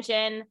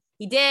extension,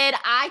 he did.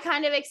 I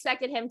kind of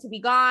expected him to be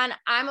gone.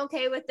 I'm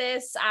okay with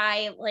this.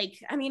 We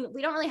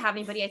don't really have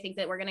anybody I think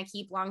that we're going to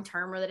keep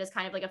long-term or that is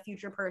kind of like a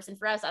future person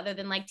for us other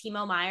than like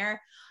Timo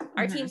Meyer.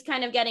 Our team's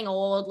kind of getting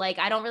old. Like,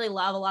 I don't really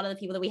love a lot of the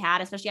people that we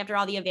had, especially after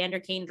all the Evander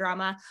Kane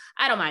drama.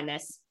 I don't mind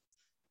this.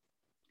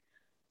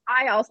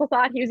 I also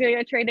thought he was going to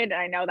get traded,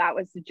 and I know that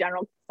was the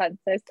general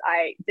consensus.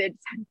 I did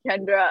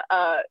send Kendra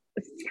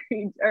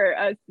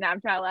a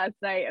Snapchat last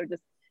night of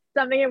just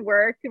something at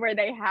work where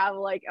they have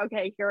like,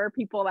 okay, here are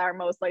people that are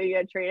most likely to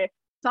get traded.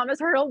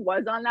 Thomas Hertl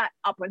was on that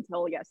up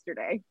until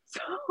yesterday.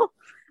 So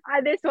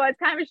this was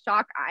kind of a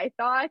shock, I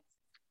thought.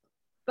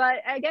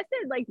 But I guess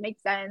it like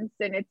makes sense,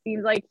 and it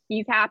seems like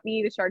he's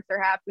happy. The Sharks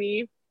are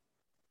happy.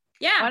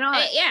 Yeah. Why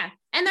not? Yeah.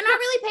 And they're not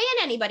really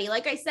paying anybody.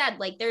 Like I said,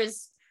 like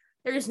there's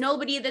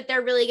nobody that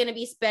they're really going to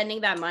be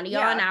spending that money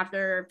on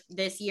after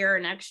this year or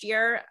next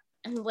year.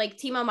 And like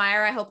Timo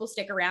Meyer, I hope will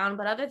stick around.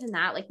 But other than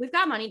that, like we've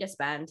got money to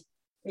spend.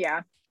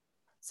 Yeah.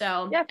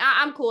 So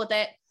I'm cool with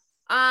it.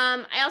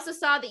 I also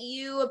saw that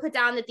you put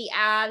down that the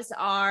Avs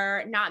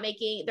are not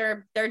making,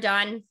 they're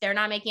done. They're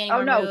not making any more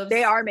moves. Oh no,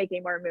 they are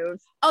making more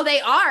moves. Oh,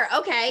 they are.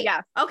 Okay.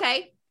 Yeah.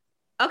 Okay.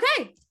 All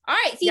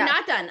right. See,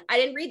 not done. I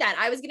didn't read that.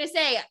 I was going to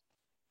say,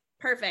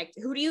 perfect.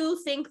 Who do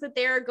you think that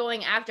they're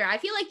going after? I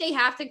feel like they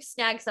have to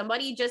snag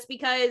somebody just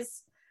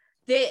because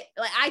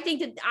I think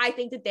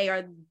that they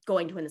are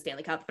going to win the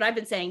Stanley Cup, but I've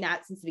been saying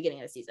that since the beginning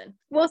of the season.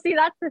 Well, see,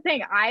 that's the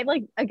thing. I've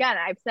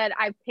said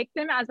I've picked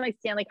them as my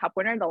Stanley Cup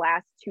winner the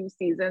last 2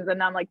 seasons,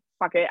 and I'm like,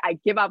 fuck it. I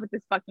give up with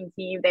this fucking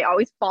team. They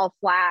always fall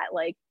flat,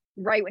 like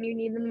right when you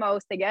need them the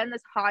most. They get in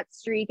this hot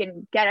streak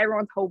and get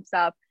everyone's hopes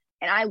up.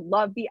 And I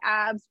love the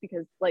Avs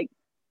because like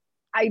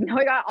I know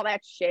I got all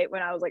that shit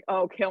when I was like,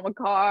 oh, Cale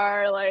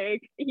Makar,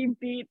 like he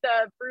beat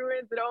the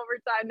Bruins in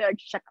overtime. They're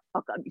like, shut the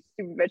fuck up, you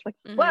stupid bitch. Like,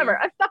 whatever.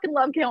 I fucking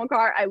love Cale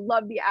Makar. I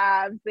love the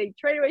Avs. They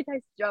traded away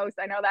Tyson Jost.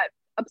 I know that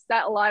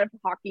upset a lot of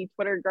hockey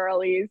Twitter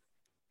girlies.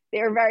 They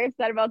were very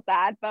upset about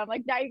that. But I'm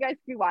like, now you guys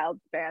can be Wild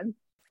fans.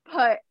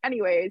 But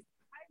anyways,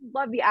 I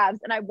love the Avs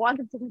and I want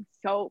them to win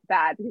so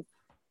bad because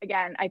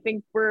again, I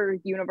think we're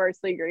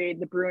universally agreed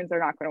the Bruins are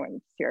not going to win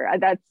this year.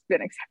 That's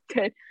been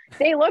accepted.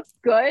 They look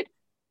good.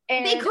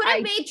 And they could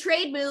have made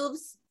trade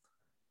moves.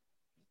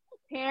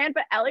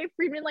 But Elliot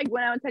Friedman like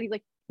went out and said, he's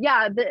like,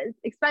 yeah, the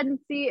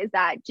expectancy is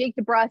that Jake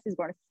DeBrusque is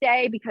going to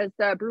stay because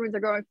the Bruins are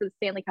going for the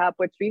Stanley Cup,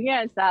 which we can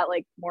get into that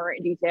like more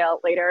in detail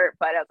later.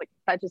 But I was like,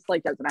 that just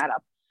like doesn't add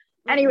up.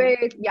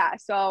 Anyways, yeah.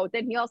 So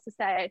then he also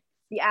said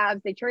the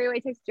Avs, they traded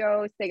away Tyson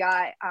Jost. They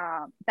got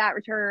that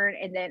return.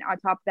 And then on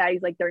top of that,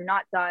 he's like, they're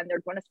not done.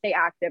 They're going to stay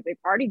active. They've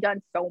already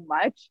done so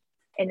much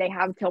and they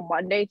have till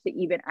Monday to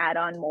even add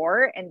on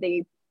more. And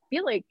they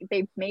feel like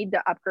they've made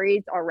the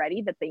upgrades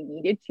already that they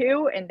needed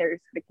to, and they're going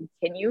to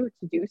continue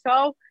to do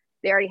so.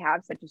 They already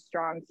have such a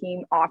strong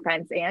team,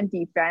 offense and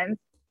defense.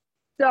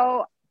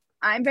 So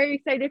I'm very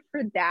excited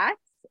for that.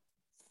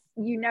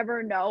 You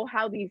never know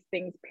how these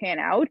things pan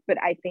out, but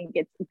I think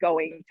it's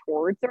going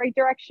towards the right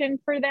direction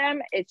for them.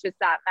 It's just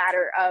that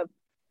matter of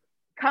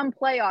come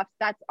playoffs,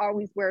 that's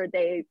always where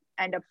they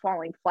end up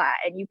falling flat.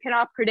 And you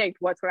cannot predict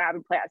what's going to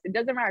happen in playoffs. It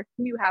doesn't matter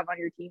who you have on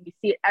your team. You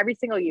see it every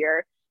single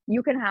year.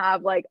 You can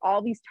have like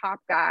all these top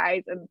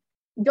guys, and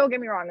don't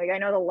get me wrong, like I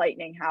know the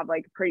Lightning have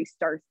like a pretty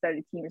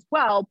star-studded team as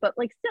well, but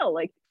like still,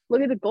 like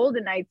look at the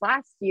Golden Knights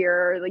last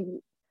year, like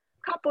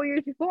a couple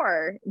years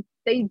before.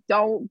 They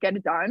don't get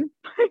it done.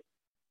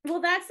 Well,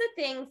 that's the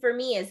thing for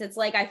me is it's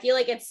like I feel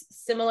like it's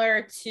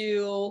similar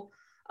to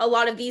a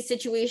lot of these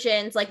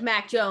situations like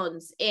Mac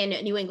Jones in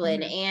New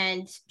England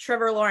and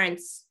Trevor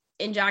Lawrence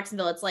in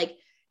Jacksonville. It's like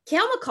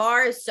Cale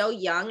Makar is so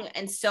young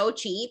and so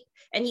cheap,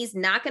 and he's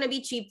not going to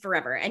be cheap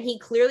forever. And he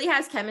clearly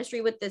has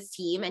chemistry with this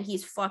team, and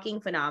he's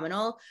fucking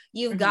phenomenal.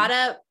 You've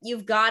gotta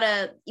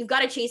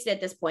chase it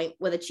at this point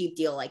with a cheap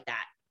deal like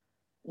that.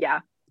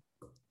 Yeah,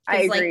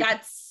 I agree.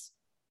 Like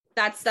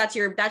that's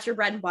your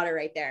bread and butter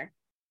right there.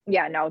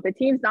 Yeah, no, the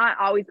team's not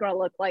always going to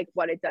look like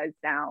what it does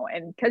now.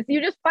 And because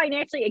you just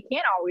financially, it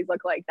can't always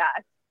look like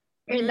that.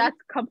 And that's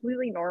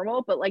completely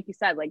normal. But like you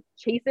said, like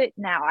chase it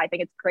now. I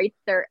think it's great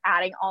they're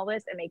adding all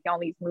this and making all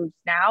these moves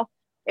now.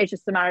 It's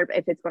just a matter of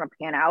if it's going to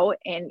pan out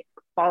and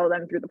follow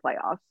them through the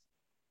playoffs.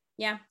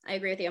 Yeah, I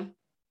agree with you.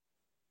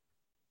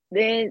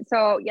 Then,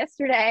 so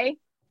yesterday,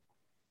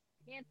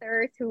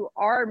 Panthers, who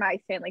are my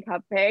Stanley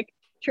Cup pick,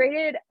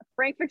 traded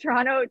Frank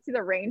Vatrano to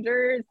the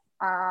Rangers.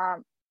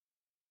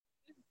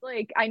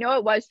 Like, I know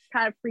it was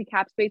kind of free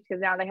cap space because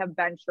now they have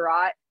Ben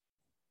Sherratt.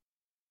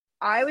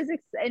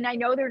 And I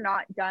know they're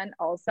not done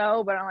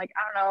also, but I'm like,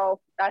 I don't know.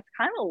 That's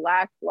kind of a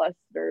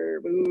lackluster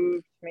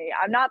move to me.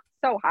 I'm not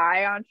so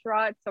high on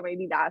Sherratt, so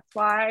maybe that's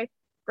why.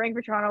 Frank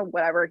Vatrano,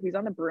 whatever. He's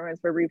on the Bruins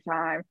for a brief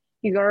time.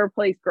 He's going to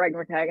replace Greg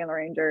McKegg in the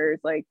Rangers.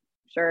 Like,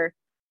 sure.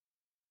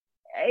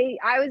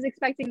 I was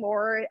expecting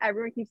more.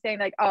 Everyone keeps saying,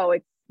 like, oh,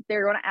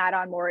 they're going to add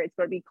on more. It's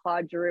going to be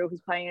Claude Giroux,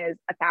 who's playing his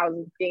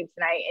 1,000th game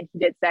tonight. And he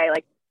did say,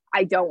 like,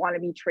 I don't want to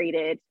be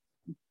traded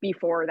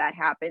before that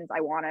happens.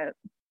 I want to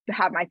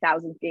have my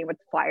 1,000th game with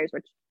the Flyers,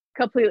 which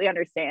completely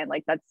understand.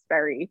 Like, that's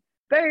very,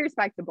 very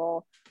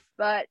respectable.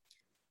 But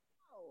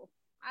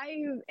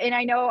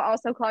I know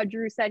also Claude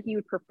Giroux said he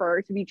would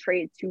prefer to be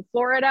traded to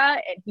Florida,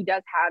 and he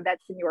does have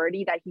that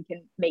seniority that he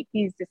can make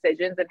these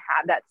decisions and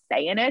have that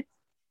say in it.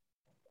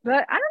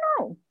 But I don't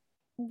know.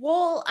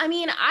 Well, I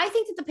mean, I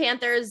think that the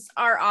Panthers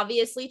are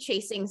obviously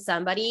chasing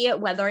somebody,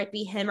 whether it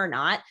be him or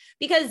not,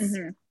 because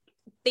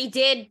they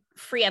did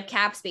free up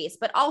cap space.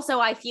 But also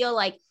I feel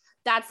like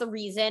that's the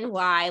reason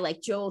why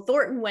like Joe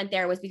Thornton went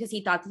there was because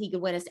he thought that he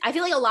could win. I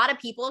feel like a lot of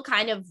people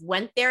kind of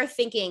went there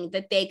thinking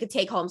that they could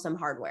take home some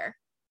hardware.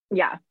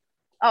 Yeah.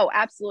 Oh,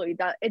 absolutely.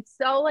 It's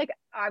so like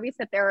obvious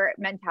that their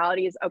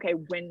mentality is, okay,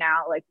 win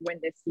now, like win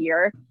this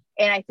year.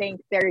 And I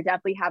think they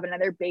definitely have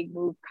another big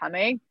move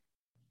coming.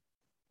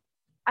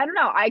 I don't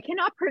know. I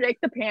cannot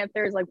predict the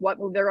Panthers, like what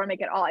move they're going to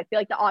make at all. I feel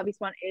like the obvious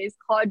one is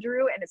Claude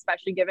Giroux, and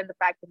especially given the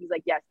fact that he's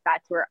like, yes,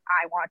 that's where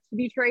I want to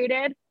be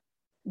traded.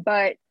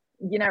 But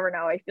you never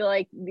know. I feel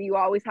like you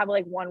always have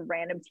like one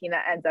random team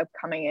that ends up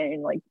coming in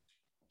and like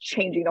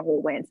changing the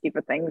whole landscape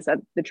of things at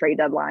the trade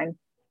deadline.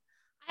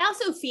 I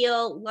also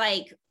feel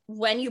like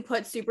when you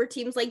put super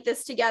teams like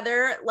this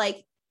together,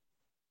 like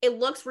it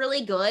looks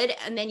really good.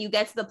 And then you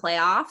get to the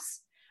playoffs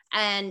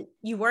and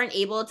you weren't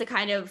able to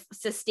kind of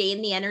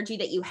sustain the energy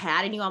that you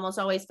had, and you almost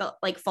always felt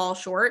like fall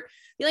short.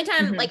 The only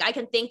time like I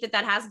can think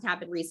that hasn't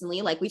happened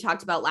recently, like we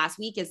talked about last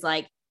week, is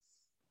like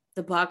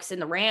the Bucks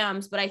and the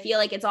Rams. But I feel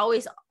like it's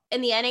always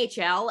in the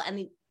NHL, and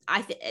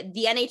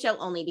the NHL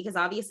only because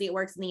obviously it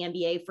works in the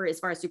NBA for as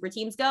far as super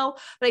teams go.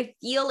 But I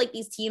feel like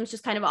these teams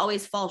just kind of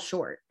always fall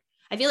short.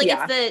 I feel like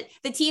it's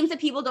the teams that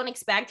people don't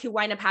expect who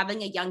wind up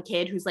having a young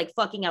kid who's like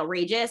fucking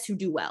outrageous who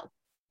do well.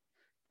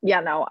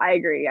 Yeah, no, I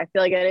agree. I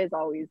feel like it is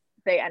always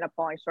they end up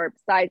falling short.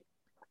 Besides,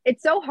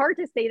 it's so hard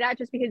to say that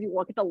just because you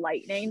look at the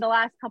Lightning the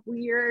last couple of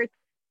years.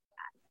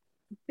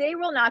 They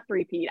will not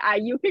three-peat.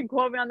 You can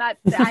quote me on that.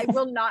 I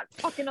will not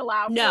fucking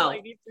allow for the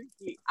Lightning to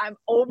three-peat. I'm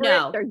over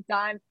it. They're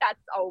done. That's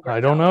over. I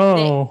don't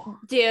know.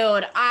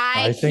 Dude,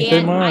 I think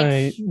they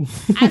might.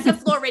 As a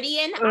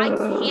Floridian, I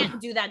can't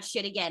do that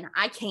shit again.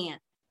 I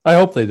can't. I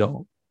hope they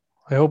don't.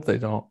 Bad for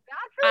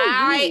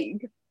the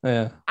league.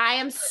 Yeah. I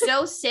am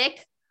so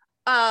sick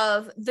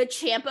of the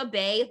Tampa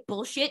Bay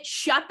bullshit.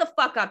 Shut the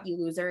fuck up, you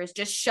losers.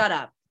 Just shut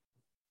up.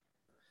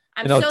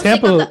 I'm so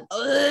sick of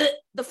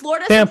the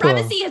Florida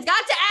supremacy has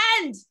got to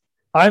end.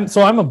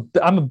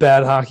 I'm a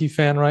bad hockey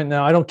fan right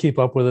now. I don't keep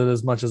up with it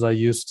as much as I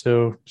used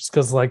to, just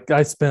because like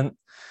I spent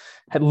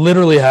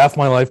literally half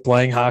my life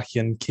playing hockey,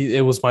 and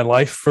it was my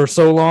life for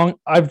so long.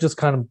 I'm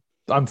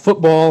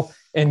football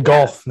and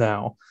golf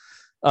now.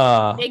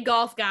 Big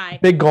golf guy.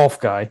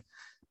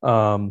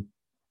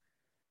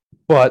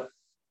 But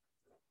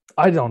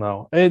I don't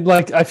know.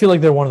 I feel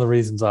like they're one of the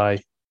reasons I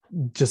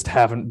just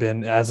haven't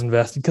been as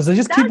invested because they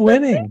just keep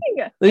winning.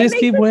 They just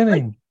keep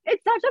winning.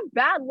 It's such a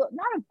bad look,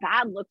 not a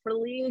bad look for the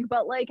league,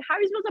 but like, how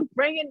are you supposed to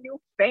bring in new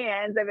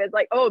fans if it's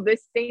like, oh,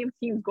 this same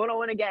team's going to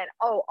win again?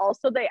 Oh,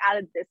 also they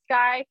added this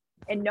guy,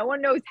 and no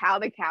one knows how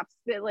the cap's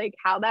like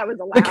how that was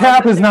allowed. The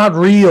cap is not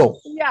real.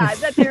 Yeah,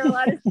 that they're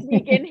allowed to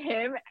sneak in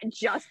him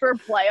just for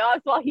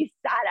playoffs while he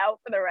sat out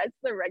for the rest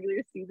of the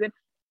regular season.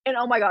 And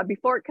oh my god,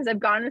 because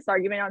I've gotten this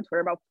argument on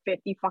Twitter about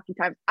 50 fucking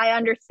times. I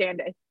understand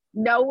it.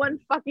 No one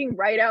fucking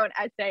write out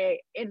an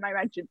essay in my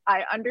mentions.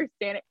 I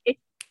understand it. It's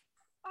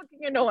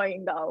fucking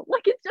annoying though.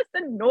 Like, it's just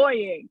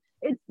annoying.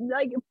 It's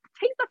like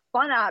take the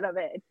fun out of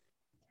it.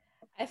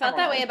 I felt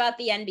that way about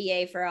the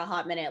NBA for a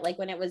hot minute, like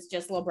when it was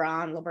just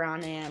LeBron,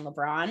 and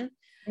LeBron.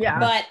 Yeah.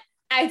 But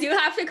I do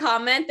have to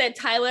comment that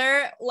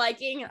Tyler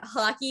liking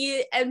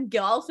hockey and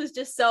golf is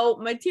just so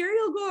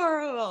material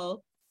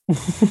girl.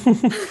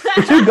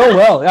 It should go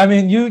well. I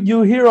mean,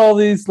 you hear all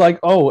these like,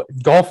 oh,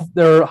 golf,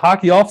 they're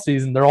hockey off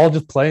season. They're all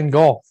just playing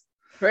golf.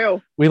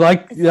 True. We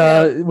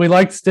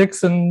like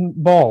sticks and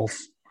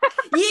balls.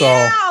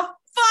 Yeah,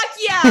 fuck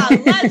yeah.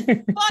 Let's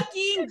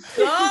fucking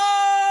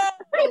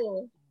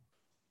go.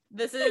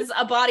 This is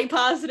a body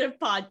positive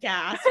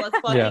podcast. Let's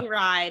fucking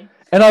ride.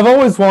 And I've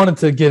always wanted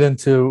to get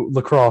into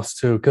lacrosse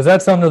too, because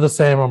that's under the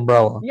same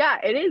umbrella. Yeah,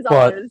 it is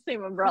under the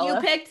same umbrella.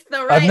 You picked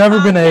the right I've never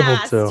been able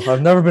podcast. to.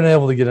 I've never been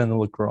able to get into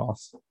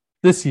lacrosse.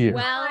 This year.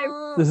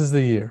 Well, this is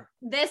the year.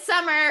 This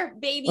summer,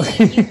 baby,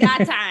 you got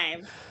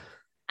time.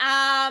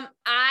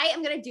 I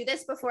am gonna do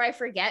this before I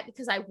forget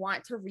because I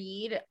want to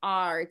read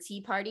our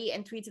tea party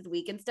and tweets of the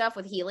week and stuff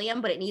with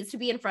Helium, but it needs to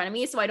be in front of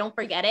me so I don't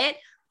forget it.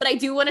 But I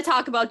do want to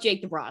talk about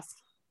Jake DeBrusk.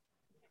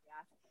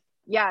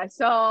 Yeah,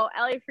 so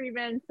Elliot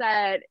Friedman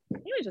said, I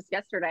think it was just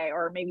yesterday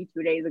or maybe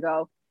 2 days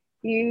ago,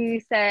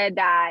 he said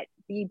that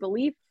the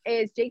belief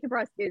is Jake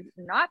DeBrusk is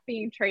not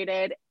being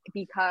traded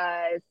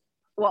because,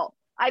 well,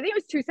 I think it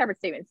was two separate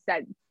statements. He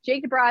said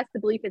Jake DeBrusk,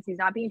 the belief is he's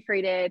not being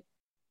traded.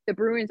 The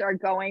Bruins are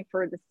going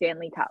for the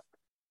Stanley Cup.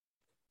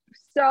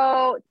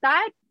 So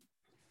that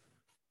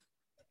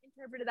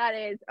interpreted that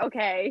is,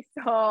 okay,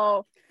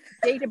 so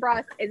Jake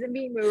DeBrusk isn't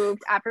being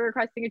moved after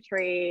requesting a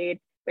trade,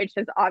 which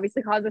has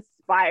obviously caused a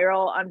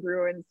spiral on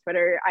Bruins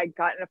Twitter. I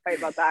got in a fight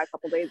about that a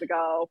couple days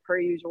ago, per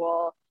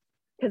usual,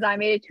 because I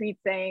made a tweet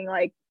saying,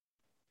 like,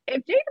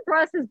 if Jake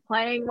DeBrusk is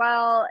playing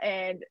well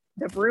and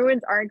the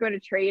Bruins aren't going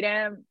to trade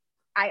him,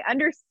 I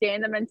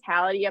understand the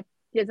mentality of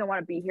he doesn't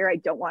want to be here. I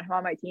don't want him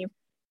on my team.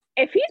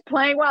 If he's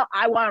playing well,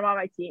 I want him on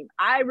my team.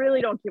 I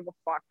really don't give a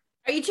fuck.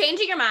 Are you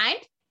changing your mind?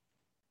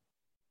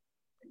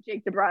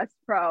 Jake DeBrusk,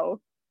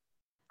 pro.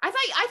 I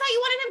thought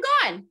you wanted him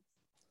gone.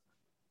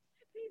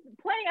 He's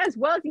playing as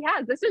well as he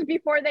has. This was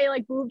before they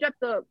like moved up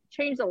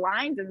change the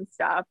lines and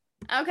stuff.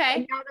 Okay.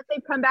 And now that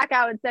they've come back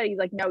out and said he's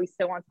like, no, he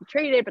still wants to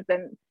trade it, but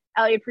then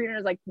Elliot Friedman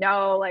is like,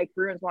 no, like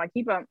Bruins want to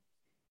keep him.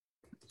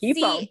 Keep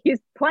him. He's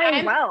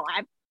playing well.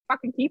 I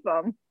fucking keep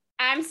him.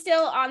 I'm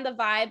still on the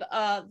vibe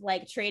of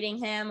like trading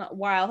him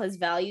while his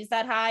value's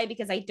that high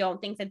because I don't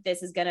think that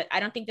this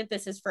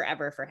is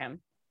forever for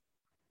him.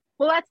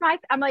 Well,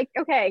 I'm like,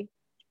 okay,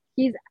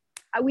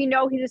 we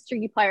know he's a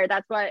streaky player.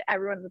 That's what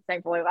everyone's been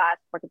saying for the last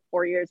fucking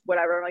 4 years,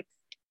 whatever. I'm like,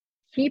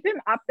 keep him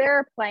up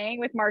there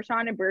playing with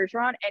Marchand and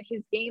Bergeron, and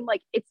his game,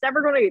 like, it's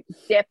never going to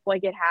dip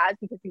like it has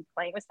because he's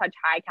playing with such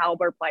high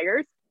caliber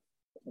players.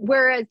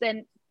 Whereas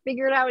then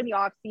figure it out in the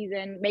off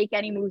season, make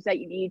any moves that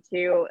you need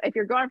to. If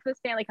you're going for the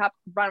Stanley Cup,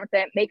 run with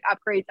it, make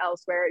upgrades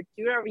elsewhere,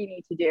 do whatever you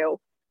need to do.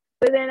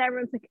 But then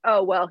everyone's like,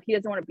 oh, well, he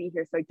doesn't want to be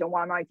here, so I don't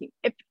want him on my team.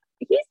 If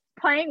he's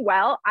playing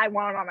well, I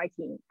want him on my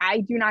team. I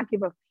do not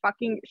give a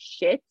fucking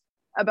shit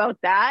about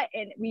that.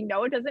 And we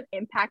know it doesn't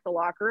impact the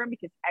locker room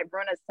because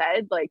everyone has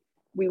said, like,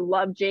 we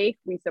love Jake,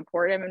 we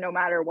support him no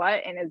matter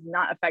what, and has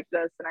not affected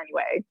us in any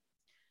way.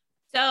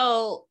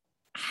 So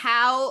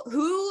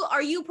who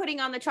are you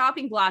putting on the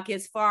chopping block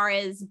as far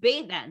as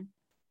bait then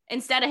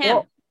instead of him?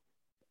 Well,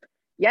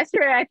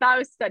 yesterday I thought it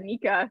was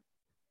Stanika.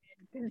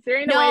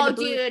 Considering the way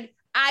dude,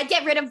 I'd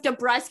get rid of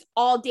DeBrusk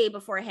all day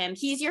before him.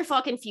 He's your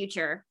fucking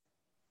future.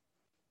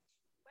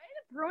 The way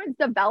the Bruins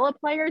develop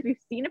players, we've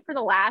seen it for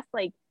the last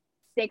like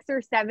 6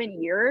 or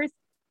 7 years.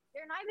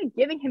 They're not even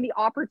giving him the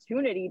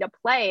opportunity to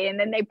play, and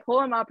then they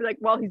pull him up like,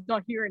 well, he's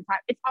not here in time.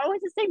 It's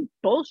always the same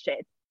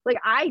bullshit. Like,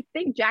 I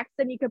think Jack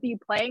Stanika could be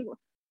playing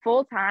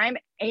full-time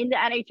in the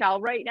NHL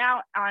right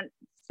now on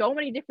so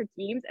many different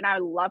teams, and I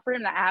would love for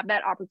him to have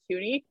that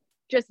opportunity.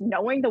 Just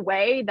knowing the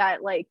way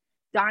that like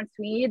Don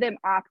Sweeney them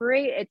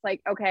operate, it's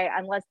like, okay,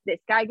 unless this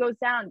guy goes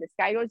down,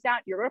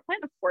 you're gonna play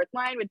the fourth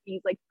line with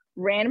these like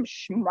random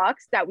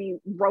schmucks that we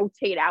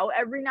rotate out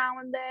every now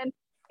and then,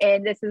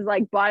 and this is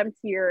like bottom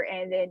tier,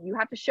 and then you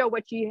have to show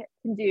what you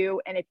can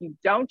do, and if you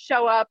don't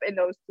show up in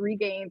those 3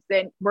 games,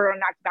 then we're gonna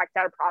knock you back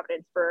down to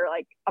Providence for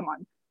like a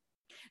month.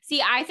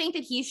 See, I think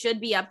that he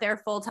should be up there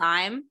full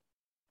time,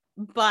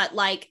 but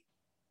like,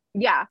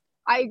 yeah,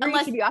 I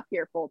agree to be up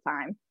here full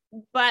time.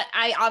 But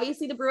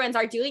obviously the Bruins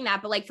are doing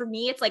that. But like for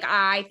me, it's like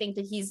I think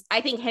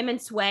him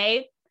and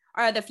Sway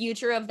are the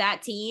future of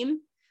that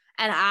team,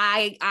 and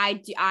I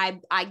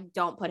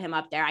don't put him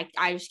up there.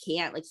 I just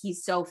can't. Like,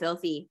 he's so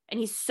filthy and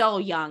he's so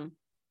young.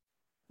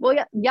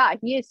 Well, yeah,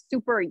 he is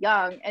super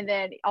young, and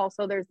then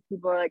also there's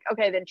people who are like,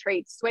 okay, then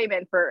trade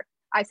Swayman for.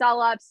 I saw a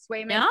lot of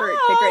Swayman for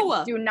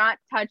Tickert. Do not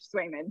touch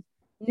Swayman.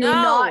 Do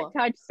not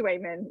touch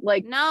Swayman.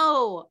 Like,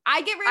 no,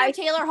 I get rid of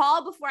Taylor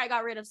Hall before I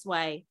got rid of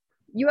Sway.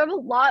 You have a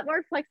lot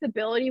more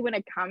flexibility when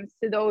it comes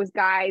to those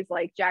guys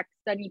like Jack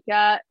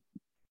Stanika.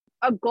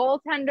 A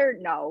goaltender,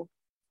 no.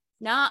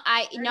 No,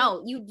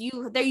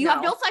 you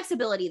have no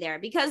flexibility there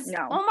because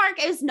Ullmark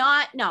is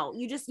not. No,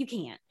 you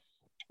can't.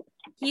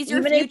 He's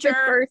your Even future. If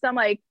first, I'm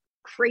like,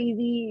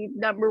 crazy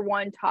number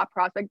one top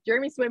prospect.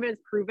 Jeremy Swayman has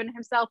proven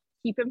himself.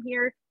 Keep him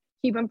here.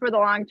 Keep him for the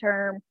long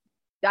term.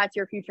 That's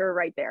your future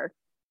right there.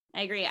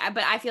 I agree.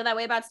 But I feel that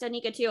way about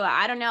Stanika too.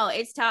 I don't know.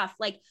 It's tough.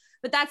 Like,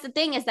 but that's the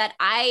thing is that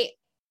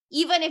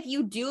even if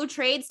you do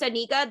trade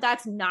Stanika,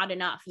 that's not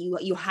enough.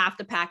 You have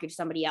to package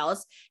somebody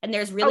else. And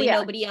there's really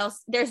nobody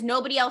else. There's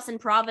nobody else in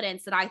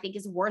Providence that I think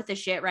is worth a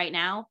shit right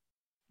now.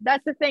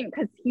 That's the thing,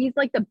 because he's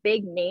like the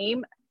big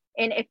name.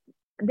 And if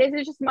this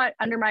is just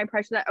under my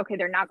impression that, okay,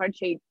 they're not going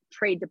to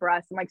trade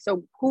DeBrusk. I'm like,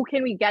 so who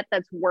can we get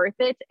that's worth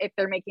it if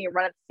they're making a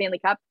run at the Stanley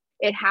Cup?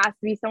 It has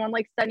to be someone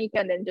like Stanika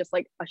and then just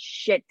like a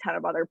shit ton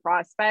of other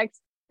prospects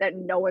that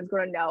no one's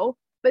going to know.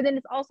 But then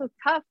it's also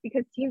tough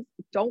because teams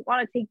don't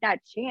want to take that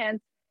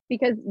chance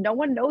because no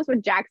one knows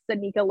what Jack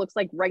Stanika looks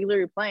like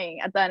regularly playing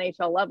at the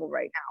NHL level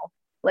right now.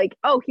 Like,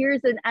 oh,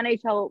 here's an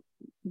NHL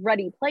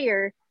ready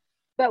player,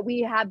 but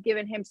we have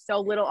given him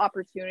so little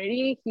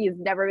opportunity. He's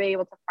never been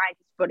able to find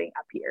his footing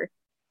up here.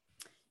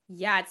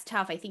 Yeah, it's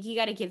tough. I think you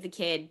got to give the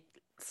kid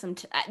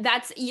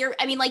that's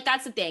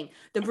the thing.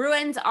 The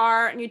Bruins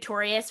are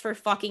notorious for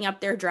fucking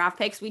up their draft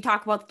picks. We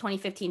talk about the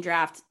 2015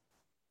 draft,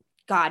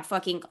 God,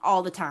 fucking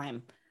all the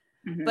time.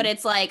 Mm-hmm. But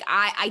it's like,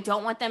 I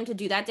don't want them to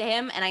do that to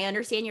him. And I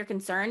understand your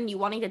concern, you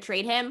wanting to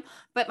trade him.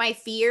 But my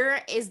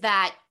fear is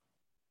that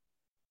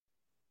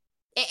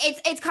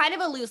it's kind of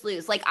a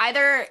lose-lose. Like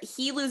either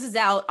he loses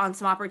out on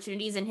some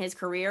opportunities in his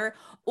career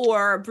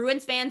or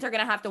Bruins fans are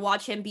going to have to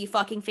watch him be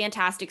fucking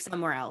fantastic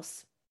somewhere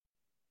else.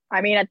 I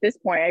mean, at this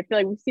point, I feel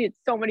like we see it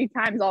so many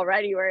times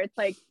already where it's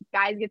like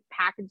guys get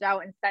packaged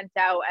out and sent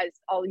out as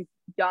all these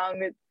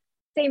young,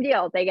 same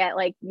deal. They get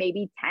like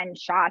maybe 10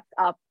 shots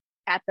up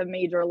at the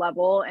major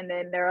level. And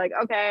then they're like,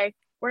 okay,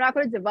 we're not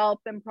going to develop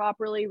them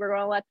properly. We're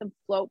going to let them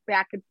float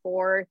back and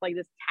forth like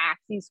this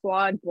taxi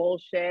squad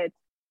bullshit.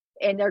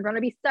 And they're going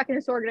to be stuck in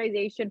this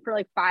organization for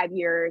like 5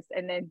 years.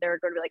 And then they're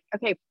going to be like,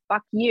 okay,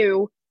 fuck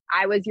you.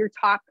 I was your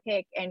top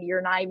pick and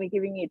you're not even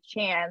giving me a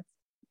chance.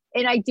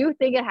 And I do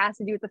think it has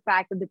to do with the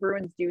fact that the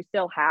Bruins do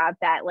still have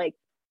that like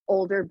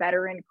older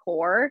veteran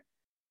core.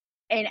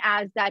 And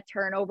as that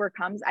turnover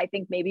comes, I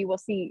think maybe we'll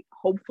see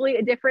hopefully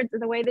a difference in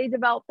the way they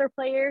develop their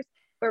players.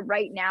 But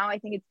right now, I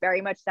think it's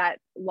very much that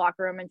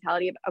locker room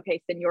mentality of,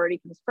 okay, seniority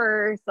comes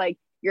first. Like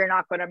you're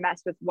not going to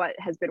mess with what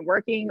has been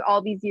working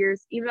all these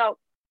years, even though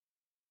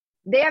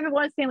they haven't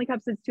won a Stanley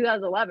Cup since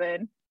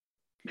 2011.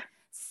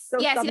 So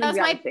yes,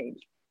 change.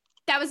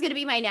 That was going to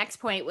be my next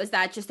point was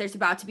that just there's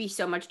about to be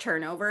so much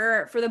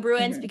turnover for the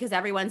Bruins because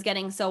everyone's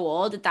getting so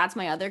old. That's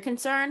my other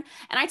concern.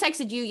 And I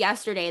texted you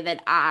yesterday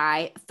that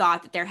I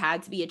thought that there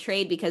had to be a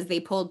trade because they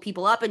pulled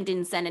people up and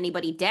didn't send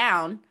anybody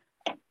down.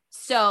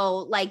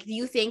 So like, do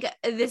you think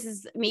this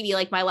is maybe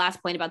like my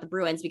last point about the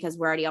Bruins because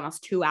we're already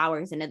almost 2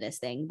 hours into this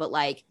thing, but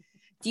like,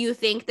 do you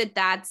think that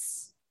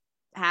that's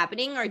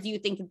happening or do you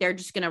think that they're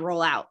just going to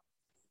roll out?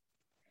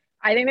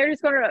 I think they're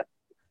just going to,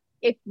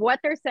 if what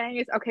they're saying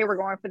is, okay, we're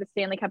going for the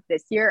Stanley Cup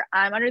this year,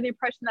 I'm under the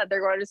impression that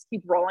they're going to just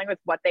keep rolling with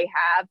what they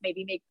have,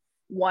 maybe make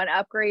one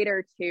upgrade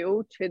or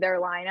two to their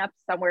lineup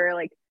somewhere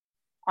like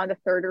on the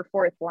third or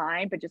fourth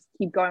line, but just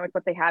keep going with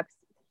what they have.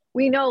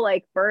 We know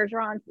like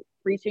Bergeron's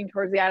reaching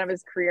towards the end of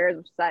his career,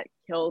 which that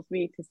kills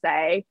me to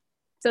say.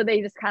 So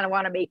they just kind of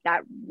want to make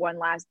that one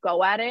last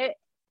go at it.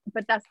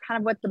 But that's kind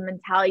of what the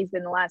mentality's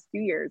been the last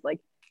few years. Like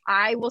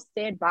I will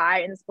stand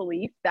by in this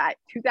belief that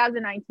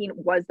 2019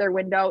 was their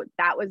window.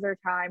 That was their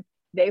time.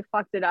 They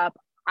fucked it up.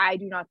 I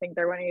do not think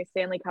they're winning a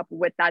Stanley Cup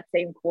with that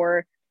same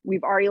core.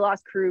 We've already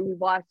lost Crew. We've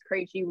lost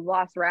Krejci. We've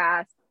lost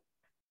Rask.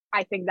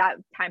 I think that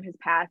time has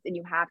passed and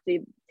you have to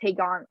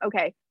take on,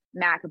 okay,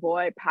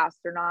 McAvoy,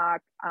 Pasternak,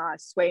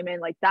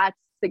 Swayman. Like that's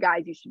the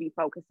guys you should be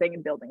focusing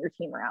and building your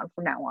team around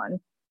from now on.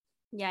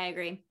 Yeah, I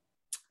agree.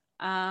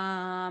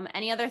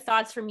 Any other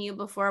thoughts from you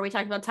before we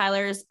talk about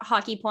Tyler's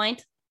hockey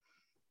point?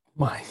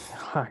 My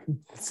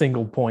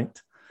single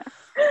point.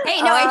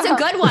 Hey, no, it's a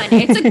good one.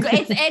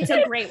 It's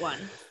a great one.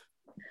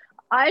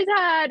 I just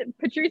had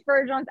Patrice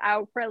Bergeron's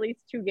out for at least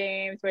 2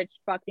 games, which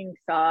fucking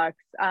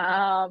sucks.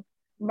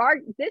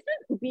 This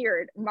is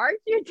weird. Mark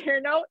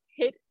Giordano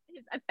hit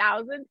his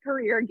 1,000th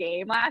career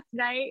game last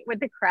night with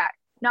the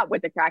not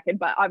with the Kraken,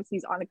 but obviously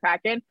he's on the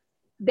Kraken.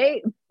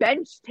 They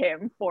benched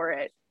him for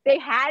it. They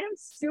had him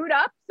suit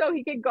up so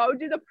he could go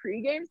do the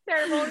pregame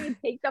ceremony and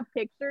take the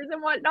pictures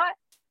and whatnot.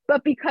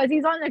 But because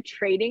he's on the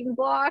trading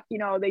block, you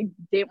know, they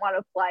didn't want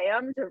to play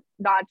him to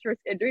not risk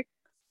injury.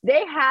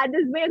 They had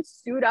this man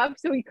suit up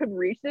so he could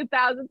reach the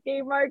 1,000th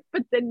game mark,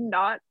 but did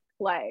not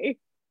play.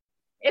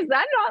 Is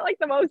that not like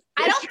the most?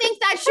 I don't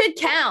think that should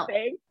count.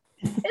 Thing?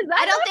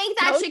 I don't think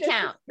that should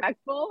count.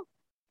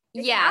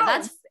 Yeah,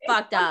 that's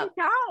fucked up.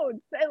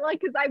 Counts. And like,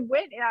 because I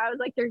went and I was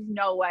like, there's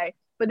no way.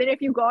 But then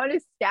if you go on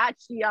his stat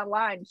sheet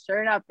online,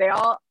 sure enough, they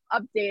all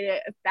updated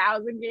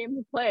 1,000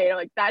 games played.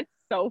 Like, that's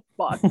so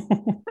fucked.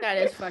 That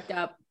is fucked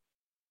up.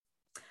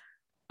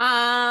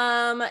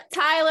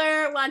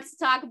 Tyler wants to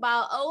talk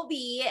about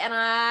Obi and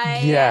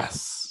I.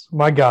 Yes,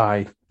 my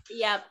guy.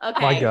 Yep.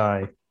 Okay. My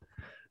guy.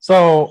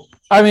 So,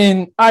 I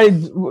mean,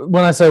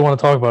 when I say I want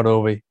to talk about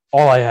Obi,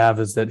 all I have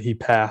is that he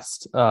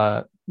passed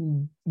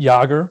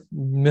Yager,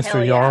 Mr.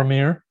 Hell yeah.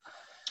 Yaromir.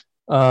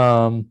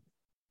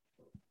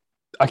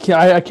 I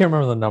can't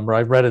remember the number.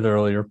 I read it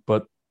earlier,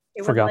 but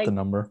It was forgot like the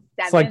number.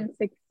 It's like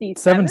 767.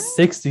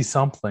 760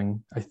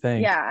 something, I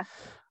think. Yeah.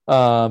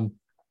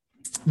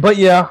 But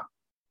yeah.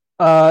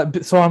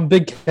 So I'm a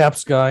big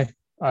Caps guy.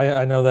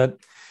 I know that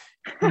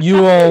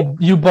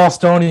you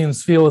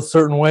Bostonians feel a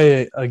certain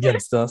way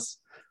against us.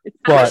 I'm a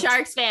But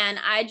Sharks fan.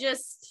 I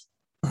just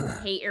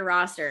hate your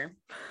roster.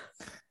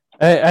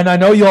 and I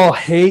know y'all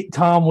hate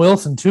Tom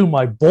Wilson too,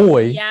 my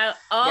boy. Yeah.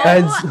 Oh,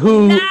 As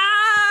who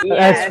no.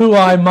 That's who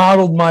I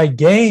modeled my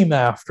game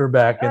after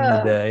back in the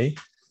Ugh. day.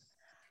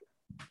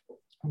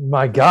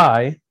 My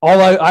guy. I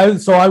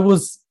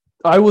was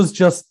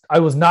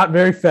not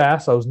very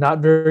fast. I was not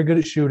very good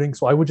at shooting.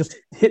 So I would just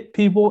hit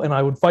people and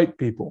I would fight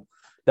people.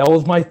 That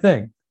was my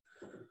thing.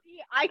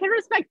 I can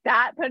respect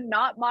that, but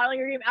not modeling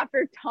your game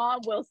after Tom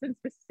Wilson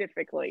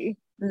specifically.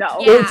 No.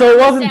 Yeah. So it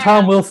wasn't Sarah.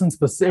 Tom Wilson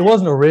specific. It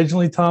wasn't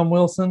originally Tom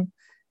Wilson.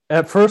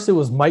 At first it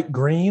was Mike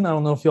Green. I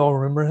don't know if y'all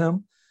remember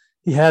him.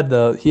 He had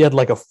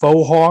like a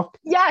faux hawk.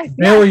 Yes.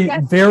 Very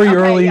Okay,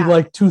 early, yeah.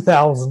 like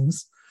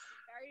 2000s.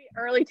 Very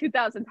early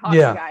 2000s hockey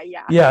Yeah. guy.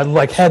 Yeah. Yeah,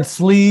 like had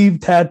sleeve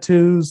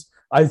tattoos.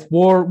 I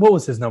wore, what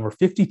was his number?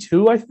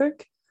 52, I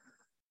think.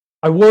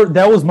 That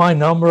was my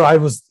number. I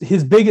was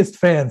his biggest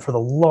fan for the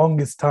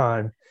longest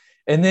time.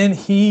 And then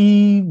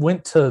he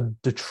went to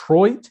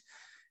Detroit.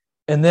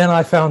 And then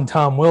I found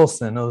Tom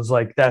Wilson. I was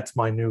like, that's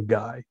my new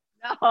guy.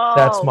 No.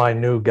 That's my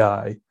new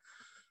guy.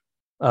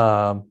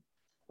 Boo.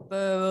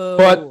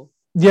 But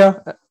yeah.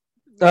 Boo,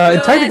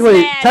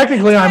 Technically, man.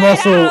 technically, I'm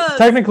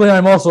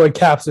Tomatoes. also a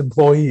Caps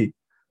employee,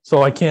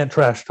 so I can't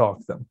trash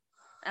talk them.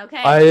 Okay.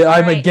 I'm a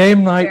Alright.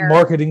 game night Fair.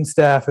 marketing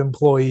staff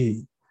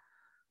employee.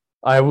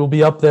 I will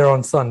be up there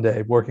on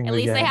Sunday working At the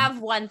least game. they have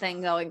one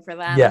thing going for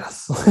them.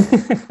 Yes.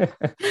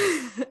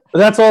 But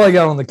that's all I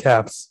got on the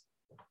Caps.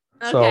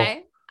 Okay. So, All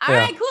yeah.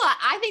 right. Cool.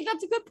 I think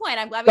that's a good point.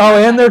 I'm glad. Oh, got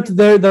and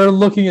that. they're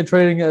looking at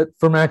trading it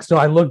for Max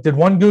Domi. Did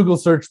one Google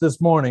search this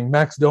morning.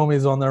 Max Domi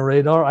is on their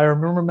radar. I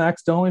remember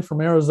Max Domi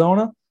from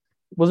Arizona.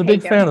 Was a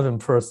big Hate him. fan of him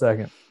for a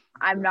second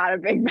I'm not a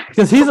big Max.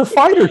 because he's a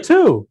fighter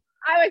too.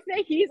 I would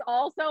say he's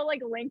also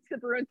like linked to the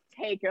Bruins.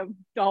 Take him.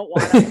 Don't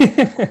want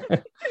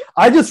him.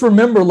 I just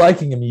remember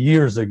liking him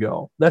years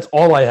ago. That's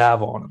all I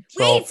have on him.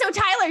 So, Wait. So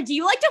Tyler, do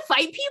you like to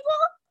fight people?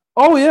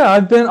 oh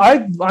yeah,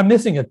 I'm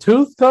missing a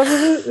tooth because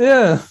of it.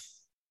 Yeah,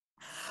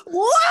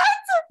 What?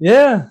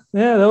 yeah.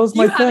 That was Do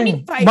my you have any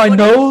thing. fight My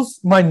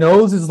footage?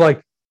 nose is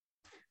like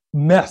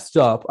messed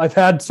up. I've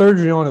had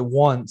surgery on it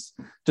once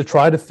to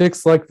try to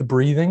fix like the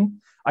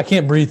breathing. I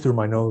can't breathe through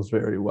my nose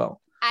very well.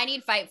 I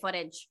need fight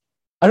footage.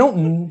 I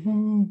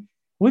don't.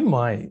 We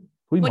might.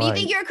 What do you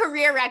think your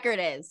career record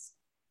is?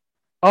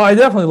 Oh, I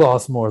definitely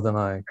lost more than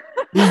I.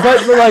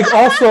 But like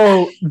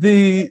also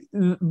the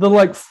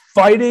like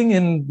fighting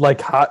in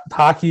like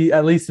hockey,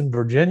 at least in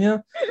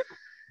Virginia,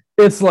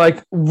 it's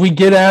like we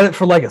get at it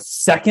for like a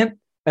second,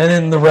 and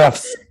then the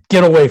refs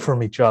get away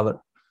from each other.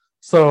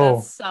 So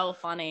That's so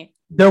funny.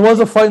 there was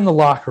a fight in the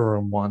locker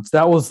room once.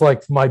 That was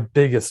like my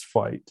biggest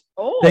fight.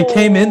 Oh. They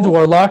came into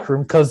our locker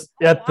room because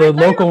at I the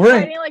thought you local were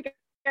rink. fighting like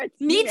a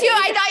Me too. teammate.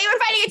 I thought you were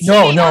fighting a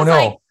teammate. No. I was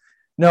like,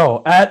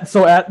 No,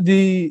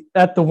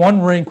 at the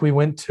one rink we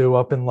went to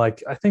up in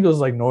like I think it was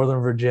like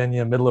Northern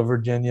Virginia, middle of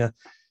Virginia,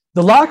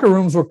 the locker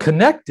rooms were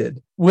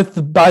connected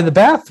by the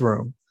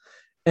bathroom,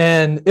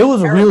 and it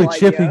was a really Terrible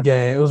chippy idea.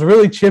 game. It was a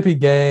really chippy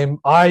game.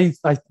 I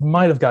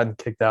might have gotten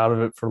kicked out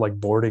of it for like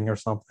boarding or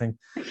something.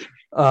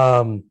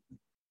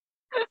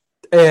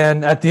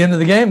 And at the end of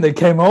the game, they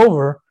came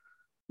over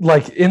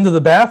like into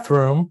the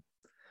bathroom.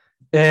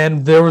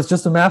 And there was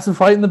just a massive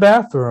fight in the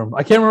bathroom.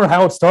 I can't remember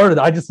how it started.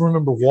 I just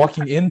remember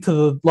walking into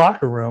the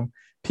locker room.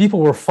 People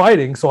were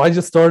fighting. So I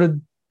just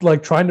started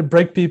like trying to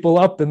break people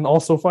up and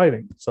also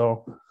fighting.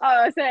 So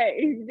I was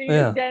saying,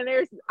 Yeah. then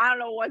there's I don't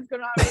know what's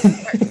going on.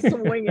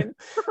 Start swinging.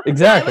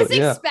 exactly. I was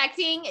Yeah.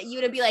 expecting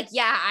you to be like,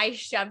 yeah, I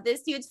shoved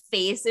this dude's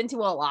face into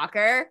a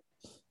locker.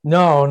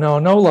 No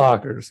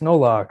lockers. No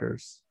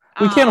lockers.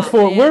 We can't Aw,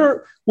 afford. man.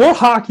 We're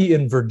hockey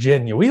in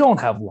Virginia. We don't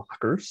have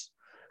lockers.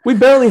 We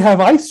barely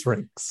have ice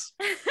rinks.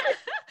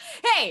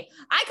 Hey,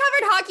 I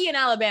covered hockey in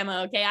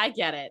Alabama. Okay, I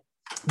get it.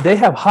 They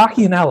have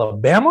hockey in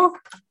Alabama?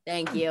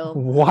 Thank you.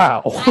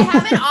 Wow. I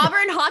have an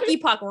Auburn hockey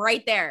puck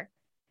right there.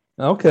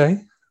 Okay.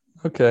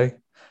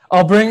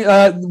 I'll bring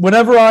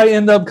whenever I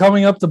end up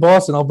coming up to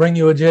Boston, I'll bring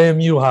you a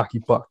JMU hockey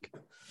puck.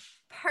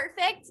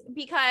 Perfect,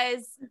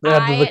 because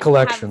Add to the I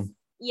collection. have-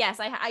 yes,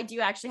 I do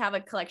actually have a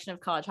collection of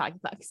college hockey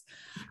pucks.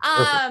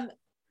 Perfect.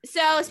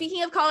 So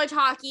speaking of college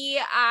hockey,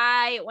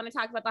 I want to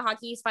talk about the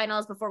Hockey East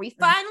finals before we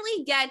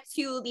finally get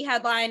to the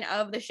headline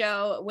of the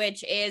show,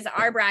 which is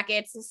our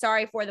brackets.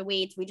 Sorry for the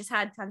wait. We just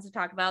had tons to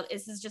talk about.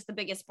 This is just the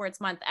biggest sports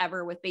month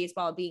ever with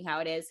baseball being how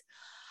it is.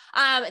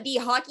 The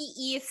Hockey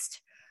East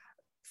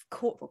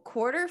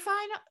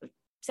quarterfinal,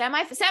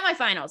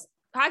 semifinals.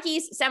 Hockey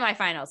East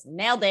semifinals.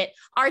 Nailed it.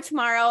 Are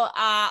tomorrow.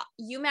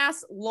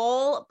 UMass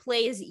Lowell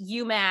plays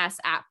UMass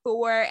at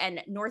 4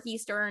 and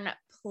Northeastern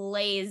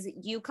plays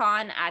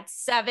UConn at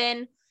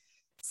 7.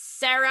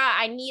 Sarah,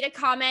 I need a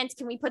comment.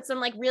 Can we put some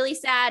like really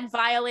sad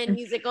violin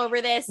music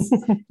over this?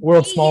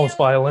 World's smallest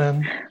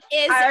violin.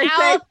 Is I would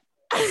out.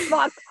 say,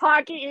 fuck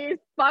Hockey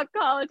East, fuck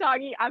college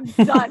hockey. I'm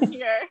done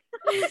here.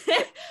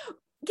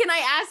 Can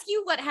I ask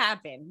you what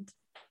happened?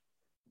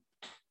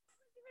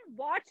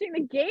 Watching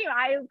the game,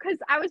 because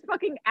I was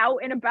fucking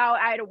out and about.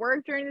 I had to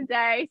work during the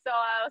day, so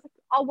I was like,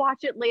 I'll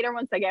watch it later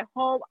once I get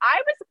home.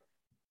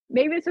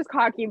 Maybe it's just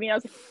cocky me. I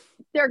was like,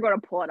 they're going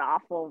to pull it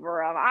off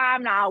over them.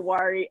 I'm not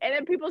worried. And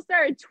then people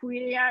started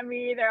tweeting at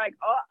me. They're like,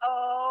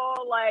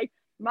 like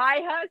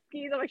my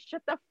Huskies. I'm like,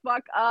 shut the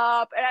fuck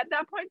up. And at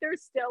that point,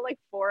 there's still like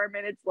 4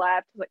 minutes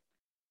left. I was like,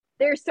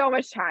 there's so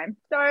much time.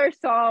 There's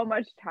so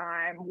much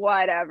time.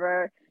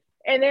 Whatever.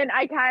 And then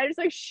I kind of just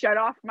like shut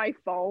off my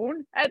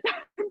phone at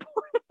that point.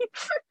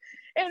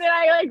 And then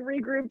I like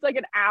regrouped like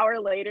an hour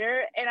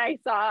later and I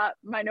saw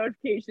my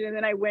notification and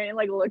then I went and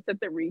like looked at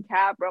the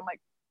recap where I'm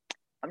like,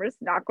 I'm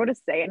just not going to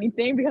say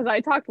anything because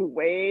I talked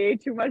way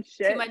too much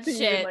shit.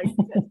 Even, like,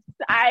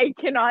 I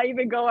cannot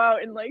even go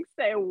out and like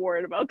say a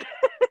word about this.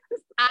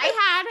 I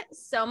had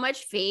so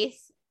much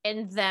faith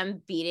in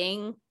them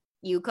beating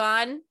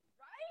UConn. Right?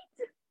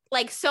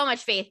 Like so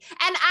much faith.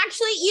 And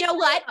actually, you know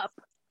what?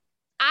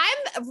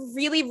 I'm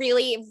really,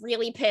 really,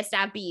 really pissed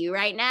at BU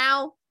right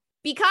now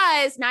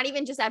because not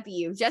even just at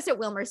BU, just at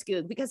Wilmer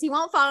Skoog because he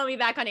won't follow me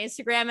back on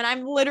Instagram and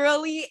I'm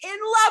literally in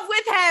love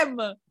with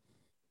him.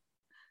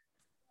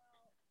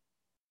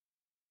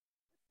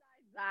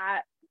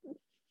 That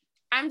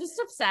I'm just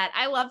upset.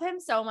 I love him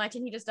so much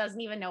and he just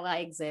doesn't even know I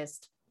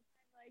exist.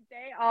 Like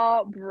they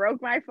all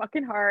broke my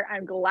fucking heart.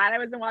 I'm glad I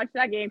wasn't watching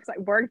that game because I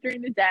worked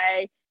during the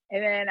day.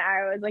 And then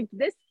I was like,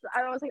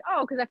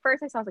 oh, because at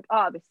first I was like,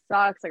 oh, this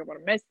sucks. Like, I'm going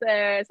to miss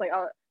this. Like,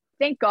 oh,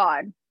 thank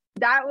God.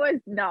 That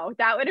would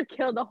have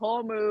killed the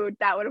whole mood.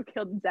 That would have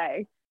killed the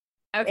day.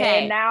 Okay.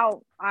 And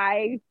now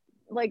I'm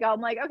like,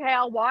 okay,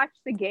 I'll watch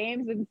the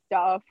games and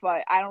stuff,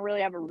 but I don't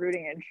really have a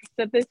rooting interest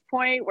at this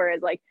point.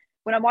 Whereas, like,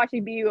 when I'm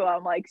watching BU,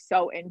 I'm, like,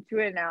 so into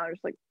it now. I'm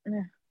just like,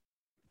 eh.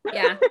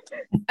 Yeah.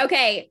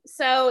 Okay.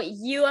 So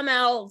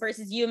UML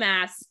versus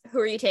UMass. Who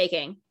are you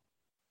taking?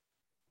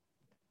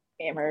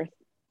 Amherst.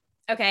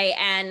 Okay,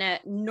 and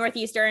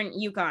Northeastern,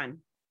 UConn.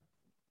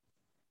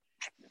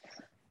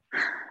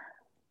 I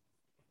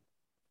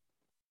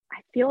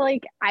feel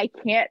like I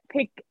can't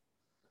pick.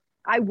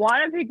 I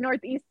want to pick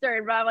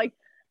Northeastern, but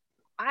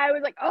I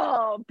was like,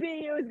 oh,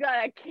 BU is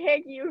gonna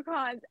kick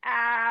UConn's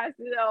ass.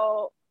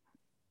 So,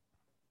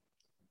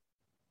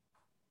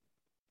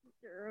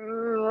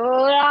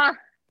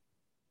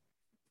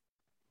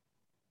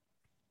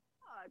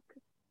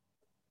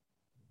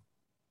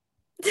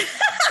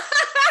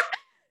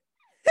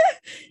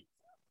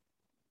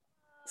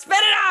 Spit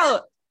it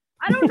out.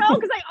 I don't know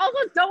because I also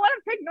don't want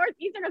to pick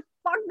Northeastern because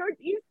fuck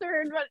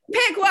Northeastern, but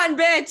pick one,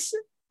 bitch.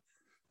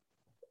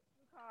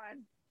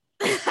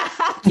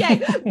 UConn.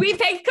 Okay, we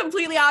picked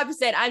completely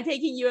opposite. I'm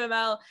taking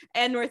UML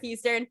and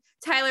Northeastern.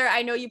 Tyler,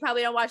 I know you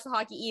probably don't watch the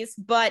Hockey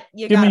East, but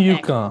you Give gotta me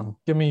pick. UConn.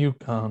 Give me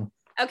UConn.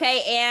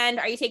 Okay, and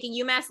are you taking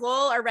UMass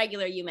Lowell or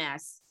regular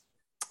UMass?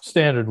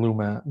 Standard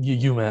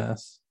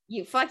UMass.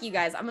 Fuck you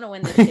guys. I'm gonna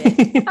win this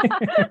shit. All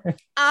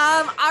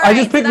right, I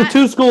just picked the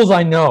two schools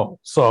I know,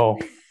 so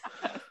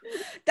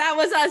that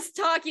was us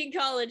talking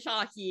college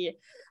hockey.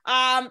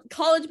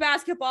 College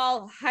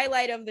basketball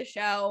highlight of the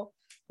show.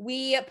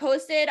 We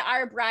posted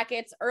our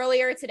brackets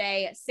earlier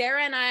today.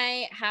 Sarah and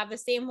I have the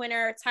same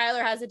winner.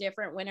 Tyler has a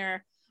different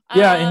winner.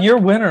 Yeah, and your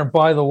winner,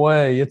 by the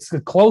way, it's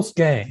a close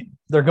game.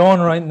 They're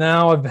going right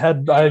now. I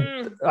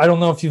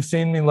don't know if you've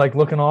seen me like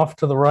looking off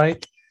to the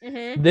right.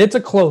 Mm-hmm. It's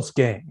a close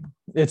game.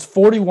 It's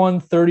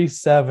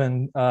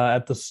 41-37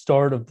 at the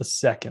start of the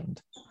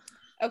second.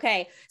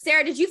 Okay.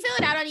 Sarah, did you fill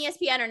it out on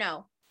ESPN or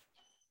no?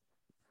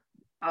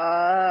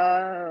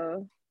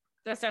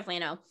 That's definitely a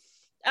no.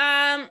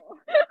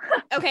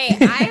 Okay,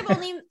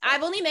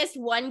 I've only missed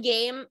one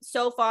game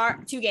so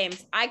far, 2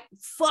 games.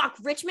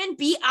 Richmond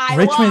beat Iowa.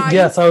 Richmond,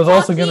 yes, I was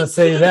also going to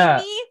say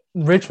that. Me?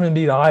 Richmond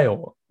beat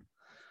Iowa.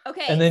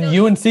 Okay. And then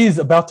UNC is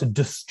about to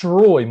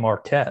destroy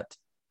Marquette.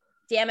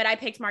 Damn it, I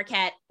picked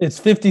Marquette. It's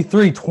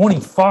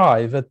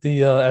 53-25 at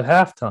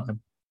halftime.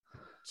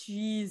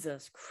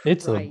 Jesus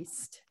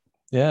Christ.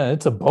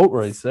 It's a boat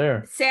race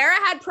there. Sarah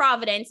had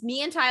Providence.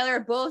 Me and Tyler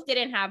both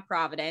didn't have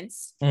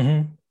Providence.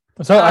 Mm-hmm.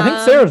 So I think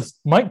Sarah's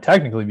might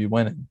technically be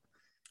winning.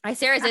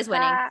 Sarah's is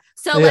winning.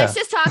 So let's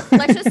just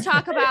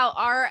talk about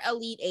our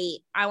Elite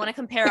Eight. I want to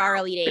compare our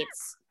Elite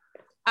Eights.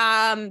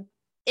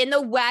 In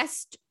the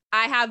West,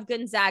 I have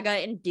Gonzaga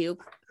and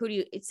Duke.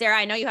 Sarah,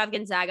 I know you have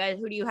Gonzaga.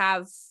 Who do you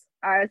have?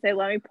 I would say,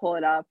 let me pull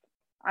it up.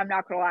 I'm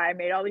not gonna lie, I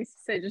made all these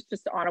decisions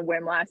just on a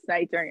whim last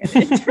night during an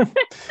interview.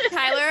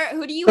 Tyler,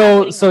 who do you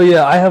have? So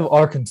yeah, I have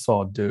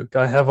Arkansas Duke.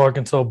 I have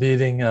Arkansas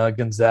beating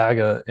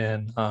Gonzaga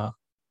in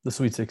the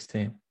Sweet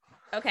 16.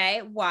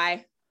 Okay,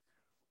 why?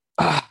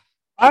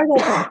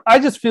 I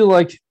just feel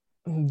like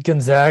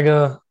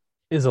Gonzaga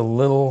is a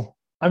little.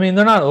 I mean,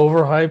 they're not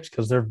overhyped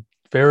because they're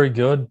very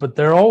good, but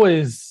they're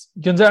always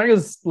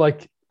Gonzaga's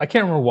like I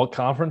can't remember what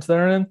conference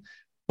they're in,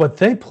 but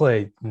they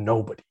play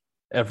nobody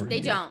every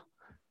year. They don't.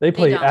 They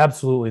play don't.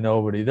 absolutely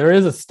nobody. There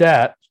is a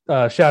stat,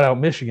 shout out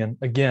Michigan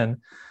again.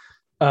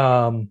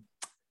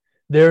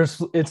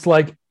 It's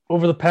like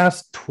over the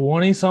past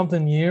 20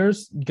 something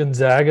years,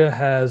 Gonzaga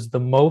has the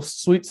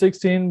most Sweet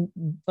 16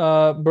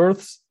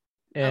 berths,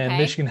 and Okay.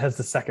 Michigan has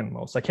the second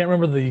most. I can't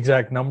remember the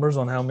exact numbers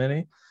on how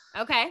many,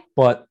 Okay.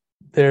 but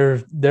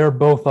they're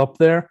both up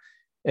there,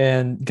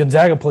 and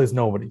Gonzaga plays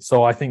nobody.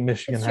 So I think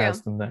Michigan It's true.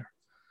 has them there.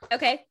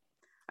 Okay.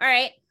 All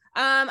right.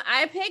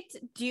 I picked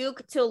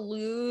Duke to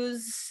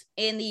lose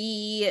in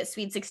the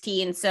Sweet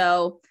 16.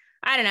 So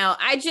I don't know.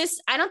 I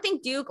don't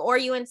think Duke or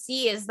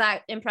UNC is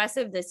that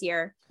impressive this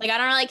year. Like, I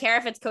don't really care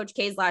if it's Coach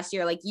K's last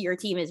year. Like, your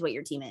team is what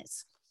your team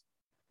is.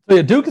 So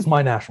yeah, Duke is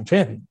my national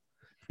champion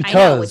I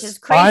know, which is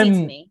crazy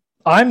to me.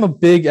 I'm a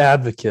big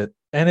advocate,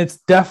 and it's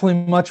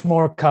definitely much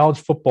more a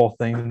college football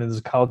thing than it is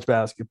a college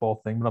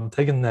basketball thing, but I'm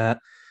taking that.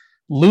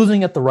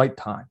 Losing at the right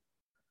time.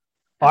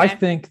 I Okay.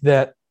 think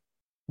that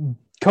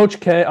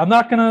Coach K, I'm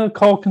not going to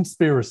call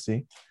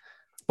conspiracy,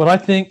 but I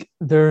think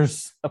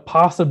there's a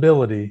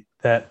possibility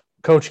that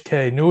Coach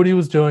K knew what he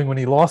was doing when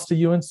he lost to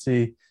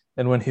UNC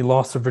and when he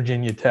lost to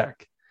Virginia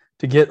Tech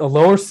to get a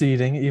lower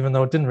seeding, even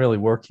though it didn't really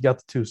work. He got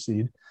the 2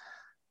 seed.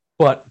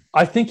 But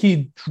I think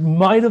he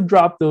might have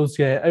dropped those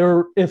games,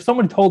 or if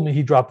somebody told me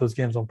he dropped those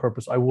games on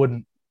purpose, I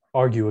wouldn't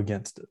argue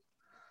against it.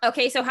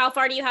 Okay, so how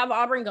far do you have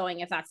Auburn going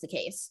if that's the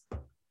case?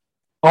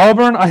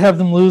 Auburn, I have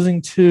them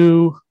losing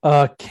to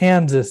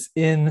Kansas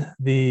in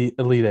the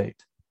Elite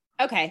Eight.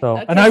 Okay. So,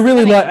 Okay. and I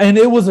really like, and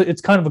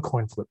it's kind of a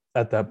coin flip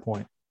at that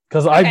point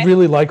because I Okay.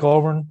 really like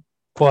Auburn,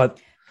 but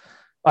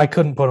I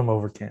couldn't put them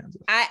over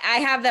Kansas. I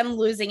have them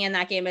losing in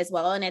that game as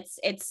well. And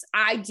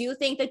I do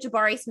think that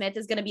Jabari Smith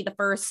is going to be the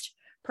first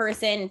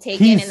person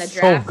taken in the He's so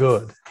draft.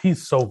 good.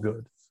 He's so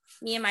good.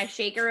 Me and my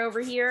shaker over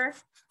here.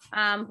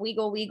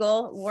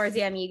 Weagle,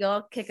 Warzy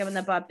amigo, kick him in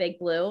the butt, Big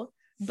Blue.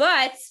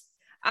 But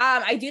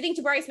I do think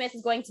Jabari Smith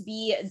is going to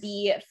be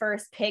the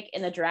first pick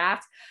in the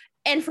draft.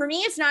 And for me,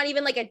 it's not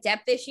even like a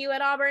depth issue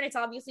at Auburn. It's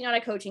obviously not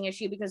a coaching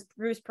issue because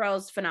Bruce Pearl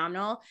is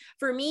phenomenal.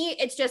 For me,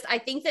 it's just I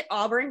think that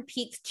Auburn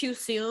peaked too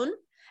soon.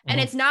 And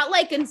Mhm. it's not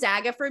like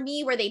Gonzaga for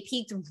me, where they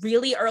peaked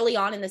really early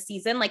on in the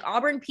season. Like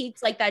Auburn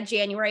peaked like that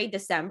January,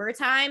 December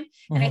time.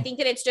 And I Mhm. think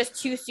that it's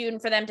just too soon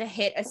for them to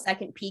hit a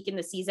second peak in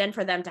the season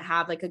for them to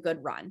have like a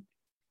good run.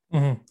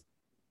 Mhm.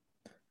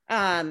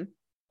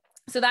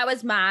 So that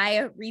was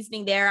my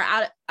reasoning there.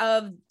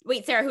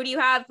 Sarah, who do you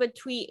have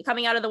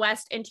coming out of the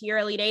West into your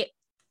Elite Eight?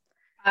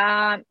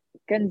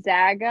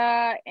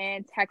 Gonzaga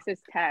and Texas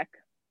Tech.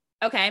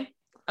 Okay.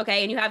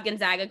 And you have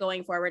Gonzaga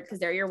going forward because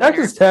they're your winner.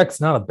 Texas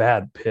Tech's not a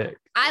bad pick.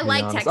 I to be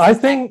like honest.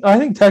 Texas Tech. I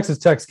think Texas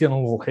Tech's getting a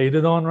little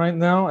hated on right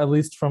now, at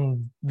least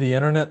from the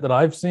internet that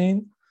I've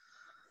seen.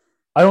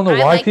 I don't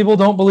know why people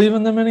don't believe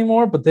in them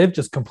anymore, but they've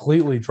just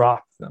completely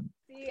dropped them.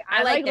 See, I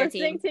I like like their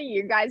listening team. to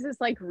you guys'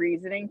 like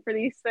reasoning for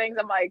these things.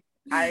 I'm like,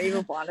 I don't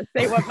even want to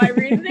say what my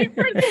reasoning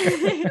for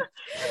this.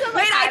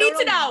 Wait, I need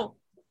to know.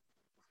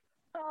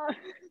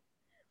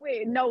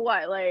 Wait, know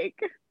what? Like,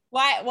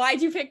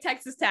 Why'd you pick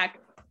Texas Tech?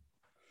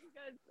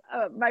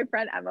 because my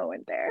friend Emma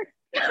went there.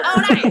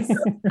 Oh, nice.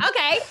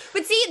 Okay.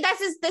 But see,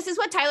 this is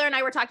what Tyler and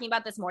I were talking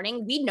about this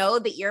morning. We know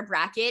that your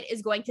bracket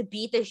is going to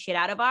beat the shit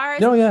out of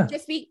ours. Oh, yeah.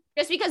 Just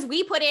because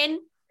we put in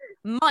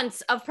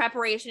months of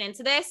preparation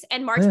into this,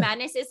 and March Yeah.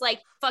 Madness is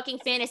like fucking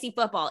fantasy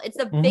football. It's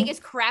the Mhm.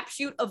 biggest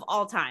crapshoot of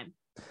all time.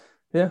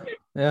 Yeah.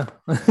 So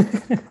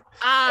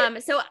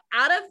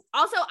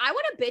I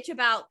want to bitch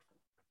about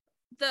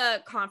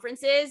the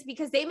conferences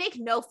because they make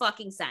no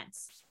fucking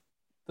sense.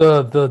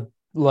 the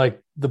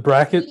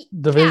bracket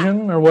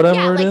division or whatever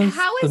Yeah, it like is.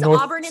 how is the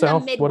North, Auburn in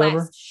South, the Midwest?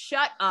 whatever.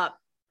 Shut up.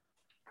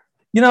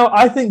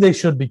 I think they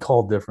should be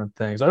called different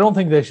things. I don't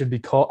think they should be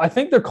called. I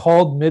think they're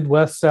called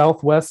Midwest,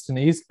 South, West, and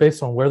East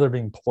based on where they're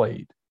being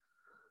played.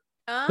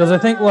 Because I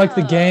think like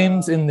the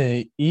games in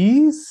the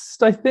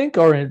East, I think,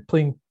 are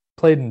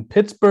played in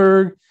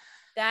Pittsburgh.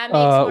 That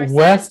makes more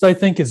West, sense. I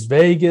think, is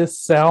Vegas.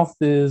 South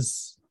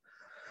is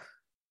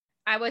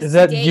Is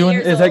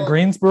that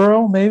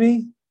Greensboro?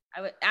 Maybe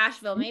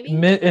Asheville, maybe.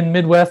 And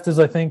Midwest is,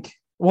 I think.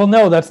 Well,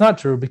 no, that's not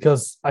true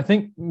because I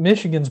think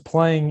Michigan's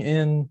playing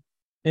in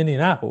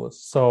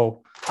Indianapolis.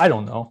 So I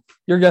don't know.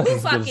 Your guess Who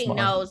is as good as fucking mine.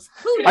 knows?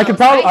 Who knows? I could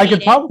hate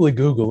it. probably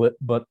Google it,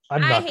 but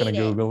I'm I not going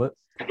hate to it. Google it.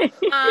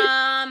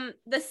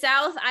 The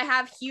South, I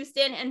have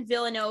Houston and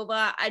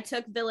Villanova. I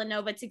took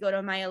Villanova to go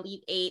to my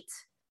Elite Eight.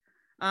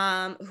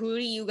 Who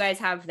do you guys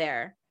have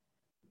there?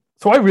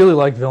 So I really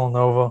like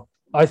Villanova.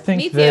 I Me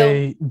think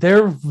too.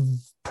 they're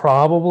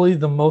probably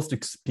the most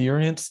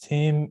experienced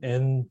team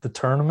in the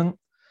tournament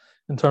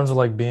in terms of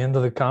like being to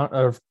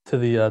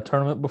the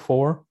tournament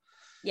before,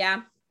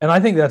 Yeah. and I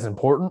think that's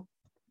important.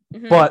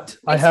 Mhm. But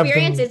I have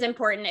Experience them, is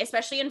important,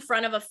 especially in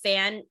front of a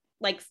fan,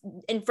 like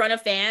in front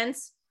of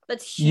fans.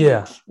 That's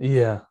huge.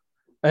 yeah,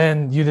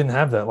 and you didn't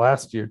have that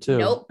last year too.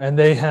 Nope. And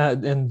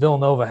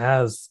Villanova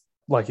has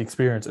like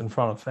experience in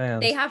front of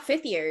fans. They have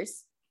fifth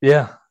years.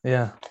 Yeah.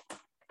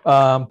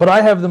 But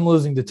I have them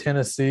losing to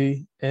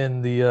Tennessee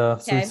in the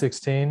Okay. Sweet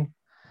 16.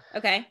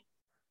 Okay.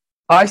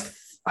 I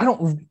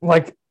don't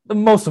like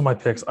most of my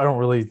picks, I don't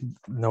really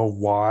know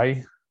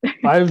why.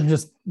 I'm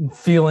just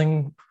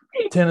feeling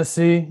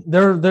Tennessee.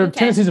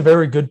 Tennessee's a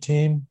very good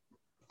team.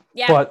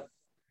 Yeah. But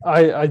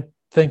I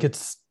think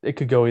it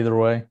could go either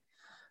way.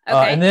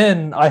 Okay. And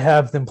then I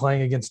have them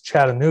playing against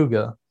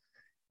Chattanooga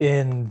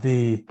in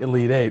the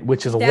Elite Eight,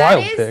 which is a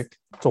wild pick.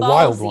 It's a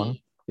wild one.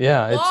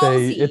 Yeah,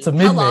 it's a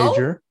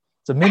mid-major.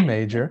 It's a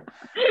mid-major.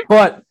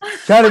 But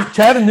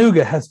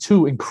Chattanooga has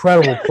two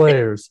incredible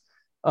players.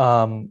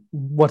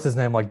 What's his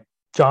name? Like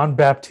John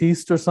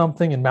Baptiste or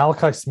something, and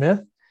Malachi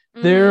Smith.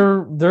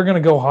 They're going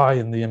to go high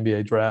in the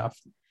NBA draft.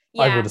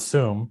 Yeah. I would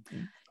assume.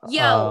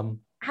 Yo,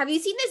 have you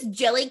seen this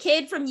Jelly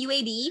kid from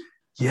UAB?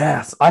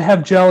 Yes, I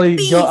have Jelly.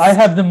 I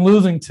have them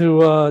losing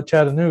to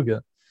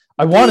Chattanooga.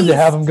 I wanted to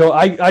have them go.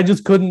 I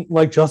just couldn't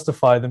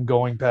justify them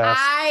going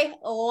past.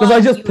 Because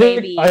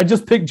I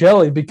just picked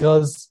Jelly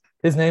because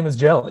his name is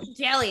Jelly.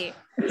 Jelly.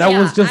 That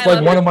was just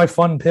one of my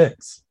fun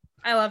picks.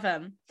 I love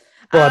him.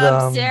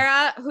 But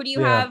Sarah, who do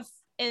you have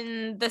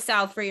in the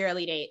South for your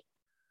Elite Eight?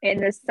 In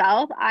the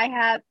South, I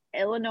have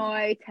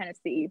Illinois,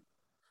 Tennessee.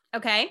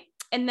 Okay.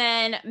 And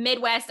then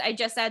Midwest, I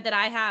just said that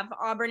I have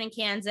Auburn and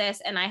Kansas,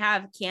 and I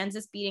have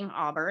Kansas beating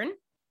Auburn.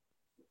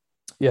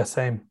 Yeah,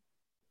 same.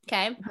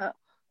 Okay.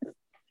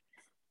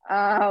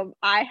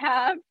 I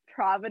have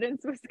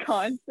Providence,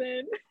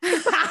 Wisconsin.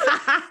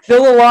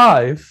 Still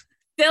alive.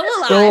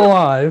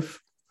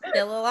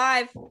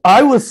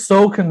 I was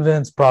so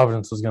convinced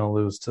Providence was going to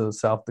lose to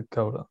South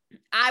Dakota.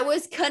 I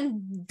was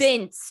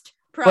convinced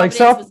Providence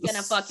was going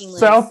to fucking lose.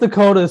 South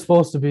Dakota is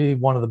supposed to be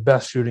one of the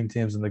best shooting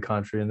teams in the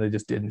country, and they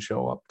just didn't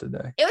show up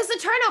today. It was the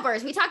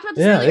turnovers. We talked about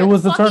this earlier. It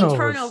was the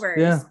turnovers.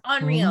 Yeah.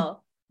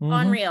 Unreal. Mm-hmm.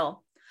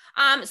 Unreal.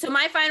 So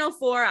my final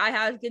four, I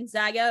have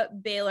Gonzaga,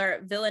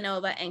 Baylor,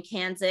 Villanova, and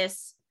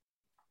Kansas.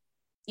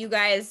 You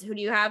guys, who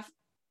do you have?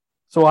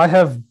 So I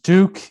have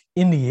Duke,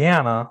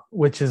 Indiana,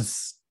 which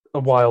is a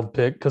wild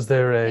pick because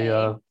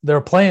they're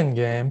a playing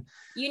game.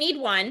 You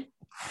need one.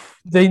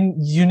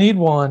 You need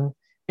one.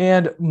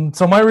 And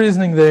so my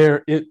reasoning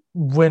there, it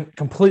went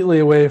completely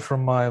away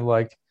from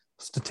my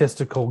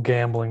statistical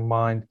gambling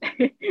mind.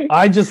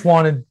 I just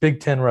wanted Big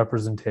Ten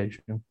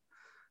representation.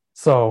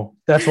 So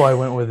that's why I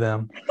went with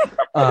them.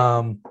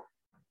 And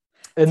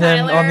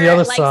then on the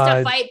other side,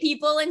 to fight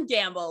people and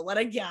gamble. What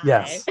a guy.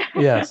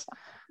 Yes.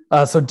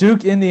 So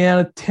Duke,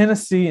 Indiana,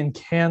 Tennessee, and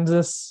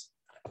Kansas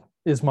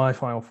is my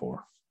final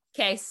four.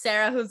 Okay,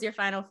 Sarah, who's your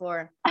final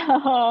four?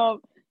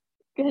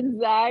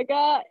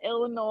 Gonzaga,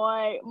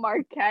 Illinois,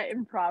 Marquette,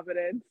 and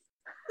Providence.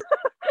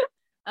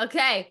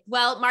 Okay,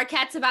 well,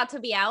 Marquette's about to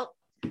be out.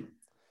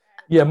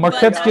 Yeah,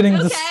 Marquette's getting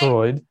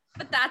destroyed.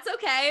 But that's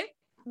okay.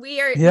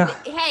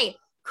 Hey,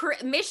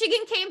 Michigan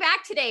came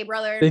back today,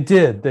 brother. They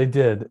did.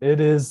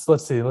 It is,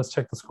 let's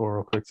check the score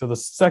real quick. So the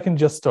second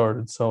just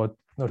started, so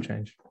no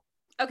change.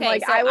 Okay,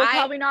 so I will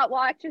probably not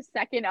watch a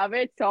second of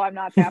it, so I'm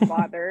not that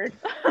bothered.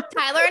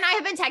 Tyler and I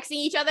have been texting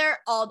each other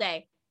all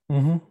day.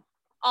 Mm-hmm.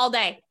 All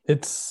day.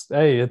 It's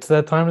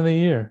that time of the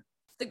year.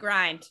 The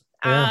grind.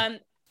 Yeah.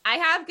 I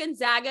have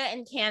Gonzaga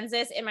and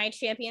Kansas in my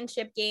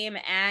championship game.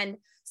 And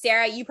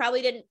Sarah, you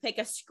probably didn't pick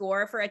a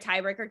score for a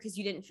tiebreaker because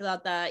you didn't fill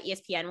out the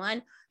ESPN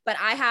one. But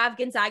I have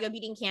Gonzaga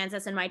beating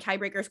Kansas, and my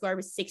tiebreaker score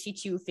was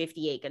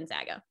 62-58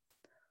 Gonzaga.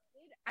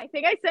 I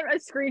think I sent a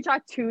screenshot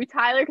to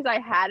Tyler because I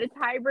had a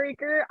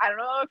tiebreaker. I don't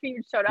know if he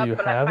showed up,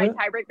 but my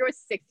tiebreaker was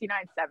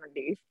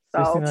 69-70.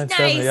 So 69-70.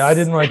 Nice. I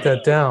didn't write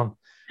that down.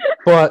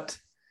 But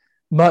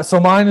so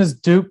mine is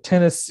Duke,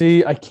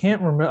 Tennessee. I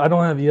can't remember. I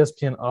don't have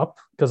ESPN up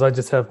because I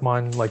just have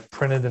mine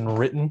printed and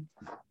written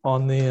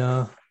on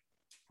the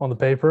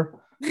paper.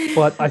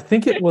 But I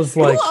think it was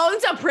Who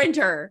owns a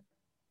printer?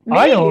 Me.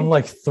 I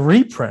own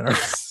 3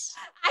 printers.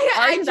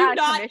 I do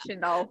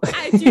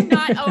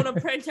not own a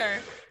printer.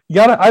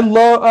 I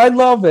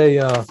love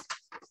a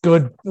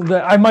good.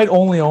 I might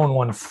only own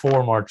one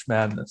for March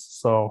Madness.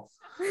 So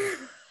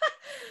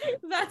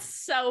that's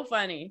so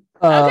funny.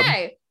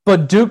 Okay.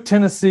 But Duke,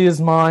 Tennessee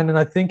is mine, and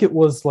I think it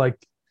was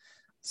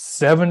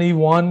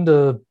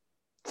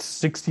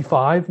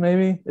 71-65,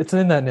 maybe. It's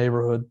in that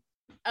neighborhood.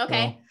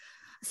 Okay.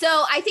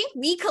 So I think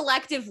we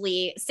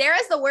collectively,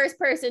 Sarah's the worst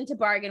person to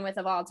bargain with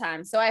of all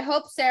time. So I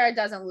hope Sarah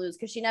doesn't lose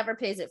because she never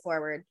pays it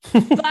forward.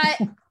 But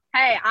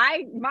hey,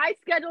 my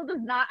schedule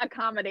does not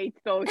accommodate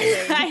those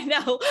things. I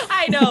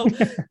know.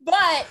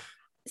 But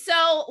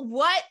so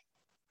what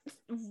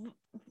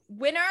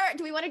winner?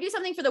 Do we want to do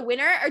something for the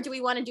winner, or do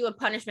we want to do a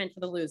punishment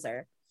for the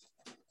loser?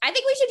 I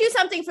think we should do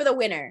something for the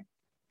winner.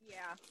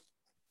 Yeah.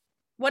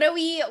 What do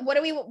we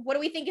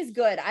think is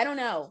good? I don't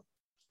know.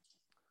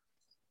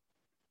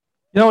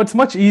 It's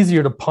much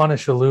easier to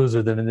punish a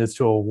loser than it is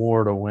to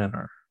award a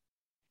winner.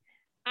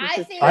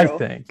 I think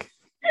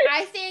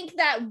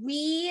that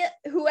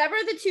whoever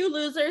the two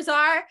losers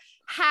are,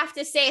 have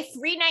to say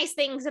 3 nice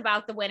things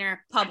about the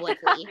winner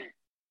publicly.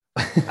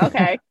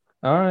 Okay.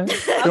 All right.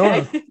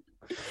 Sure.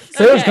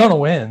 Sarah's gonna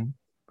win.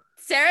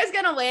 Sarah's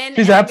gonna win.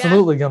 She's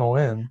absolutely gonna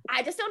win.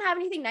 I just don't have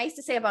anything nice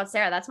to say about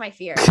Sarah. That's my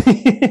fear.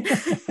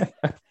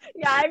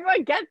 Yeah,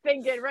 everyone get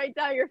thinking. Write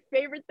down your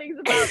favorite things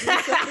about me. So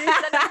send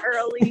it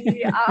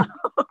early. I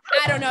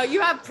don't know.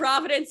 You have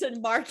Providence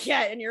and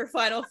Marquette in your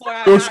final four.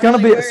 It's gonna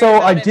be so.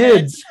 I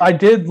did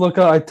look.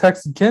 I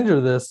texted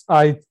Kendra this.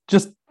 I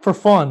just for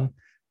fun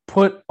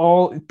put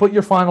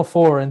your final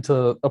four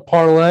into a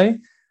parlay.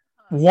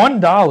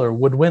 $1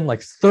 would win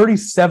like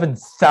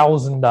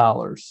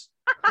 $37,000.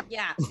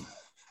 Yeah.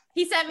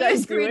 He sent me a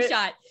Don't do it.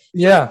 screenshot.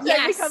 Yeah.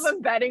 Yes. Become a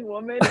betting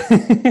woman.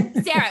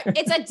 Sarah,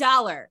 it's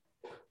 $1.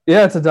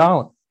 Yeah, it's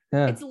 $1.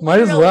 Yeah, It's might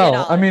as literally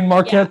well. $1. I mean,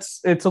 Marquette's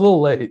it's a little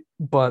late,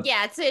 but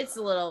Yeah, it's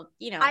a little,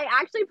 I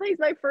actually placed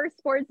my first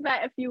sports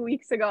bet a few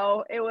weeks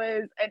ago. It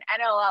was an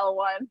NLL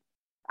one.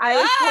 I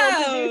was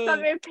told to do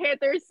something with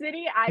Panther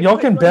City. y'all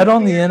can bet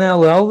on the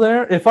NLL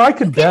there. If I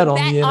could bet on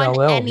the on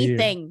NLL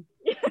anything.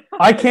 here,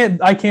 I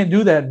can't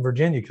do that in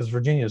Virginia because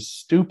Virginia is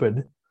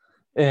stupid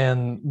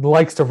and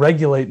likes to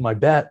regulate my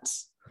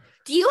bets.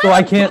 Do you So have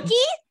I a can't- bookie?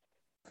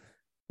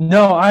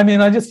 No, I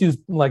mean I just use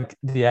like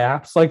the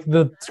apps. Like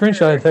the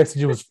screenshot I texted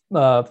you was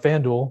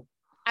FanDuel.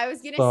 I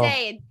was gonna So,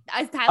 say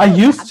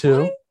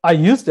I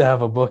used to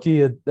have a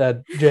bookie at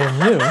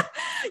JMU.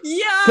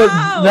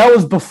 Yeah. That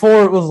was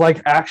before it was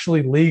like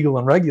actually legal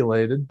and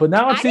regulated. But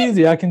now it's I didn't-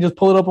 easy. I can just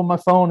pull it up on my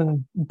phone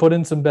and put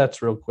in some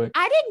bets real quick.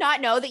 I did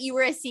not know that you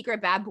were a secret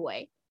bad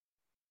boy.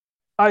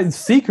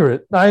 It's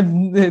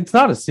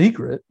not a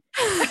secret.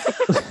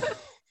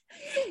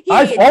 He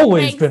I've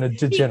always drinks, been a He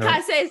degenerate.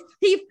 cusses.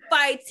 He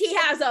fights. He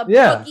has a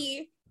Yeah.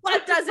 bookie.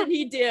 What doesn't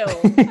he do?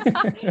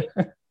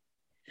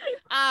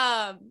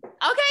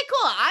 Okay,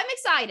 cool. I'm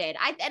excited.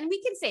 And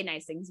we can say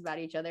nice things about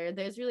each other.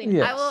 There's really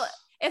Yes. I will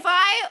if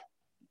I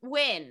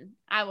win,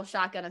 I will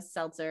shotgun a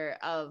seltzer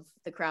of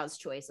the crowd's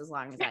choice as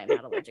long as I'm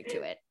not allergic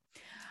to it.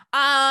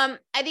 I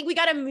think we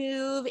got to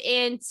move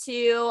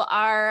into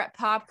our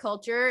pop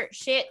culture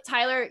shit.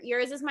 Tyler,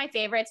 yours is my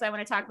favorite, so I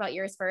want to talk about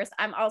yours first.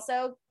 I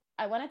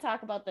want to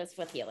talk about this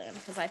with helium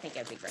because I think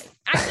it'd be great.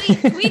 Actually,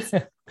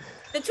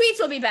 the tweets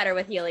will be better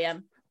with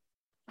helium.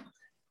 Our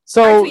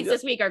So tweets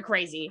this week are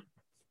crazy.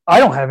 I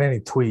don't have any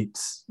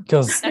tweets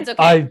because That's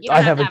okay. I You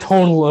don't have a have to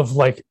total of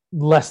like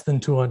less than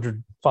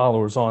 200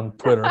 followers on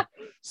Twitter.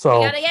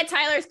 So You gotta get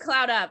Tyler's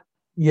clout up.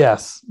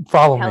 yes,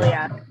 follow Hell me.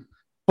 yeah.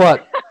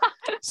 But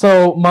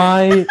so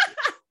my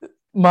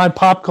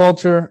pop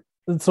culture.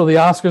 So the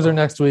Oscars are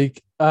next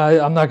week.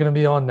 I'm not going to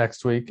be on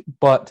next week,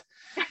 but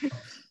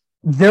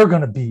they're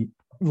going to be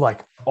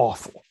like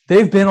awful.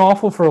 They've been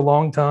awful for a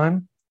long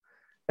time,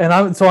 and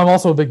I'm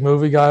also a big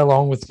movie guy,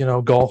 along with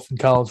golf and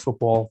college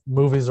football.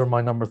 Movies are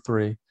my number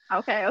 3.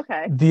 Okay.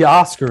 The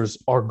Oscars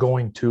are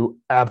going to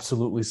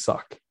absolutely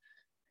suck.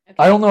 Okay.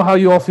 I don't know how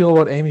you all feel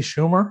about Amy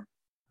Schumer.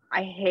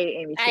 I hate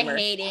Amy I Schumer.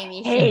 hate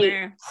Amy Hate.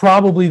 Schumer.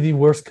 Probably the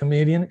worst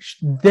comedian.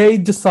 They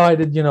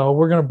decided,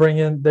 we're going to bring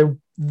in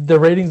the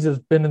ratings has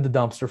been in the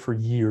dumpster for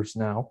years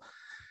now.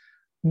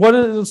 What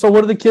do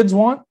the kids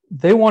want?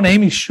 They want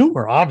Amy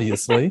Schumer,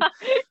 obviously.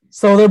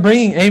 So they're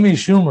bringing Amy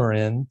Schumer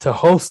in to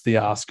host the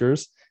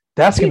Oscars.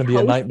 That's going to be a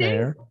hosting?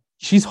 nightmare.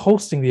 She's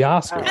hosting the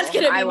Oscars. That's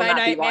gonna I be will my not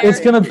be nightmare. watching. It's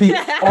going to be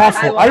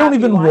awful. will I don't not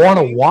be even want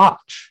to watching.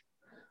 watch,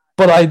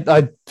 but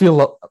I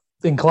feel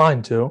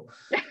inclined to.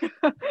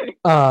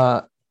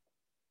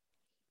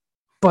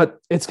 But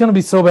it's going to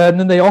be so bad. And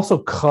then they also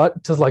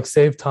cut to like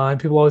save time.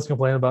 People always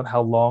complain about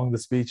how long the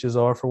speeches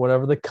are for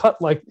whatever. They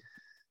cut like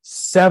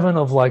 7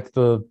 of like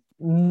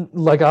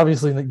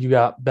obviously you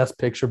got best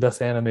picture,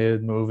 best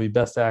animated movie,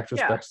 best actress,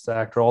 Yeah. best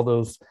actor, all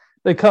those.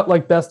 They cut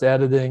like best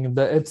editing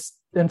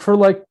and for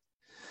like,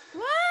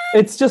 What?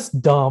 it's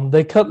just dumb.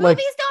 They cut Movies like,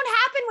 don't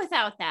happen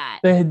without that.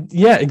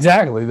 yeah,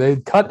 exactly. They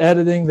cut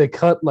editing. They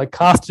cut like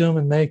costume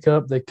and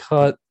makeup. Did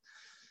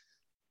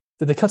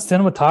they cut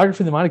cinematography?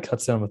 They might have cut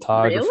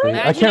cinematography. Really?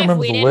 I can't remember if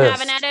we the didn't list.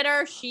 have an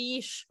editor.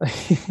 Sheesh.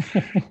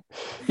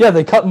 Yeah,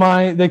 they cut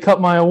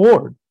my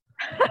award.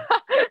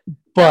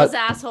 Those But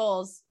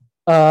assholes.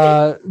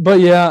 but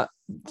yeah,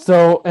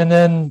 so and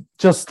then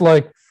just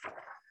like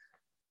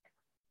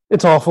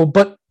it's awful.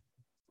 But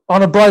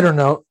on a brighter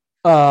note,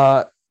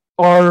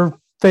 our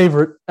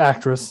favorite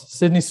actress,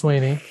 Sydney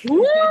Sweeney,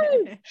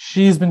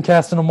 she's been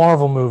cast in a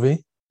Marvel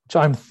movie, which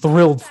I'm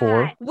thrilled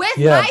for, With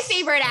Yes. my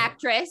favorite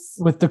actress.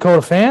 with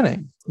Dakota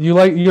Fanning.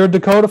 You're a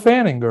Dakota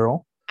Fanning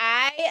girl.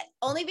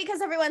 Only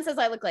because everyone says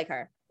I look like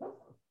her.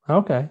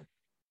 Okay.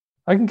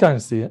 I can kind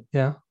of see it.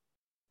 Yeah.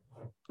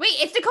 Wait,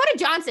 it's Dakota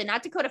Johnson,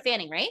 not Dakota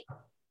Fanning, right?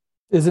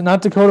 Is it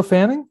not Dakota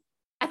Fanning?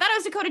 I thought it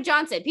was Dakota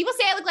Johnson. People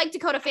say I look like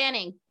Dakota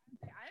Fanning.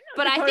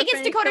 But I think it's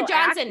Fanning Dakota still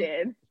Johnson.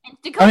 acted.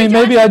 Dakota I mean,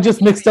 maybe Johnson- I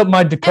just mixed up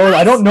my Dakota. Am I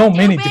I don't know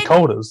many stupid?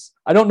 Dakotas.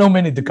 I don't know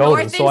many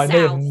Dakotas, North so I and may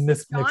have South.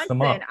 mixed them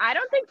up. Johnson. I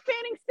don't think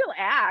Fanning still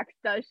acts,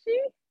 does she?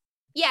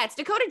 Yeah, it's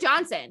Dakota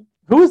Johnson.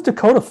 Who is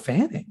Dakota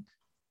Fanning?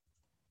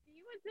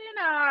 She was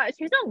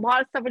in a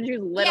lot of stuff when she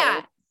was little.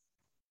 Yeah.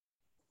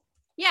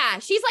 Yeah,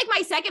 she's like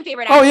my second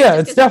favorite Oh actress. yeah, just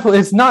it's 'cause- definitely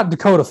it's not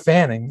Dakota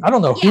Fanning. I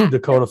don't know Yeah. who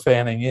Dakota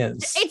Fanning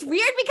is. It's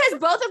weird because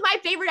both of my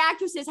favorite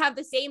actresses have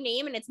the same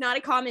name and it's not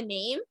a common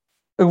name.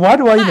 Why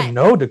do I but- even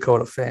know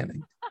Dakota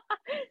Fanning?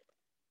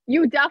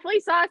 You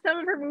definitely saw some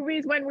of her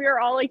movies when we were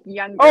all like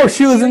younger. Oh,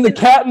 she was in The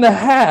Cat in the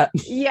Hat.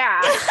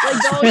 Yeah,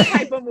 like those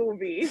type of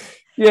movies.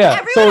 Yeah.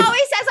 Everyone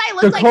always says I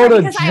look like her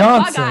because I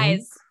have bug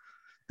eyes.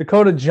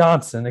 Dakota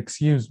Johnson,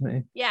 excuse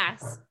me.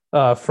 Yes.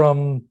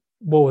 From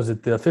what was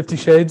it? The 50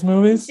 Shades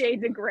movies?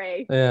 Shades of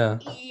Grey. Yeah.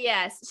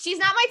 Yes. She's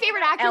not my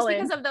favorite actress Ellen.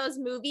 because of those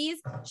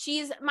movies.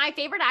 She's my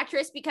favorite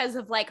actress because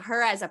of like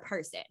her as a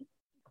person.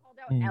 Called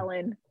out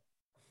Ellen.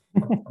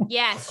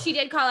 Yes, she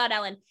did call out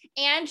Ellen.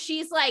 And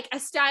she's like a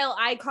style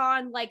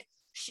icon. Like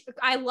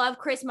I love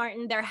Chris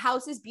Martin. Their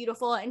house is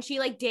beautiful. And she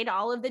like did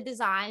all of the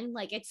design.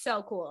 Like it's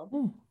so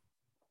cool.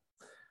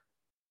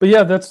 But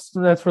yeah, that's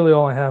really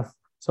all I have.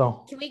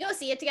 So can we go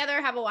see it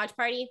together? Have a watch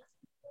party?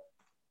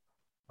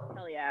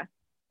 Hell yeah.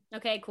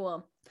 Okay,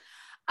 cool.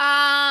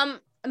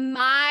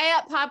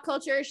 My pop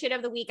culture shit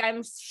of the week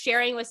I'm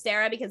sharing with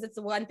Sarah because it's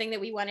the one thing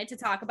that we wanted to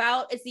talk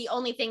about. It's the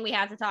only thing we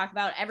have to talk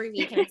about every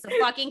week, and it's the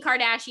fucking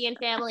Kardashian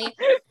family.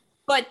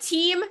 But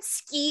Team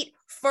Skeet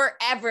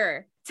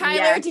forever. Tyler,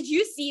 Yes. did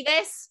you see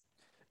this?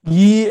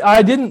 yeah,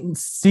 I didn't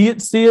see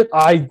it.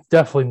 I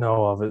definitely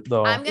know of it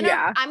though. I'm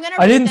gonna I didn't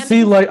read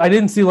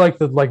them see because-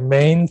 the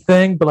main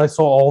thing, but I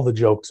saw all the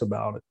jokes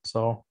about it.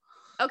 So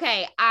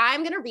Okay,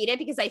 I'm going to read it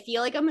because I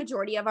feel like a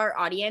majority of our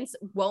audience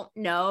won't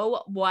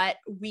know what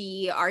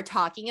we are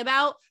talking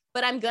about,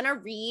 but I'm going to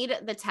read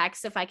the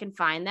text if I can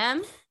find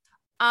them.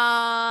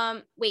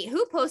 Wait,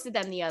 who posted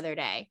them the other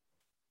day?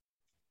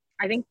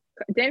 I think,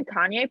 didn't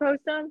Kanye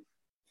post them?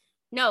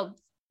 No,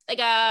 like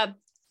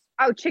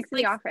Oh, Chicks in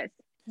the Like- Office.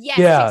 yes,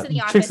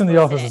 yeah, Chicks in the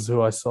Office is posted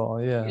who I saw.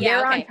 Yeah.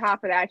 Yeah, They're okay. on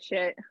top of that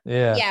shit.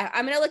 Yeah. it. Yeah,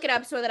 I'm going to look it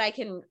up so that I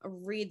can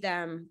read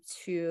them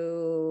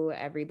to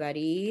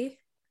everybody.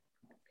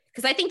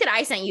 Because I think that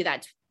I sent you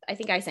that. I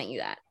think I sent you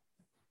that.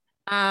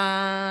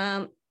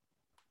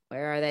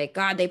 Where are they?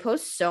 God, they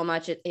post so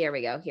much. Here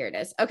we go. Here it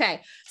is.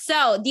 Okay.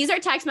 So these are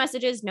text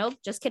messages. Nope,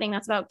 just kidding.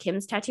 That's about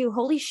Kim's tattoo.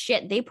 Holy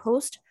shit. They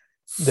post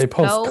They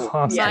post so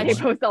constantly. Yeah, they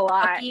much post a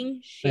lot.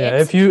 fucking shit. Yeah,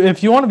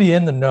 if you want to be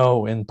in the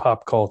know in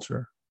pop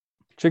culture,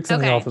 Chicks in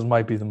the Okay. Office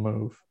might be the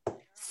move.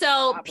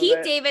 So Top of Pete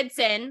it.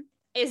 Davidson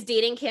is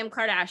dating Kim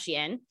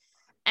Kardashian.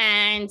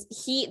 And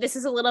this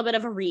is a little bit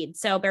of a read.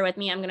 So bear with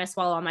me. I'm going to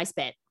swallow all my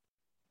spit.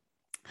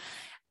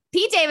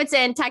 Pete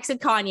Davidson texted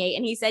Kanye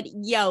and he said,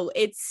 yo,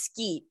 it's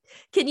Skeet.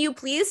 Can you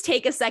please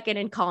take a second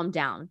and calm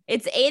down?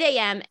 It's 8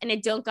 a.m. and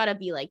it don't gotta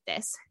be like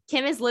this.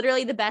 Kim is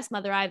literally the best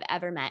mother I've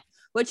ever met.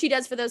 What she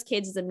does for those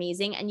kids is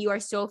amazing. And you are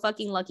so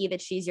fucking lucky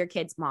that she's your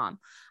kid's mom.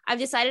 I've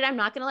decided I'm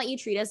not going to let you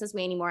treat us this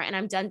way anymore. And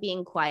I'm done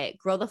being quiet.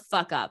 Grow the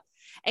fuck up.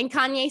 And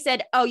Kanye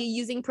said, oh, you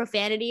using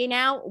profanity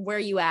now? Where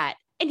you at?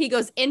 And he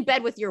goes, in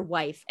bed with your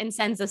wife, and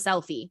sends a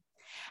selfie.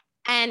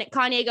 And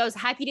Kanye goes,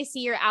 happy to see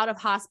you're out of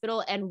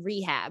hospital and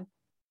rehab.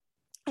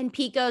 And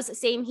Pete goes,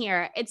 same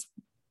here.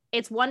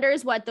 It's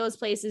wonders what those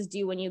places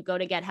do when you go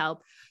to get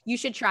help. You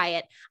should try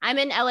it. I'm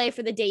in LA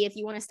for the day if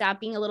you want to stop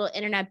being a little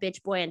internet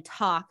bitch boy and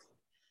talk.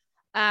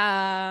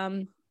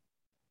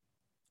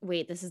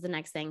 Wait, this is the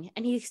next thing.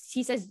 And he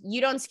says,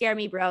 you don't scare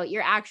me, bro.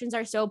 Your actions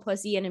are so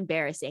pussy and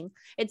embarrassing.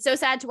 It's so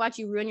sad to watch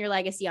you ruin your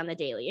legacy on the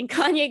daily. And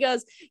Kanye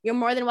goes, you're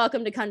more than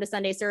welcome to come to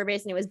Sunday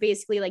service. And it was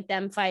basically like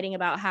them fighting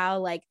about how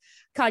like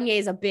Kanye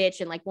is a bitch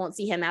and like won't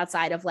see him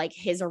outside of like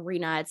his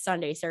arena at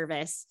Sunday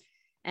service.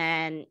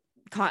 And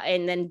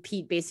then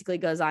Pete basically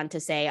goes on to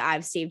say,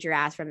 I've saved your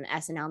ass from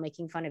SNL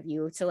making fun of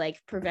you to like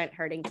prevent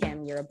hurting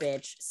Kim. You're a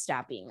bitch.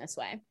 Stop being this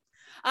way.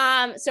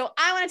 So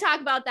I want to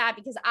talk about that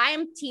because I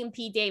am Team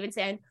Pete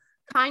Davidson.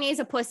 Kanye's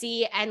a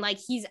pussy and like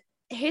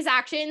his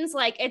actions,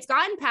 like it's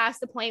gotten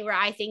past the point where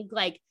I think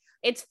like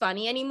it's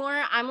funny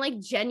anymore. I'm like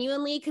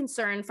genuinely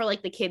concerned for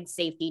like the kids'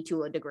 safety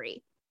to a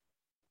degree.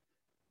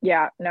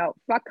 Yeah, no,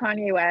 fuck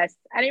Kanye West.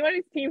 Anyone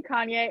who's Team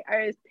Kanye are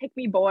his pick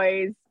me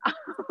boys.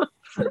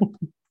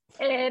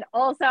 And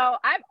also,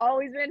 I've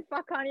always been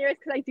fuck Kanye West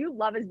because I do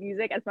love his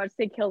music as much as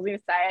it kills me to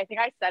say. I think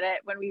I said it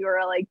when we were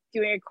like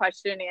doing a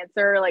question and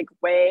answer like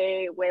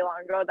way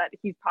long ago that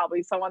he's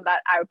probably someone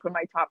that I would put in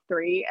my top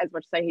 3 as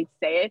much as I hate to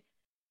say it.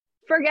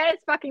 Forget his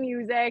fucking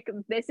music.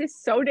 This is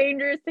so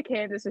dangerous to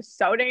Kim. This is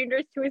so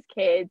dangerous to his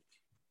kids.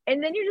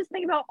 And then you just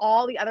think about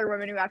all the other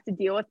women who have to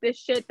deal with this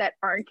shit that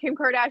aren't Kim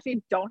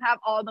Kardashian, don't have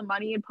all the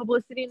money and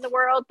publicity in the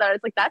world. That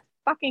it's like, that's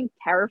fucking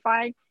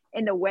terrifying.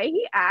 And the way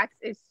he acts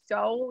is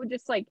so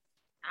just like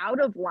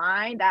out of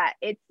line that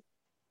it's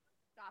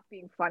stopped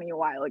being funny a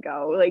while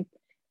ago. Like,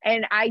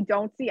 and I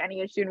don't see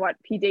any issue in what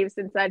Pete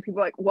Davidson said. People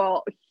are like,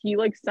 well, he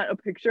like sent a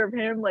picture of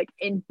him like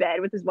in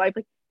bed with his wife.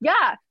 Like,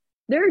 yeah,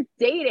 they're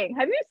dating.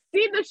 Have you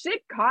seen the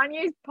shit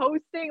Kanye's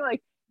posting?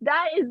 Like,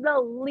 that is the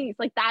least.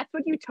 Like, that's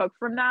what you took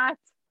from that.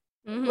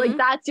 Mm-hmm. Like,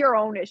 that's your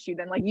own issue.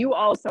 Then, like, you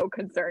also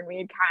concern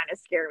me and kind of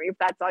scare me if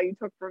that's all you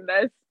took from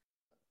this.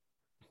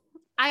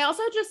 I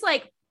also just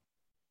like,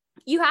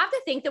 you have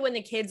to think that when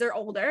the kids are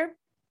older,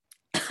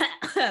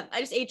 I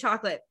just ate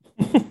chocolate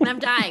and I'm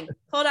dying.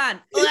 Hold on.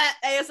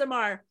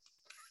 ASMR.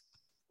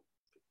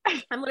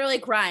 I'm literally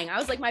crying. I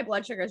was like, my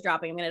blood sugar is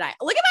dropping. I'm going to die.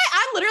 Look at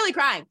I'm literally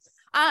crying.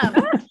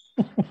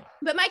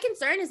 But my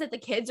concern is that the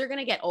kids are going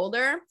to get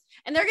older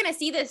and they're going to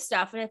see this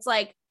stuff. And it's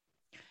like,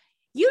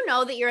 you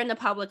know that you're in the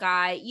public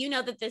eye. You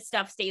know that this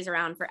stuff stays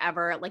around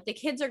forever. Like the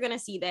kids are going to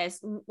see this.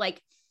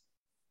 Like,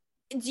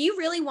 do you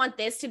really want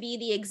this to be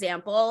the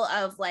example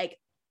of like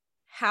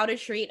how to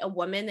treat a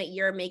woman that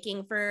you're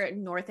making for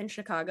North in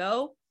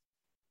Chicago?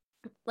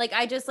 Like,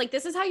 I just like,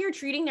 this is how you're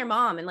treating their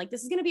mom. And like,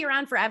 this is going to be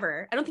around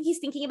forever. I don't think he's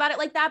thinking about it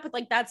like that, but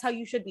like, that's how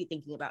you should be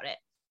thinking about it.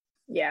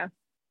 Yeah.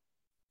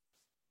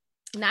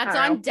 And that's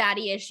on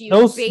daddy issues.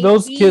 Those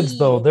kids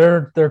though,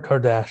 they're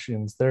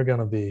Kardashians. They're going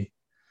to be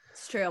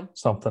it's true.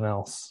 Something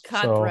else.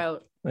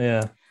 Cutthroat. So,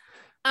 yeah.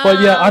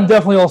 But yeah, I'm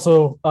definitely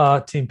also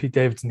Team Pete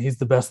Davidson. He's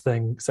the best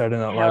thing Saturday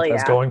Night Live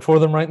has going for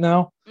them right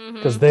now,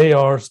 because they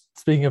are,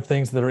 speaking of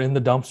things that are in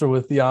the dumpster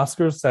with the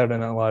Oscars, Saturday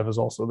Night Live is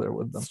also there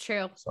with them. It's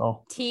true.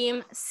 So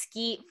Team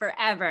Skeet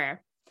forever.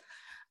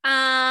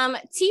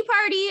 Tea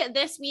party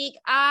this week.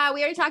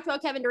 We already talked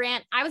about Kevin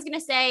Durant. I was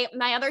gonna say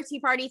my other tea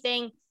party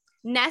thing.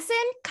 Nesson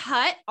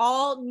cut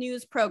all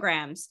news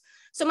programs.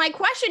 So my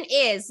question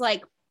is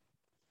like,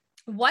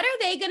 what are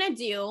they gonna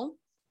do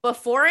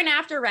before and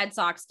after Red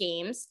Sox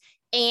games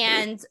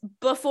and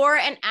before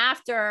and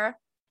after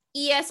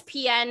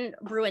ESPN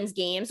Bruins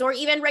games, or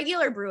even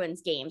regular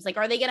Bruins games? Like,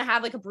 are they going to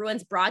have like a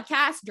Bruins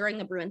broadcast during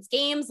the Bruins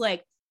games?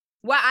 Like,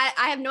 what?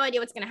 I have no idea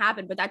what's going to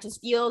happen, but that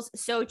just feels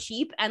so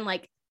cheap. And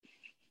like,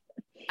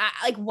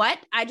 what?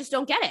 I just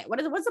don't get it.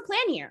 What's the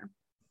plan here?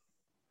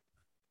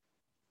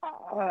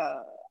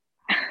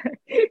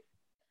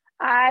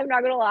 I'm not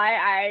going to lie.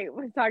 I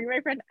was talking to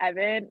my friend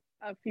Evan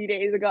a few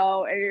days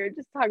ago, and we were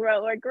just talking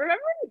about like,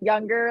 remember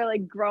younger,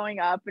 like growing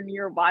up, and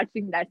you're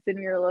watching Nets and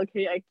you're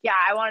looking like, yeah,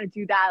 I want to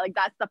do that. Like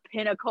that's the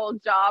pinnacle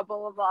job, blah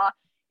blah blah.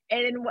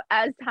 And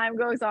as time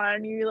goes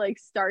on, you like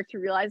start to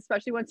realize,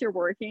 especially once you're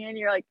working, and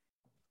you're like,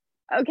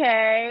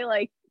 okay,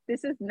 like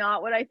this is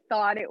not what I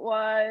thought it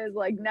was.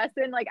 Like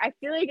Nesson, like I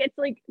feel like it's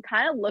like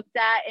kind of looked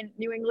at in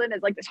New England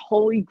as like this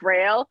holy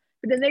grail,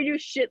 but then they do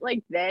shit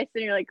like this,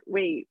 and you're like,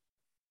 wait,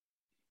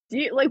 do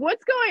you like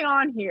what's going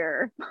on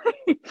here?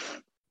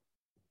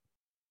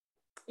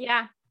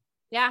 Yeah,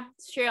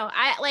 it's true.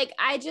 I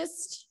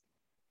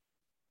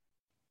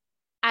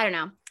don't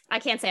know. I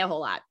can't say a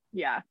whole lot.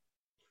 Yeah.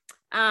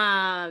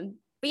 But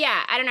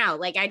yeah, I don't know.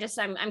 Like,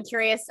 I'm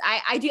curious.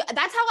 I do.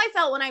 That's how I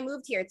felt when I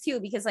moved here too,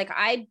 because like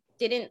I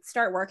didn't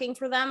start working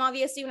for them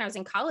obviously when I was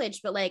in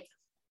college, but like,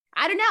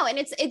 I don't know. And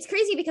it's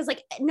crazy because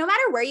like, no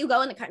matter where you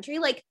go in the country,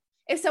 like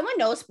if someone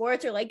knows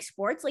sports or like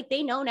sports, like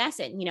they know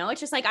Nesson, you know,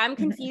 it's just like, I'm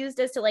confused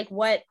as to like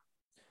what.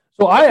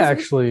 So I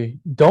actually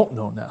don't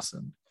know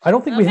Nesson. I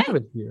don't think we have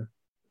it here.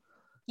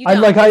 I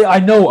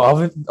know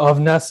of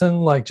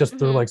Nesson, like just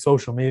through like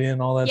social media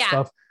and all that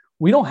stuff.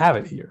 We don't have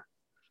it here.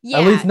 Yeah,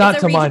 at least not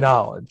to my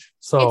knowledge.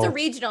 So it's a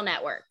regional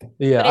network.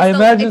 Yeah, I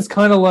imagine it's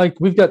kind of like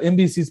we've got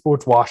NBC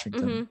Sports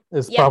Washington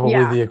is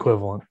probably the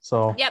equivalent.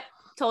 So yep,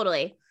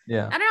 totally.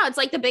 Yeah, I don't know. It's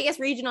like the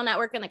biggest regional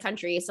network in the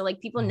country. So like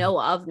people know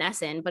of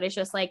Nesson, but it's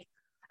just like,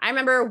 I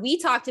remember we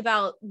talked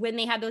about when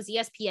they had those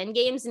ESPN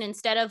games, and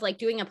instead of like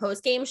doing a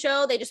post game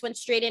show, they just went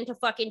straight into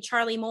fucking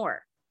Charlie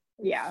Moore.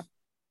 Yeah.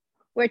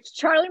 Which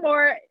Charlie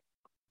Moore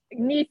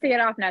needs to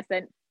get off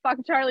Nesson. Fuck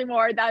Charlie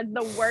Moore. That's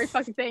the worst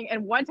fucking thing.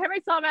 And one time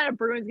I saw him at a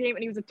Bruins game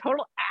and he was a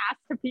total ass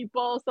to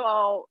people.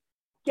 So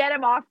get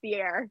him off the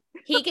air.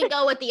 He can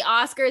go with the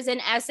Oscars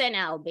and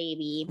SNL,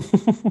 baby.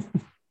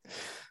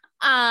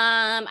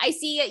 I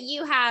see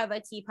you have a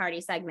tea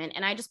party segment,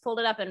 and I just pulled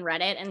it up and read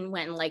it and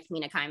went and liked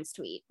Mina Kimes'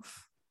 tweet.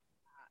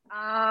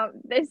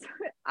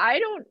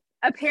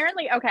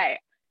 Okay.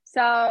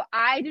 So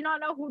I do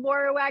not know who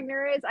Laura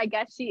Wagner is. I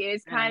guess she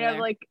is kind of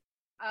like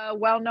a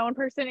well-known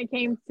person. It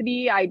came to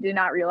be. I did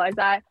not realize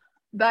that.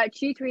 But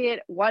she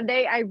tweeted, one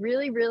day I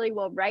really, really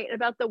will write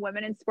about the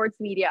women in sports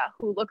media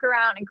who look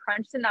around and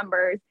crunch the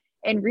numbers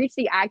and reach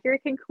the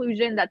accurate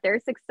conclusion that their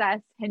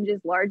success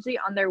hinges largely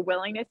on their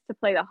willingness to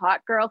play the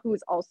hot girl who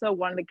is also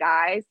one of the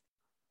guys.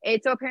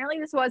 So apparently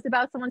this was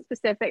about someone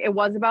specific. It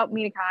was about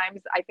Mina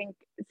Kimes. I think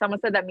someone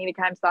said that Mina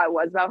Kimes thought it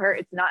was about her.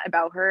 It's not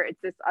about her.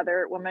 It's this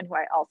other woman who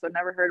I also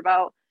never heard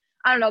about.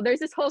 I don't know. There's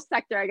this whole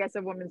sector, I guess,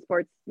 of women's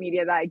sports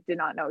media that I did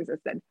not know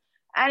existed.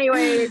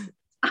 Anyways,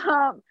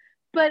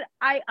 but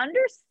I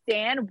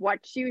understand what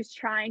she was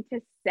trying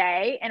to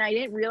say. And I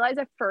didn't realize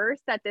at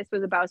first that this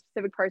was about a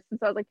specific person.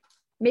 So I was like,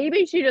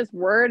 maybe she just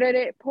worded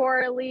it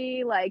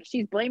poorly. Like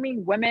she's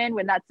blaming women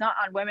when that's not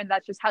on women.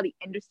 That's just how the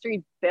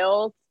industry's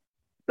built.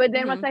 But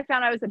then once I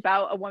found out it was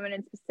about a woman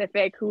in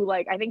specific who,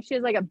 like, I think she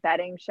has like a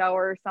betting show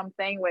or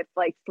something with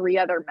like 3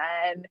 other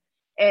men.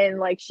 And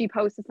like she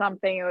posted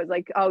something. It was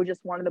like, oh, just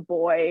one of the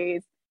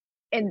boys.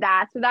 And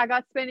that's what that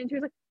got spun into.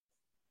 Like,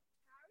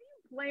 how do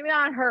you blame it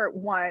on her?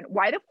 One,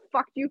 why the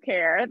fuck do you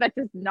care? That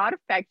does not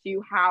affect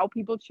you how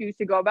people choose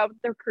to go about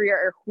their career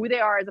or who they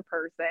are as a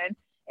person.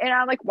 And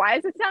I'm like, why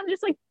does it sound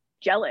just like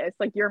jealous?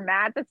 Like you're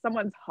mad that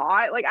someone's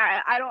hot? Like,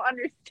 I don't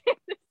understand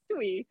this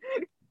tweet.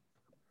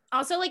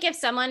 Also, like, if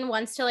someone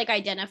wants to, like,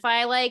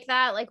 identify like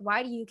that, like,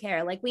 why do you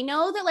care? Like, we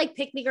know that, like,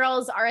 pick-me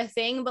girls are a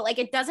thing, but, like,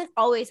 it doesn't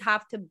always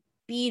have to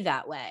be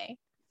that way.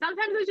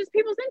 Sometimes it's just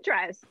people's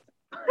interests.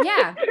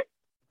 Yeah.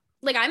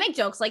 Like, I make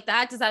jokes like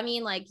that. Does that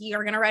mean, like,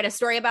 you're going to write a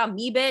story about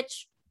me,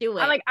 bitch? Do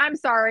it. I'm like, I'm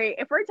sorry.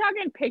 If we're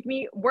talking pick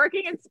me,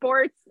 working in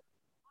sports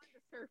on the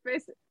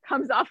surface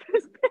comes off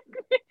as pick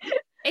me.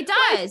 It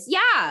does.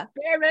 Yeah.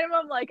 Bare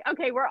minimum, like,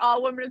 okay, we're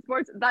all women in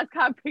sports. That's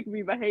kind of pick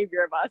me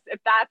behavior of us, if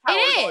that's how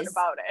we're going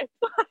about it.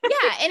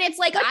 Yeah. And it's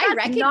like, I that's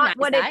recognize not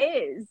what that. it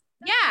is.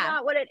 That's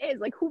not what it is.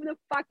 Like, who the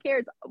fuck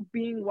cares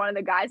being one of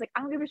the guys? Like,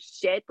 I don't give a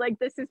shit. Like,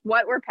 this is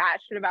what we're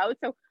passionate about.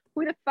 So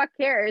who the fuck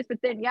cares? But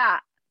then, yeah,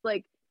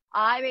 like,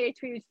 I made a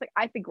tweet just like,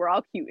 I think we're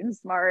all cute and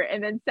smart.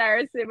 And then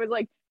Sarah said was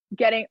like,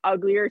 getting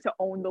uglier to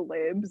own the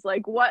libs.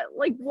 Like, what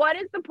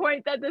is the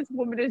point that this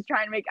woman is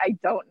trying to make? I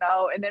don't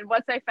know. And then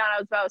once I found out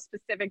it was about a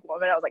specific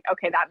woman, I was like,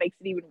 okay, that makes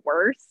it even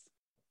worse.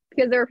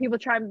 Because there were people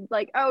trying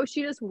like, oh,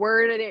 she just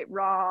worded it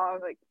wrong.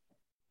 Like,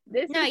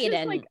 this is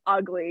just like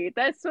ugly.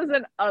 This was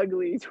an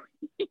ugly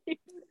tweet.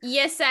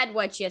 You said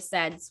what you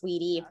said,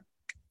 sweetie.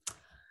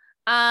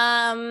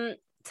 Tyler,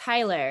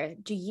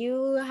 do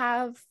you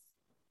have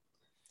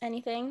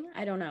anything?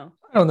 I don't know.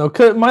 I don't know.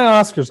 My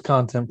Oscars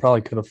content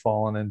probably could have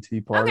fallen in Tea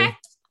Party. Okay.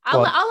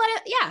 I'll let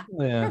it. Yeah.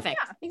 Perfect.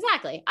 Yeah.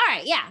 Exactly. All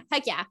right. Yeah.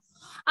 Heck yeah.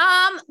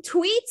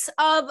 Tweets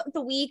of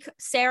the week.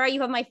 Sarah,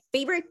 you have my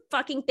favorite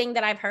fucking thing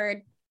that I've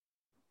heard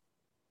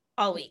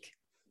all week.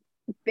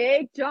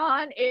 Big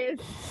John is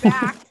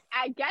back.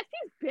 I guess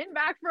he's been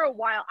back for a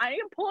while. I need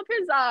to pull up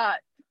his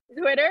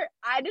Twitter.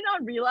 I did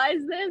not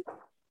realize this.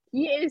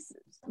 He's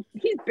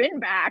been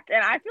back,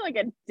 and I feel like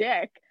a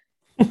dick.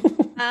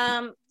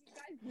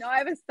 No, I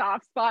have a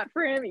soft spot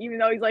for him, even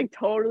though he's like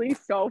totally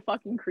so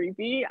fucking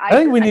creepy. I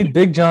think we need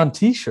Big John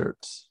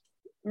t-shirts.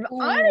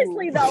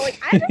 Honestly, though, like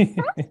I have a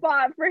soft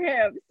spot for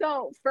him.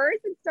 So first,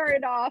 it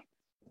started off.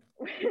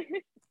 Oh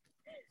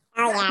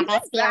yeah,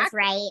 that feels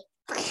right.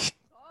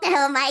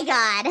 Oh my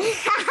god.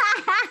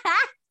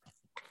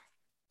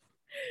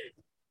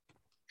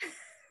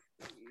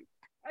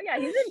 Oh yeah,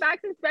 he's been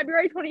back since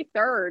February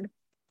 23rd.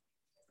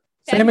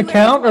 Same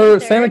account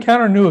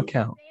or new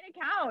account?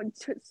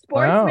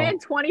 Sportsman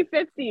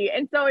 2050.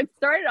 And so it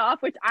started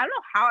off, which I don't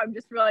know how I'm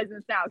just realizing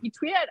this now. He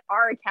tweeted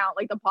our account,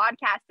 like the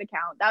podcast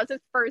account. That was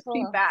his first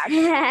feedback.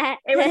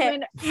 It was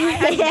when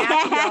I had Mackie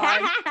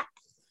on.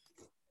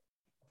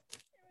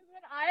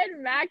 I had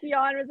Mackie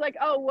on. It was like,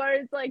 oh, what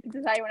is like,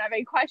 does anyone have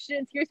any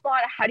questions? He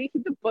responded, how do you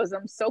keep the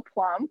bosom so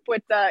plump,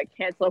 with the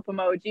cancel up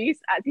emojis,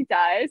 as he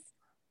does.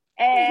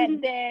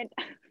 And then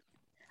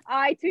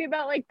I tweet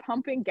about like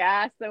pumping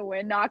gas, the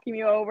wind knocking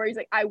me over. He's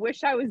like, I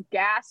wish I was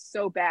gassed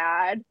so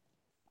bad.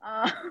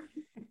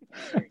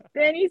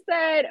 Then he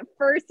said,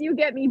 first you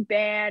get me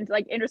banned,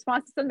 like in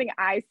response to something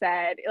I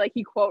said. Like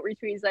he quote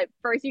retweets like,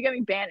 first you get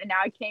me banned and now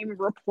I can't even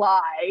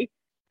reply.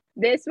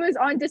 This was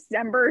on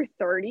December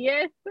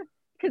 30th,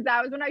 because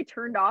that was when I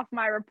turned off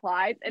my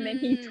replies. And then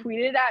he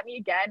tweeted at me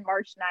again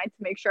March 9th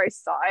to make sure I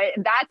saw it.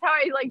 And that's how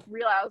I like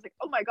realized, I was like,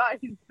 oh my god,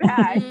 he's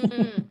back.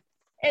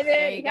 And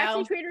then he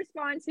actually tweeted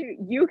response to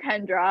you,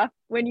 Kendra,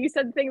 when you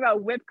said the thing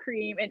about whipped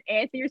cream, and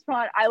Anthony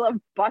responded, I love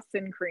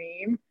bussin'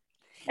 cream.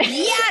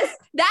 Yes,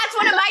 that's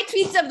one of my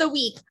tweets of the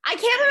week. I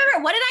can't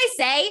remember. What did I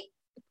say?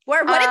 What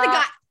did the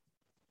guy?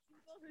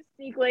 People who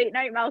sneak late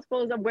night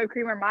mouthfuls of whipped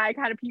cream are my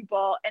kind of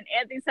people. And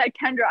Anthony said,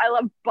 Kendra, I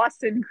love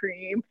bussin'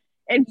 cream.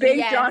 And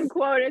Big John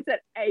quoted said,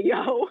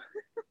 Ayo.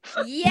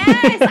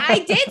 Yes, I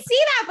did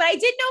see that, but I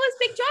didn't know it was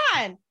Big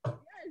John.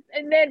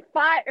 And then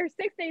 5 or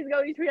 6 days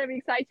ago, he tweeted at me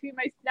because I tweeted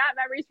my Snap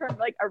memories from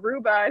like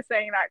Aruba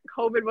saying that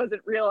COVID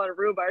wasn't real in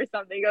Aruba or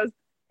something. He goes,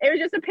 it was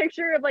just a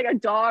picture of like a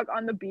dog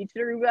on the beach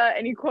in Aruba,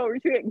 and he quote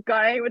retweeted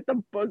guy with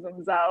the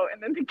bosoms out,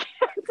 and then the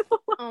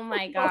cancel. Oh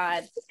my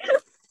god!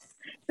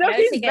 So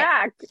he's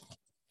back.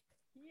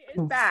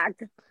 He is back.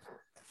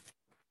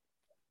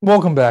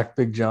 Welcome back,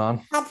 Big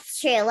John. That's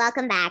true.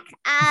 Welcome back.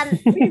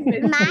 My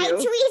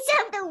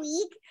tweets of the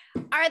week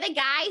are the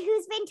guy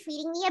who's been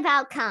tweeting me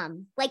about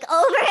cum, like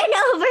over and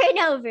over and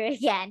over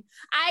again.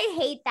 I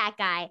hate that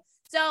guy.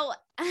 So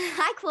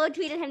I quote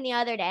tweeted him the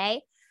other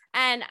day,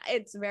 and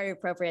it's very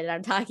appropriate that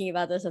I'm talking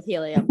about this with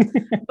helium.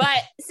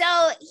 But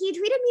so he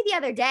tweeted me the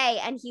other day,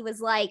 and he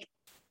was like,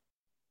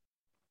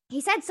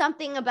 he said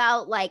something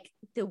about like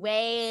the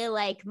way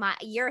like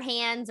your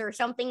hands or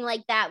something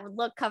like that would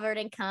look covered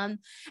in cum.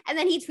 And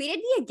then he tweeted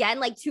me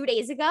again like 2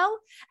 days ago,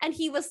 and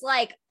he was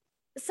like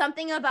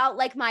something about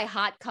like my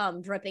hot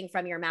cum dripping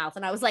from your mouth.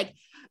 And I was like,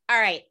 all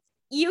right,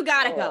 you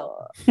gotta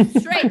go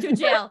straight to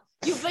jail.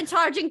 You've been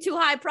charging too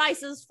high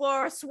prices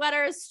for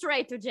sweaters,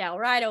 straight to jail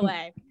right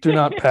away. Do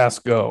not pass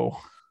go.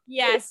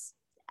 Yes.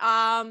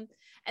 And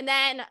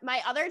then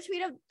my other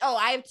tweet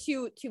I have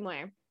two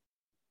more.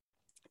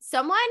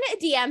 Someone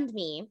DM'd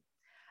me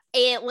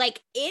a like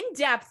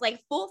in-depth,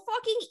 like full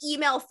fucking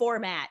email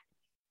format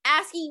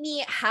asking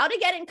me how to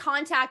get in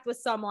contact with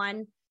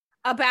someone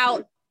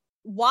about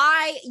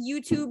why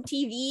YouTube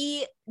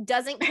TV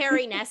doesn't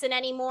carry Nessun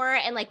anymore,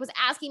 and like was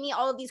asking me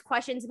all of these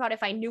questions about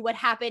if I knew what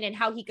happened and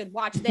how he could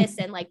watch this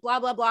and like blah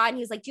blah blah. And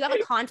he's like, do you have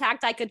a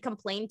contact I could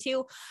complain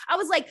to? I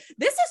was like,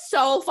 this is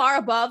so far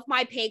above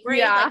my pay grade.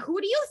 Yeah. Like, who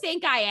do you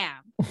think I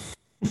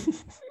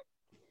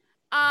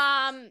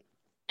am?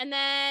 And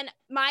then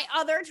my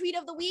other tweet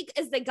of the week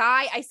is the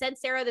guy, I sent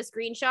Sarah the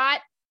screenshot.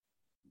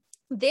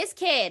 This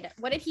kid,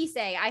 what did he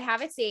say? I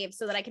have it saved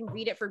so that I can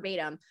read it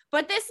verbatim.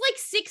 But this like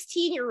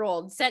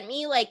 16-year-old sent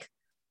me like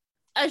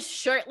a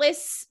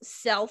shirtless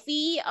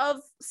selfie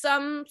of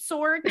some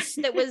sort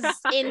that was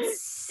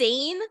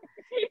insane.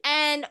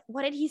 And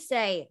what did he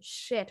say?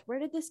 Shit, where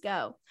did this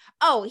go?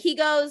 Oh, he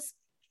goes,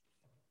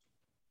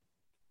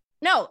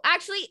 no,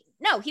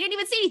 he didn't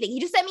even say anything. He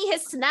just sent me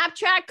his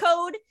Snapchat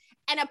code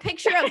and a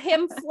picture of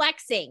him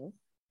flexing.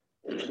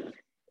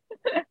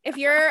 If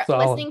you're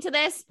listening to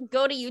this,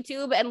 go to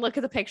YouTube and look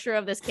at the picture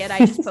of this kid I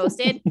just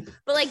posted.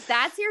 But like,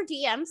 that's your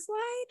DM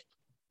slide?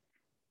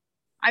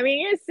 I mean,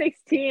 he is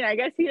 16. I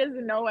guess he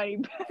doesn't know any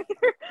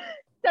better.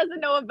 Doesn't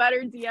know a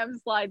better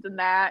DM slide than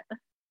that.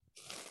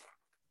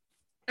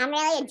 I'm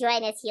really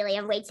enjoying this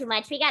helium way too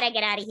much. We gotta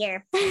get out of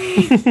here.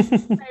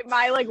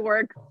 My like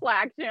work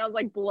Slack channel is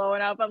like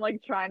blowing up. I'm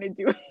like trying to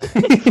do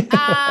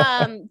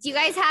it. Do you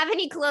guys have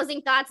any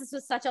closing thoughts? This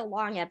was such a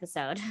long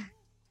episode.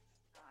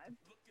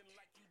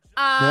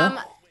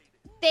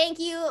 Thank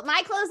you.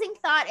 My closing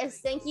thought is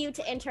thank you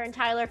to intern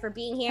Tyler for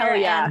being here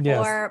and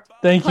for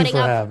thank you putting for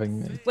up having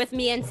me with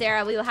me and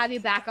Sarah. We will have you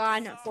back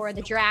on for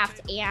the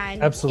draft,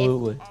 and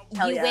absolutely.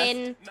 If you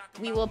win,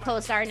 we will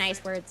post our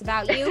nice words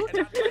about you.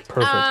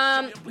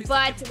 Perfect.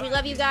 But we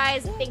love you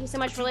guys. Thank you so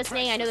much for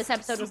listening. I know this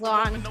episode was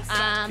long,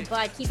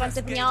 but keep on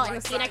sipping, y'all, and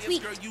we'll see you next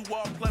week.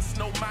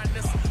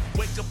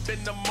 Wake up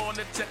in the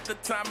morning, check the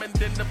time, and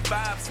then the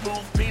vibe.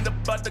 Smooth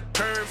peanut butter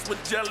curves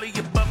with jelly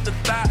above the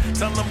thigh.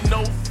 Tell them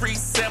no free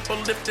sample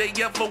if they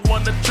ever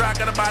wanna try.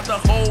 Gotta buy the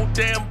whole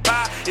damn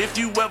pie if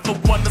you ever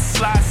wanna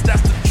slice.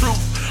 That's the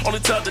truth, only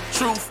tell the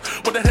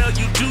truth. What the hell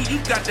you do?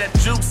 You got that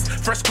juice,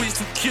 fresh squeeze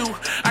too cute.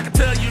 I can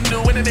tell you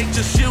new, and it ain't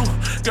just you.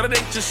 Girl, it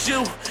ain't just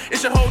you.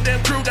 It's your whole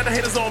damn crew. Got the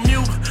haters on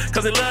mute,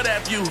 cause they love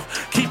that view.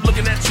 Keep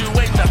looking at you,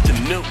 ain't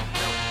nothing new.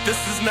 This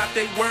is not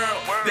their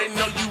world. They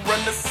know you run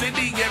the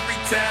city, every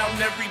town,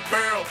 every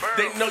borough.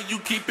 They know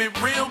you keep it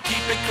real,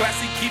 keep it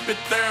classy, keep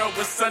it thorough.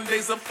 When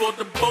Sundays are for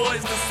the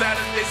boys, the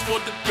Saturdays for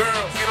the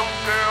girls. Get 'em,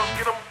 girl,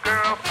 get 'em,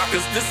 girl.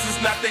 Cause this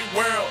is not their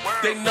world.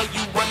 They know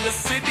you run the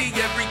city,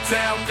 every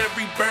town,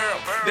 every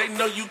borough. They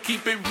know you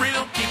keep it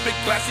real, keep it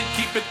classy,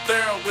 keep it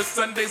thorough. When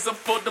Sundays are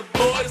for the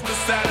boys, the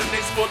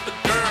Saturdays for the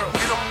girls.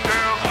 Get 'em,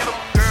 girl, get 'em,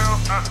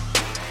 girl.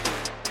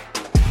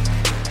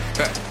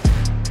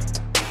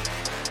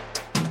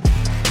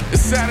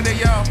 It's Saturday,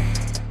 y'all.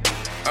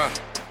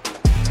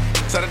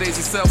 Saturdays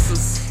and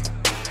Celsius.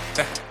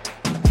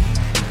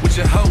 With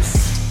your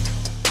hosts,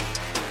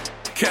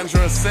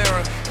 Kendra and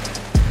Sarah.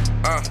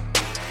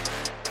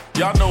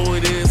 Y'all know who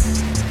it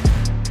is.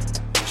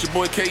 It's your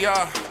boy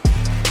KR.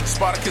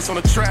 Spartacus on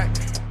the track.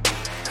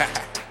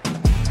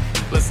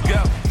 Let's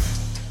go.